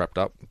 season wrapped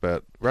up,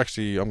 but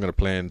I'm going to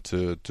plan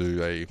to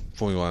do a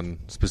Formula 1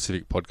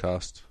 specific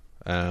podcast.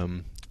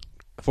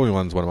 Formula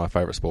 1 is one of my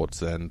favourite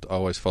sports, and I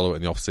always follow it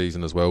in the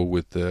off-season as well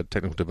with the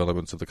technical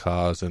developments of the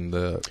cars and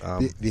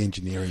the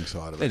engineering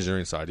side of it.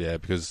 Engineering side, yeah,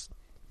 because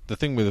the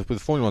thing with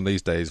Formula 1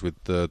 these days,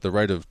 with the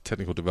rate of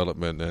technical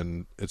development,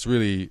 and it's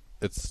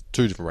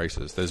two different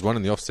races. There's one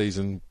in the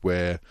off-season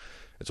where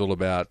it's all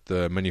about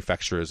the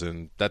manufacturers,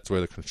 and that's where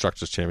the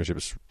Constructors' Championship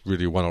is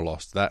really won or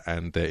lost, that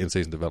and their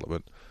in-season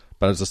development.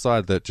 But it's a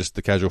side that just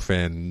the casual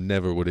fan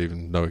never would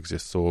even know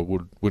exists, or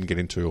wouldn't get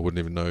into, or wouldn't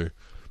even know,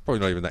 probably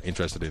not even that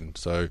interested in.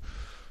 So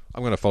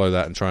I'm going to follow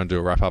that and try and do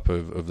a wrap-up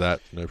of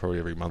that, probably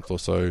every month or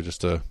so,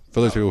 just for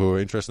those people who are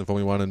interested in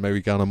Formula 1 and maybe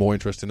garner more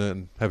interest in it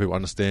and have people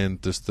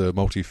understand just the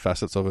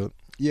multi-facets of it.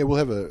 Yeah, we'll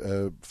have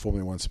a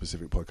Formula 1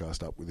 specific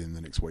podcast up within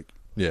the next week.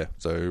 Yeah,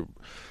 so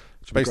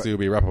basically it'll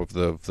be a wrap-up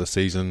of the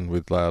season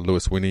with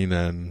Lewis winning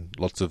and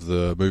lots of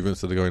the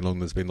movements that are going along.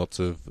 There's been lots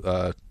of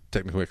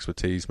technical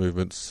expertise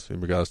movements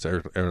in regards to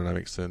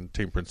aerodynamics and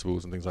team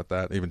principles and things like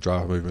that, even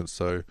driver movements.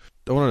 So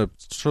I want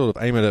to sort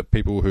of aim it at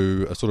people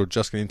who are sort of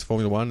just getting into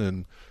Formula 1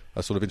 and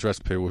are sort of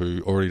interested in people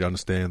who already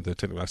understand the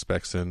technical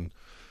aspects and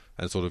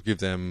sort of give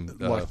them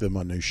like the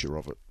minutiae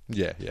of it.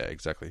 Yeah,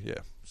 exactly.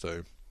 Yeah.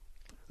 So,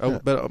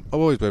 but I'll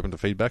always be open to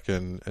feedback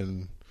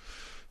and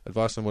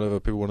advice on whatever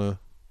people want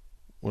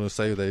to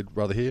say they'd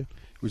rather hear,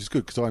 which is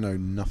good because I know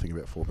nothing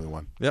about Formula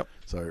 1. Yep.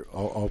 So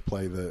I'll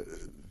play the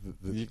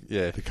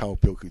Carl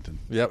Pilkington.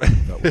 Yep.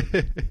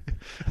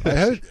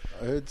 I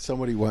heard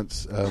somebody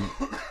once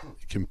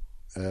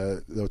they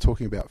were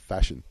talking about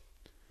fashion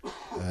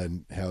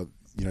and how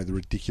the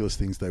ridiculous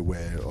things they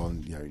wear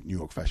on New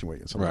York Fashion Week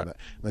and something like that.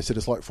 And they said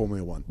it's like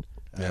Formula 1.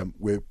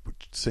 We're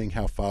seeing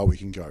how far we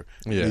can go.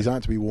 Yeah. These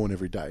aren't to be worn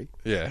every day.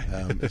 Yeah.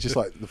 It's just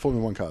like the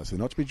Formula 1 cars. They're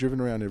not to be driven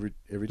around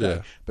every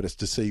day, but it's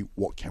to see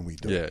what can we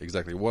do. Yeah,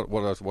 exactly.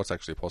 What's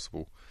actually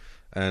possible,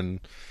 and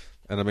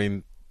I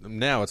mean.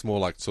 Now it's more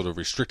like sort of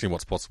restricting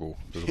what's possible.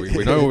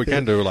 We know what we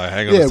can do. Like,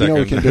 hang on a second. We know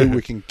what we can do.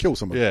 We can kill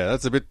somebody. Yeah,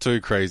 that's a bit too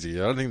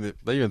crazy. I don't think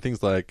that even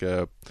things like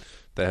they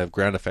have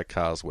ground effect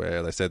cars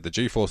where they said the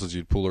G-forces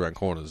you'd pull around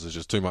corners is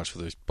just too much for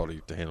this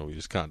body to handle. You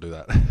just can't do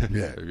that.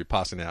 Yeah, you're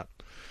passing out.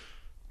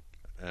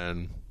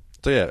 And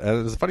so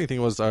and the funny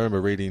thing was, I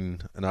remember reading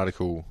an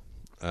article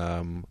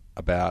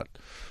about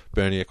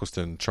Bernie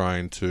Ecclestone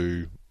trying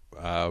to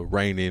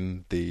rein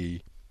in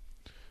the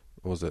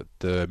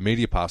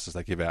media passes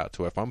they give out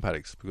to F1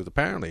 paddocks, because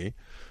apparently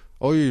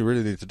all you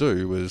really need to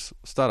do was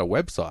start a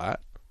website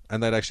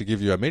and they'd actually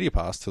give you a media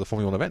pass to the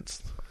Formula 1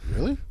 events.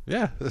 Really?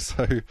 Yeah.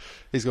 So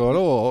he's going,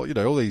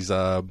 all these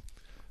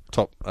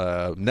top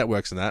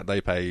networks and that,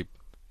 they pay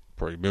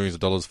probably millions of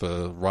dollars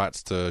for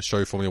rights to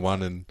show Formula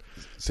 1. And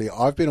see,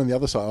 I've been on the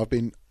other side. I've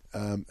been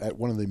at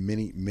one of the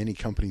many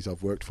companies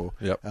I've worked for.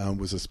 Yep.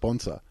 Was a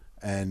sponsor,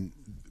 and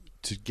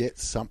to get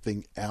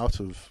something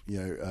out of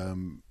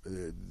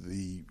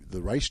the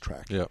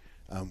racetrack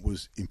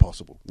was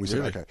impossible. We said,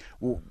 okay,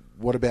 well,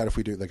 what about if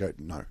we do it? They go,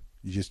 no,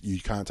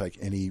 you can't take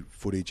any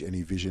footage,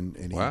 any vision,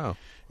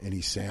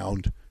 any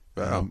sound.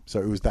 Wow. So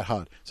it was that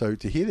hard. So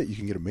to hear that you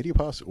can get a media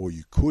pass, or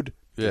you could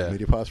get a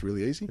media pass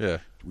really easy,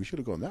 we should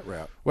have gone that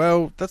route.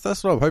 Well, that's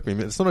what I'm hoping.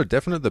 It's not a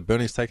definite that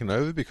Bernie's taken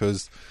over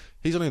because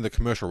he's only the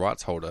commercial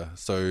rights holder.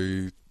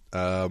 So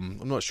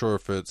I'm not sure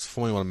if it's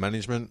Formula 1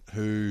 management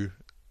who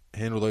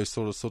handle those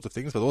sorts of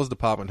things, but there was a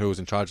department who was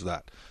in charge of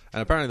that,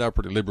 and apparently they were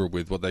pretty liberal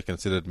with what they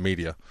considered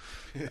media.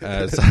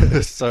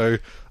 So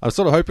I'm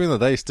sort of hoping that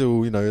they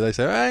still, they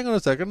say, hang on a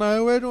second,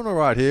 no, we're doing all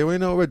right here, we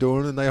know what we're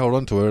doing, and they hold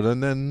on to it,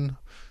 and then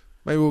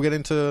maybe we'll get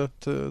into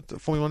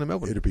Formula 1 in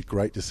Melbourne. It'd be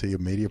great to see a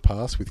media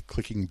pass with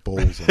clicking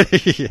balls on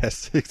it.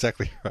 Yes,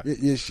 exactly right.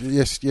 Yes,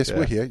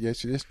 we're here.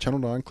 Yes, Channel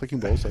 9, clicking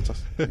balls, that's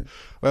us. Yeah.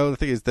 Well, the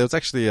thing is, there was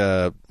actually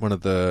one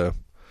of the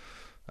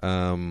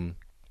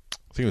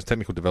I think it was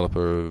technical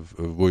developer of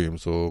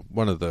Williams, or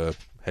one of the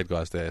head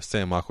guys there,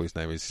 Sam Michael, his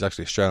name is. He's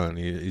actually Australian.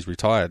 He's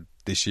retired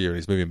this year and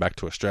he's moving back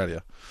to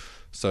Australia.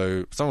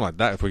 So something like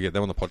that, if we get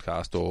them on the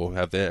podcast or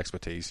have their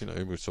expertise,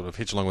 we sort of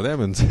hitch along with them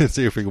and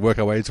see if we can work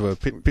our way to a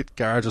pit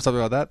garage or something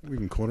like that. We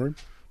can corner him.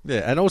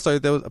 Yeah, and also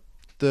there was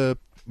the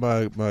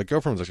my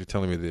girlfriend was actually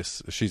telling me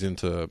this. She's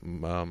into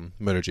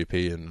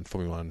MotoGP and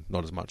Formula 1,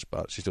 not as much,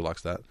 but she still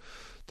likes that.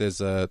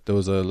 There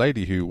was a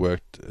lady who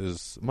worked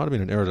might have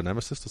been an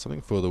aerodynamicist or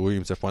something for the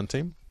Williams F1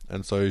 team,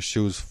 and so she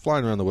was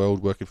flying around the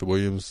world working for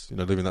Williams,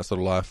 living that sort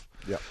of life.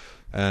 Yeah.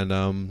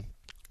 And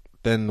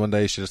then one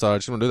day she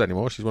decided she didn't want to do that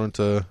anymore. She wanted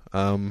to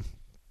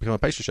become a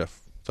pastry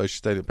chef. So she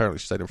stayed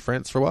in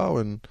France for a while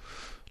and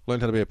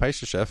learned how to be a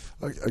pastry chef.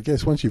 I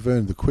guess once you've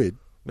earned the quid,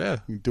 yeah,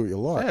 you can do what you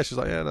like. Yeah, she's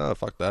like, yeah, no,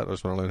 fuck that. I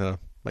just want to learn how to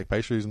make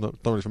pastries, not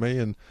really for me.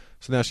 And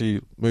so now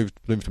she moved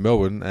to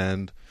Melbourne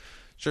and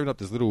she opened up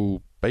this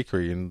little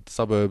bakery in the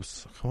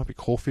suburbs. It might be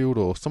Caulfield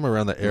or somewhere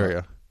around that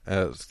area.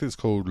 I think it's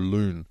called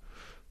Loon.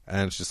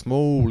 And it's a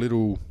small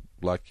little,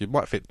 like, you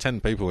might fit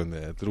 10 people in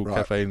there, little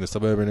cafe in the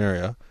suburban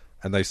area,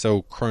 and they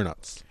sell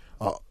cronuts.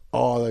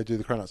 Oh, they do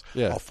the cronuts.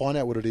 Yeah. I'll find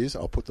out what it is.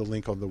 I'll put the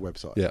link on the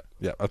website.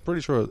 Yeah. I'm pretty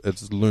sure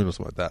it's Loon or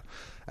something like that.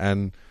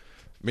 And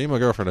me and my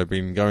girlfriend have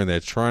been going there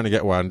trying to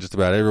get one just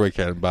about every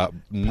weekend, but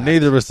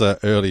neither of us are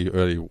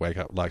early wake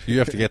up. Like, you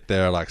have to get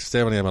there like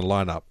 7 a.m. and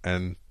line up,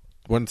 and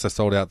once they're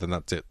sold out, then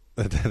that's it.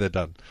 They're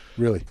done.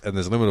 Really? And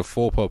there's a limit of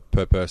 4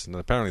 per person,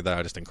 and apparently they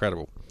are just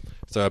incredible.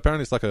 So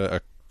apparently it's like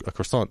a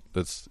croissant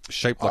that's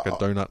shaped like a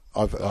donut.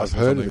 I've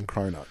heard of the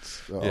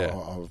cronuts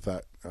of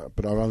that,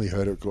 but I've only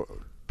heard it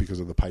because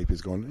of the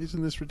papers going,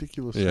 isn't this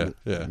ridiculous? Yeah.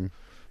 Mm-hmm.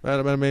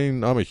 I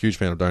mean, I'm a huge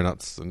fan of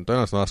donuts, and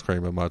donuts and ice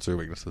cream are my 2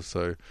 weaknesses,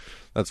 so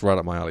that's right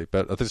up my alley.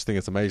 But I just think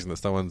it's amazing that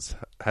someone's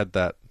had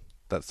that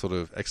sort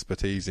of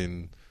expertise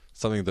in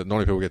something that not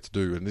many people get to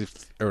do, and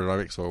if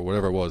aerodynamics or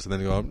whatever it was, and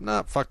then you go,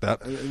 nah, fuck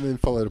that. And then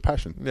follow the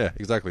passion. Yeah,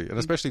 exactly. And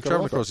especially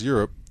traveling across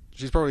Europe,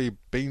 she's probably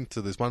been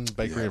to this one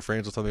bakery in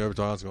France or something over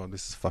time and going,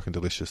 this is fucking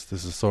delicious.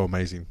 This is so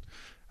amazing.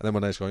 And then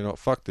one day she's going, you know what,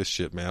 fuck this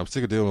shit, man. I'm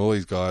sick of dealing with all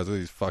these guys, all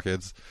these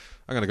fuckheads.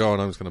 I'm going to go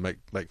and I'm just going to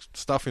make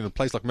stuff in a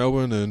place like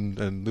Melbourne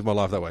and live my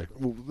life that way.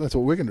 Well, that's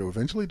what we're going to do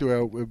eventually, do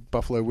our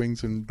buffalo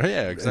wings and,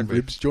 and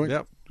ribs joint.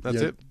 Yep,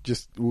 that's it.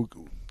 Just we'll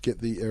get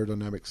the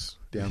aerodynamics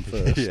down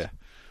first. Yeah.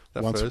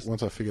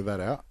 Once I figure that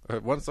out.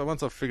 Once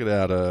I've figured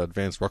out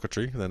advanced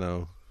rocketry, then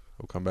I'll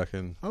come back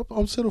and...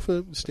 I'll settle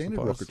for standard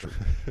rocketry.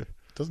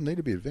 Doesn't need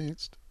to be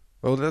advanced.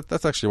 Well,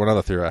 that's actually one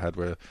other theory I had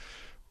where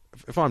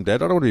if I'm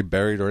dead, I don't want to be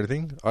buried or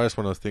anything. I just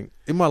want to think,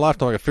 in my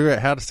lifetime, I can figure out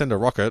how to send a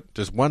rocket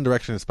just one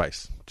direction in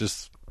space.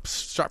 Just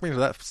strap me into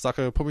that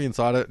sucker, put me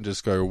inside it, and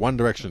just go one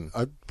direction.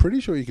 I'm pretty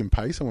sure you can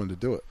pay someone to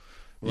do it.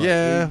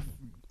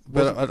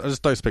 But I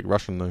just don't speak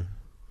Russian,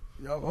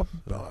 though.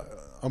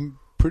 I'm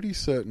pretty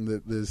certain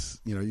that there's,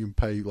 you can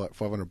pay like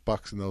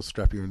 $500 and they'll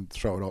strap you and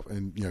throw it off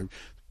and,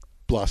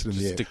 blast it in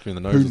the air. Stick you in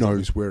the nose. Who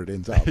knows where it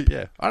ends up?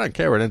 Yeah, I don't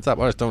care where it ends up.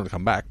 I just don't want to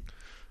come back.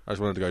 I just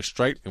wanted to go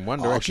straight in one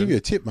direction. I'll give you a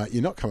tip, mate.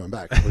 You're not coming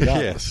back,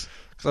 regardless.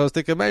 So I was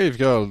thinking, maybe if you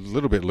go a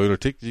little bit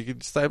lunatic, you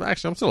could say,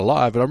 actually, I'm still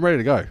alive, but I'm ready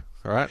to go.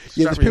 All right?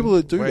 Yeah, there's people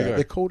that do that.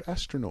 They're called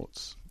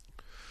astronauts.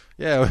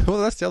 Yeah, well,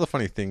 that's the other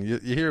funny thing. You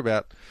hear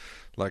about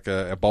like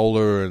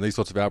Ebola and these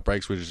sorts of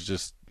outbreaks, which is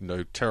just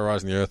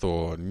terrorizing the Earth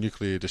or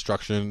nuclear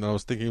destruction. And I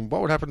was thinking,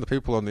 what would happen to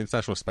people on the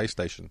International Space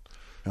Station?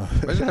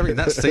 Imagine having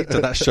that seat to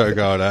that show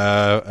going,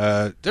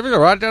 everything all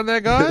right down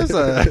there, guys?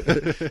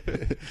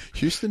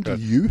 Houston, do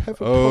you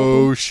have a problem?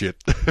 problem?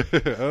 Shit.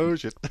 Oh,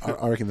 shit.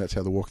 I reckon that's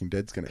how The Walking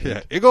Dead's going to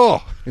end. Yeah,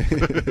 Igor!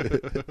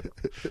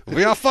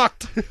 We are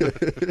fucked!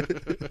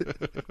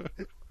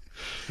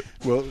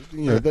 Well,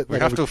 we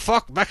have to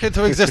fuck back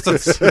into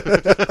existence.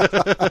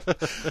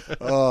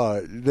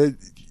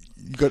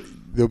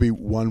 There'll be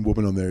one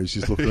woman on there who's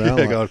just looking around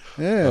going,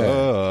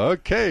 oh,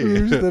 okay.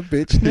 Who's the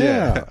bitch now?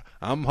 Yeah,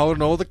 I'm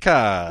holding all the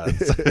cards.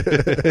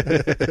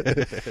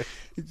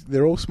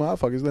 They're all smart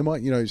fuckers. They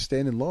might,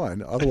 stand in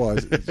line.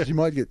 Otherwise, you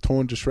might get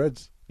torn to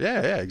shreds.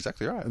 Yeah,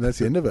 exactly right. And that's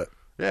the end of it.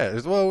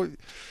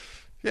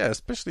 Yeah,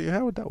 especially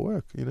how would that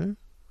work,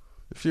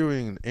 If you're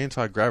in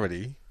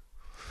anti-gravity...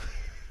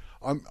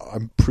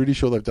 I'm pretty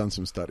sure they've done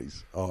some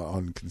studies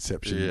on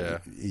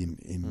conception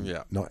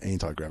in not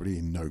anti-gravity,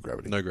 in no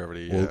gravity. No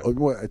gravity, yeah.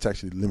 Well, it's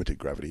actually limited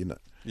gravity, isn't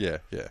it? Yeah.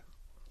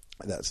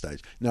 At that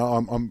stage. No,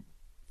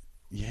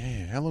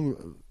 how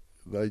long...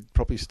 They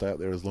probably stay up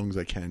there as long as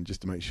they can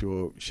just to make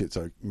sure shit's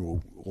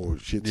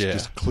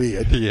just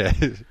cleared. Yeah.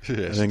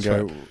 And then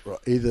go,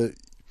 either...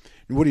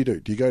 What do?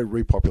 Do you go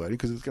repopulating?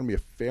 Because there's going to be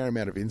a fair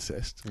amount of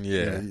incest.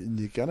 Yeah.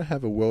 You're going to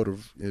have a world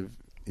of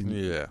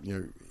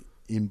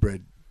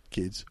inbred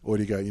kids. Or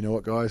do you go, you know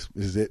what, guys?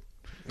 This is it.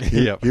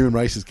 Human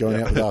race is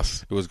going out with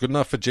us. It was good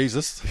enough for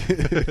Jesus. We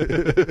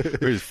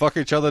just fuck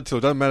each other till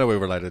it doesn't matter we're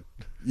related.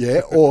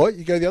 Yeah, or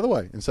you go the other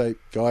way and say,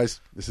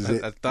 guys, this is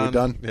it. Done. We're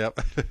done. Yep.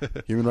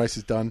 Human race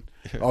is done.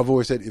 I've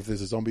always said, if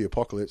there's a zombie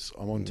apocalypse,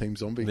 I'm on Team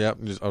Zombie. Yep.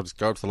 I'll just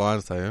go up to the line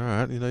and say, all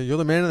right, you're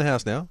the man in the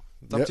house now.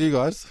 It's up to you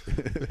guys.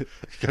 You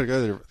got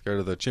to go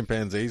to the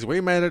chimpanzees.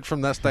 We made it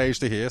from that stage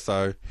to here,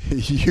 so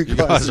you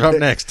guys are up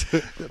next.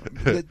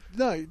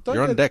 No,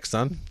 you're on deck,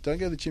 son. Don't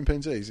go to the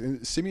chimpanzees.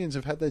 Simians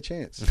have had their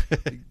chance.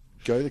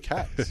 Go the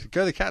cats.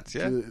 Go the cats,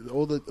 yeah.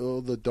 All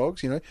the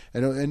dogs, and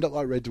it'll end up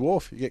like Red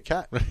Dwarf. You get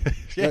cat.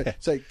 Yeah. No,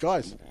 say,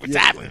 guys, what's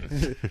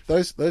happening?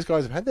 Those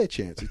guys have had their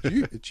chance.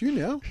 It's you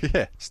now.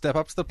 Yeah. Step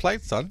up to the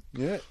plate, son.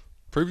 Yeah.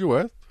 Prove your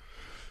worth.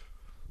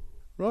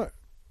 Right.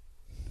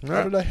 No.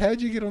 I don't know.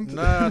 How'd you get on?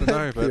 No, I don't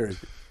know. theory?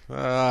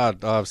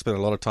 I've spent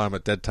a lot of time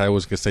at dead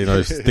tables,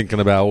 casinos, thinking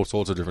about all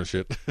sorts of different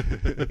shit.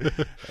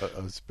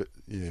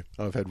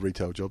 I've had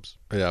retail jobs.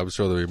 Yeah, I'm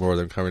sure there'll be more of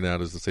them coming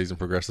out as the season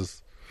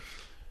progresses.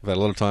 I've had a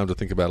lot of time to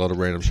think about a lot of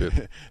random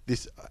shit.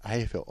 This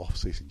AFL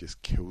off-season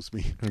just kills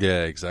me.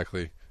 Yeah,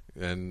 exactly.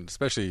 And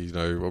especially,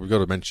 we've got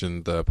to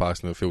mention the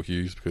passing of Phil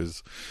Hughes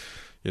because,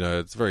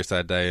 it's a very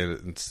sad day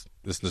and it's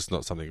just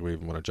not something we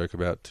even want to joke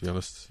about, to be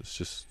honest. It's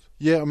just...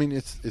 Yeah, I mean,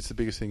 it's the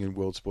biggest thing in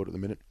world sport at the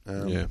minute.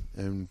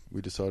 And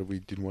we decided we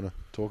didn't want to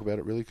talk about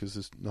it really because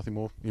there's nothing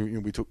more.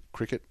 We took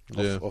cricket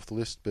off the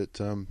list, but,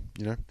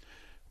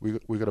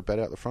 we got a bat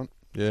out the front.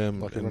 Yeah,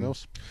 like everyone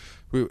else.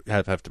 We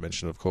have to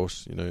mention, of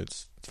course,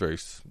 it's a very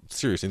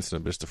serious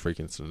incident, but it's a freak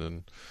incident,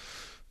 and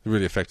it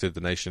really affected the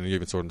nation. You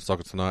even saw it in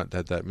soccer tonight. They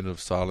had that minute of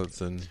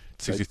silence, and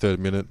 63rd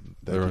minute,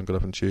 everyone got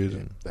up and cheered.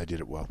 Yeah, they did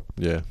it well.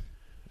 Yeah.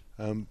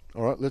 All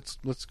right, let's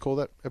call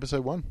that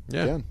episode 1.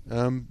 Yeah.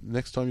 Down.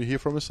 Next time you hear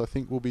from us, I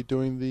think we'll be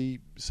doing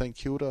the St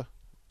Kilda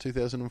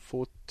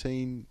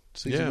 2014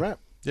 season wrap.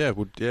 Yeah,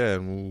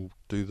 and we'll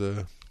do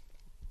the...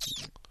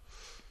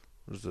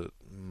 What is it?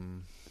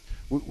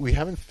 We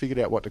haven't figured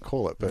out what to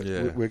call it, but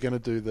yeah. we're going to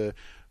do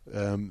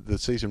the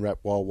season wrap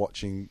while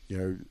watching,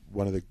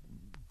 one of the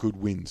good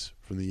wins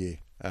from the year,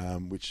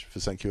 which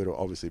for St Kilda will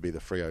obviously be the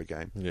Freo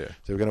game. Yeah.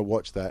 So we're going to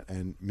watch that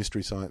and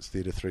Mystery Science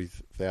Theatre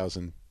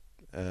 3000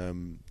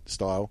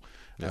 style,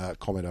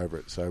 comment over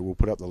it. So we'll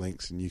put up the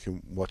links and you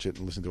can watch it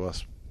and listen to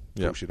us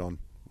bullshit on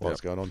while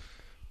it's going on.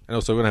 And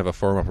also we're going to have a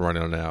forum up and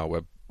running on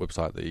our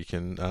website that you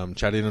can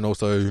chat in and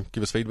also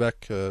give us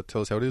feedback,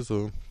 tell us how it is,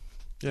 or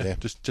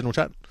just general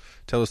chat.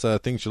 Tell us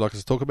things you'd like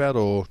us to talk about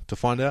or to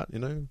find out.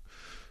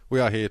 We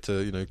are here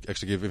to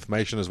actually give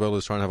information as well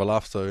as try and have a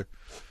laugh. So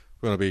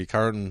we're going to be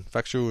current and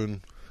factual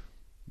and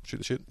shoot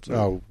the shit.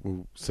 So.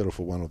 We'll settle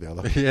for one or the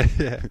other.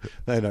 yeah.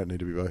 They don't need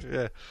to be both.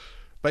 Yeah.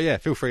 But yeah,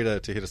 feel free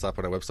to hit us up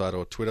on our website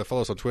or Twitter.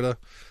 Follow us on Twitter.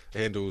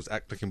 Handles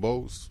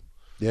 @ClickingBalls.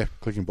 Yeah,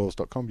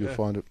 clickingballs.com. You'll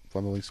find the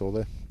links all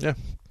there. Yeah.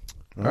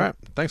 All right.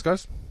 Thanks,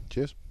 guys.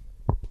 Cheers.